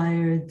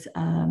required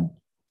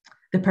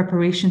the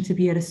preparation to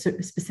be at a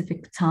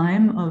specific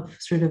time of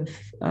sort of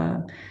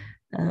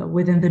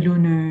within the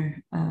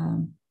lunar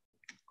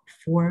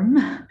form,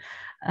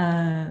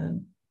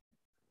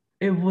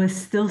 it was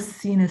still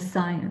seen as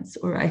science,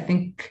 or I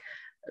think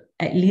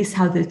at least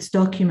how it's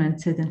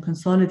documented and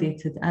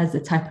consolidated as a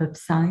type of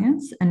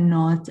science and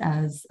not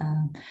as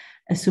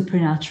a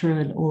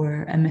supernatural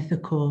or a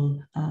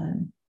mythical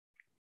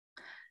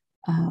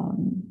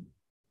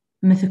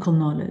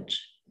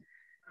knowledge.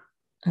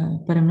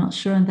 But I'm not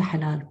sure on the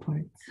halal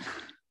part.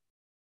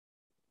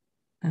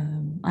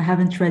 I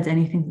haven't read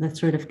anything that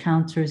sort of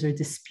counters or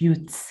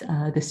disputes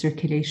the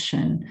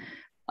circulation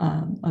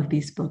of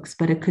these books,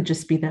 but it could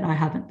just be that I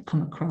haven't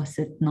come across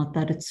it, not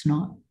that it's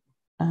not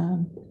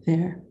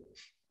there.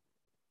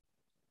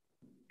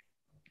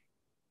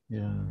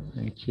 Yeah,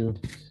 thank you.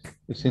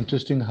 It's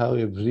interesting how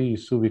every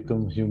issue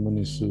becomes human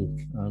issue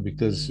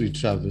because we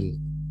travel,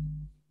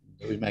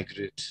 we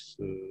migrate.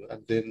 So,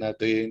 and then at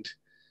the end,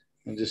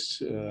 I'm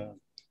just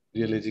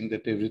realizing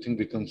that everything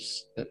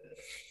becomes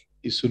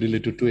issue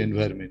related to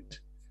environment.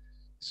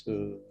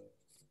 So,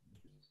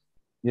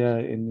 yeah,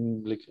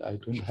 I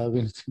don't have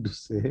anything to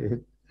say.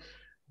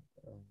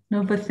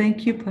 No, but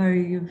thank you,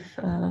 Pari.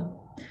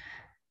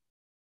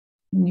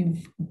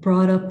 You've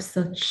brought up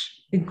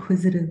such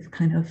inquisitive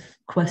kind of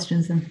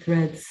questions and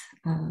threads.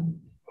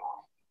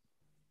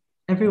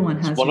 Everyone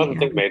has one other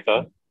thing,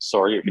 Meitha.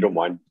 Sorry if you don't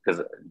mind,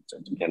 because it's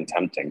again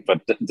tempting.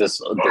 But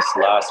this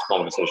last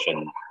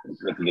conversation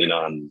with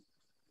Lena and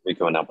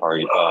Rico and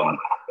Pari,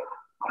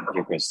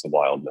 here's the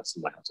wildness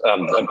in my house.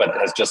 But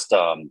has just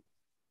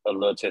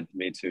alerted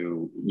me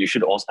to, you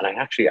should also, and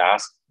I actually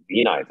asked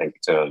Lena, I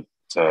think, to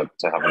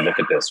have a look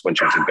at this when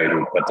she was in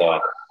Beirut. But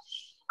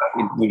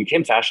it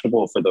became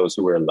fashionable for those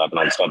who were in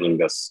Lebanon studying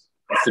this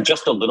for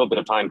just a little bit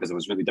of time because it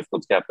was really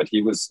difficult to get. But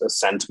he was a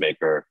scent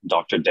maker,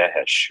 Dr.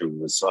 Dehesh, who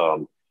was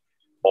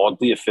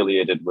oddly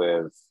affiliated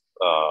with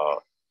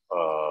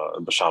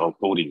Bashar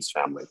al-Quri's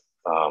family.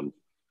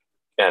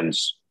 And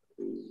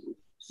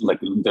like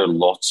there are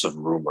lots of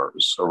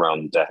rumors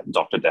around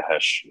Dr.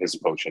 Dahesh, his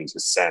potions,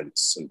 his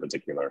scents in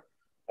particular,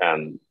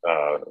 and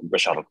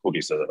Bashar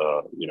al-Quri's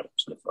a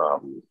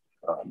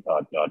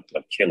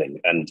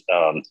killing. And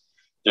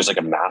there's like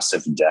a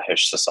massive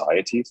Dahesh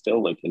society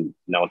still. Like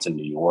now it's in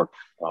New York.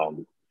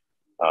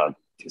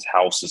 His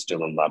house is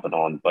still in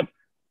Lebanon, but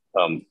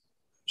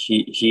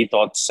he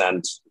thought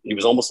scent. He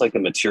was almost like a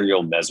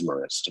material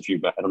mesmerist.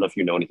 I don't know if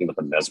you know anything about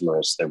the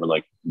mesmerists. They were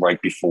like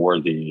right before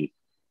the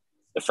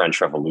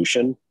French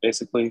Revolution,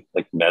 basically.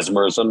 Like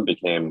mesmerism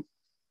became,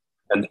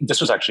 and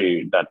this was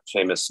actually that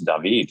famous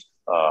David,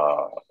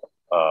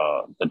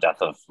 the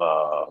death of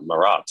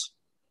Marat,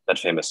 that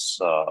famous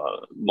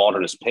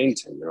modernist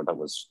painting, that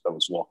was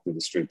walked through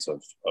the streets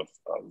of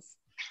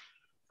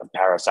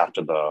Paris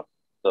after the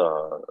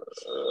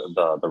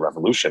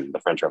revolution, the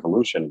French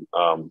Revolution.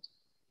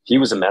 He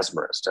was a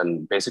mesmerist,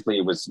 and basically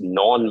it was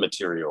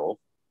non-material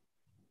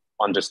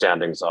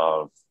understandings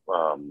of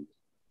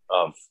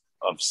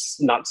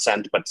not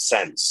scent but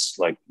sense.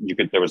 Like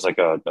there was like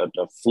a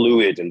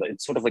fluid, and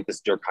it's sort of like this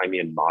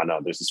Durkheimian mana.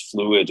 There's this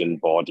fluid in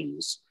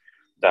bodies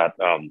that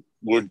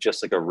would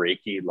just like a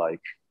Reiki, like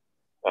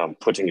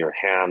putting your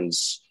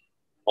hands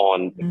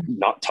on,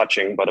 not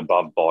touching but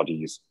above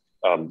bodies.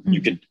 You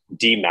could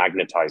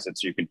demagnetize it,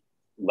 so you could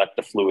let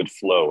the fluid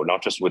flow,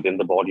 not just within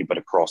the body but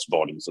across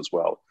bodies as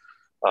well.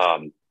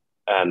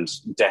 And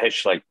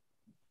Dahesh like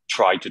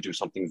tried to do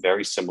something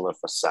very similar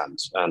for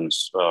scent, and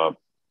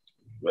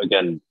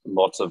again,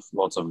 lots of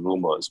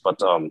rumors,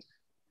 but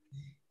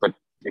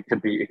it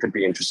could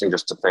be interesting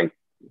just to think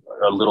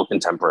a little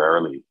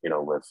contemporarily,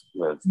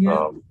 with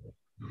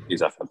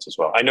these efforts as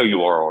well. I know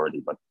you are already,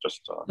 but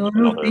just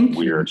another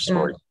weird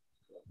story.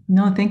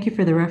 No, thank you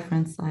for the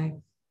reference.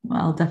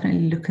 I'll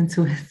definitely look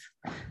into it.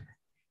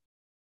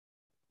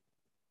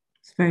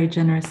 It's very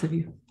generous of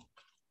you.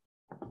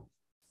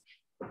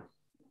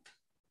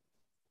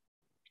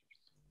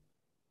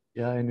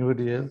 Yeah,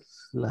 anybody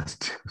else?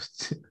 Last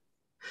question.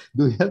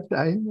 Do we have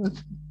time?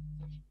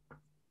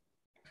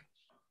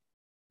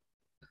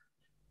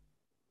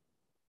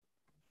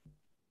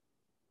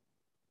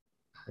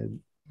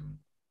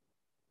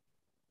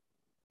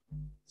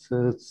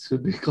 So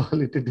should we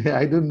call it a day?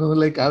 I don't know,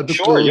 like how to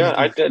Sure, close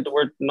yeah. this.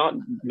 We're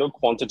no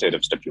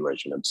quantitative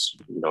stipulation. It's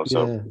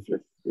so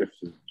if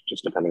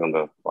just depending on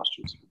the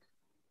questions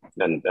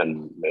and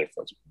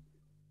Meitha.